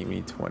 20. We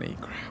need 20.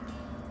 Crap.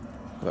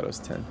 I thought it was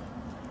 10.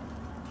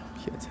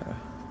 Pieta.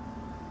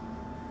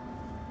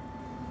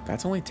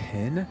 That's only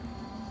 10?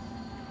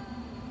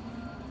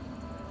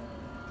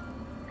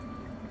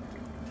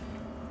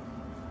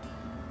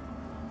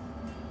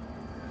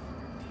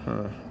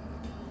 Huh.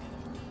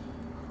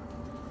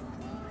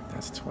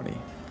 That's 20.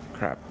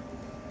 Crap.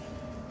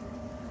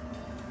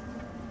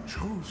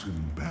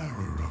 Chosen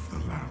bearer of the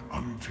lamp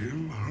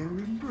until her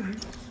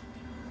embrace.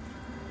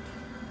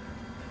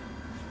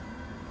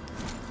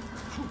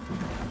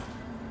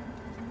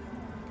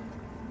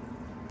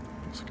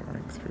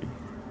 Scarring 3.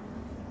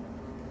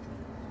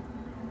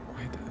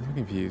 Wait, I'm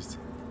confused.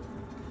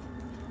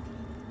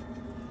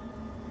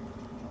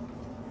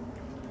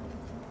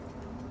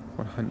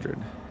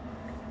 $100.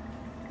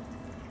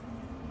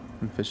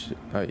 And fish.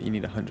 You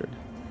need 100.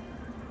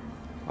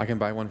 I can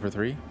buy one for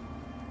 3.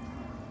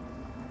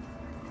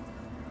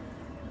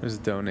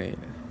 Just donate.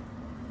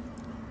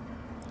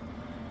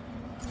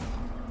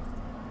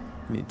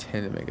 I need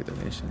 10 to make a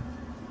donation.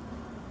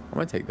 I'm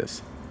gonna take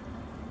this.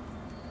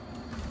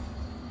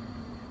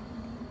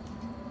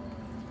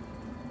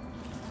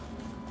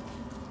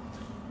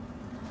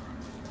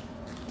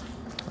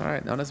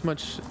 Alright, not as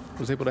much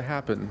was able to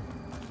happen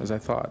as I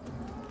thought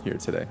here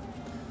today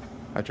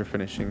after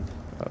finishing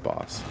a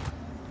boss.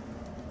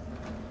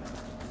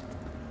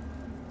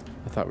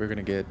 I thought we were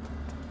gonna get,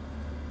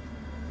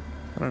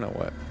 I don't know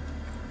what.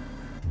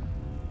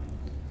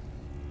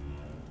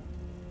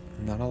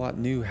 Not a lot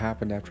new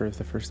happened after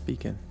the first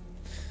beacon.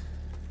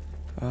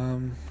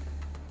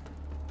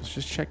 Let's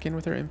just check in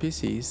with our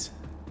NPCs.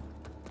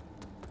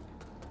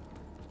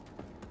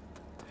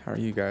 How are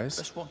you guys?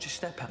 Just watch your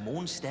step.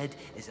 Monstead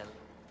is a...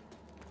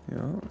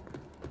 Yeah.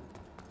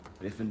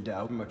 If in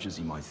doubt, much as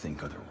he might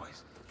think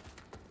otherwise.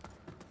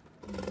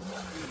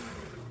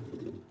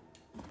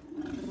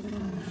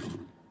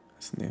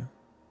 That's new.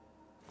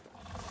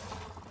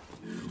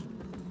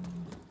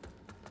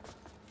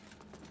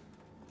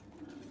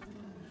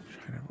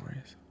 Shrine of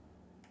Warriors.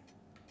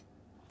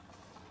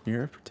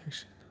 Mirror of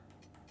Protection.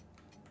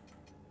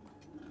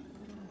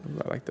 Ooh,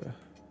 I like the...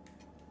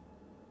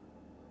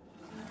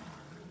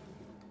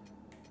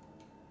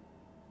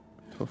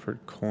 Pilfered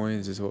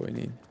coins is what we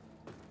need.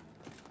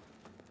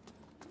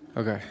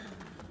 Okay.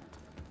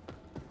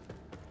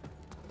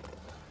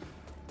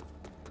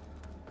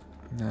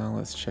 Now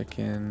let's check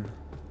in.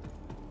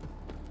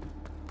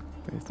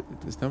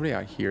 There's nobody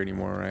out here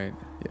anymore, right?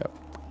 Yep.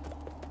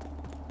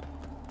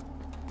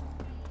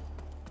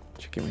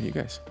 Check in with you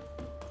guys.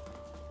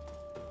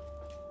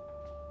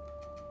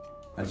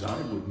 As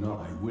I would not,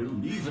 I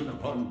will, even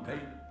upon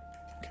pain.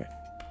 Okay.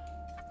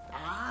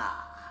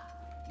 Ah,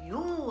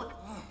 you.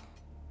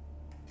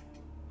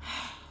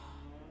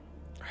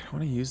 I don't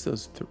want to use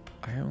those.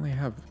 I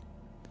have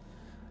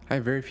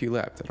very few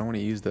left. I don't want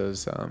to use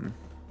those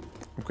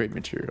upgrade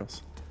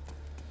materials.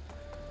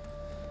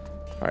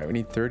 All right, we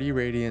need 30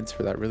 radiance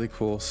for that really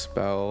cool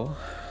spell,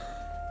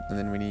 and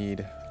then we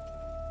need.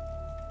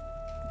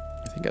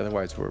 I think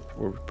otherwise we're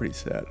pretty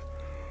set.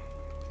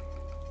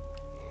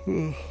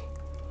 We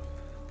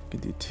can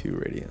do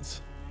 2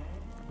 radiance.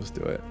 Let's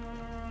do it.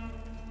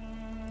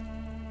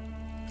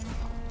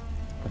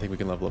 I think we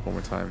can level up one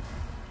more time.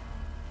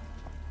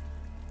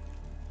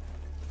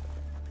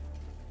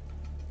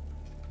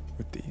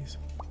 With these.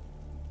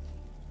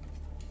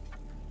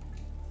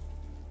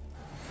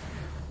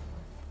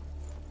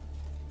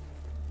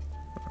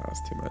 Oh,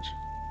 that's too much.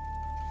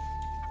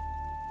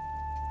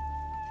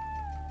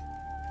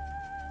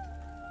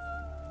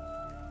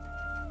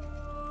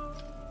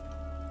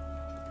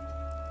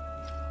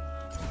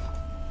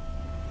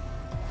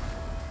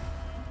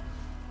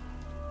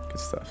 Good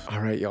stuff. All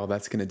right, y'all,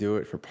 that's gonna do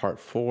it for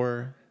part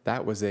 4.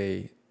 That was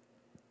a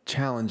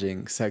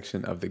challenging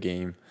section of the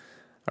game.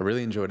 I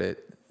really enjoyed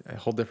it. A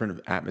whole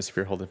different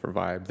atmosphere, a whole different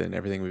vibe than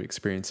everything we've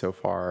experienced so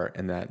far.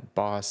 And that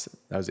boss,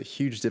 that was a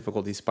huge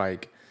difficulty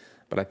spike,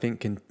 but I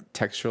think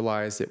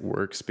contextualized it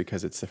works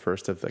because it's the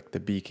first of like the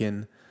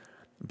Beacon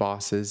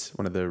bosses,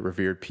 one of the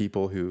revered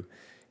people who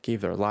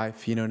gave their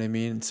life, you know what I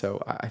mean?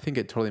 So I think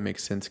it totally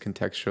makes sense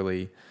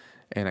contextually,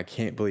 and I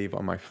can't believe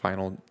on my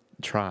final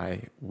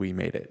try we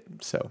made it.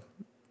 So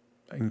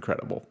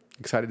incredible.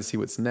 Excited to see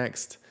what's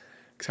next.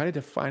 Excited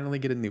to finally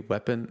get a new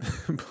weapon,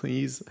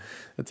 please.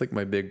 That's like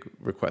my big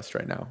request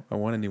right now. I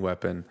want a new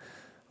weapon.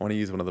 I want to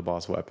use one of the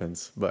boss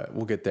weapons, but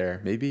we'll get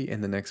there maybe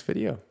in the next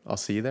video. I'll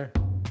see you there.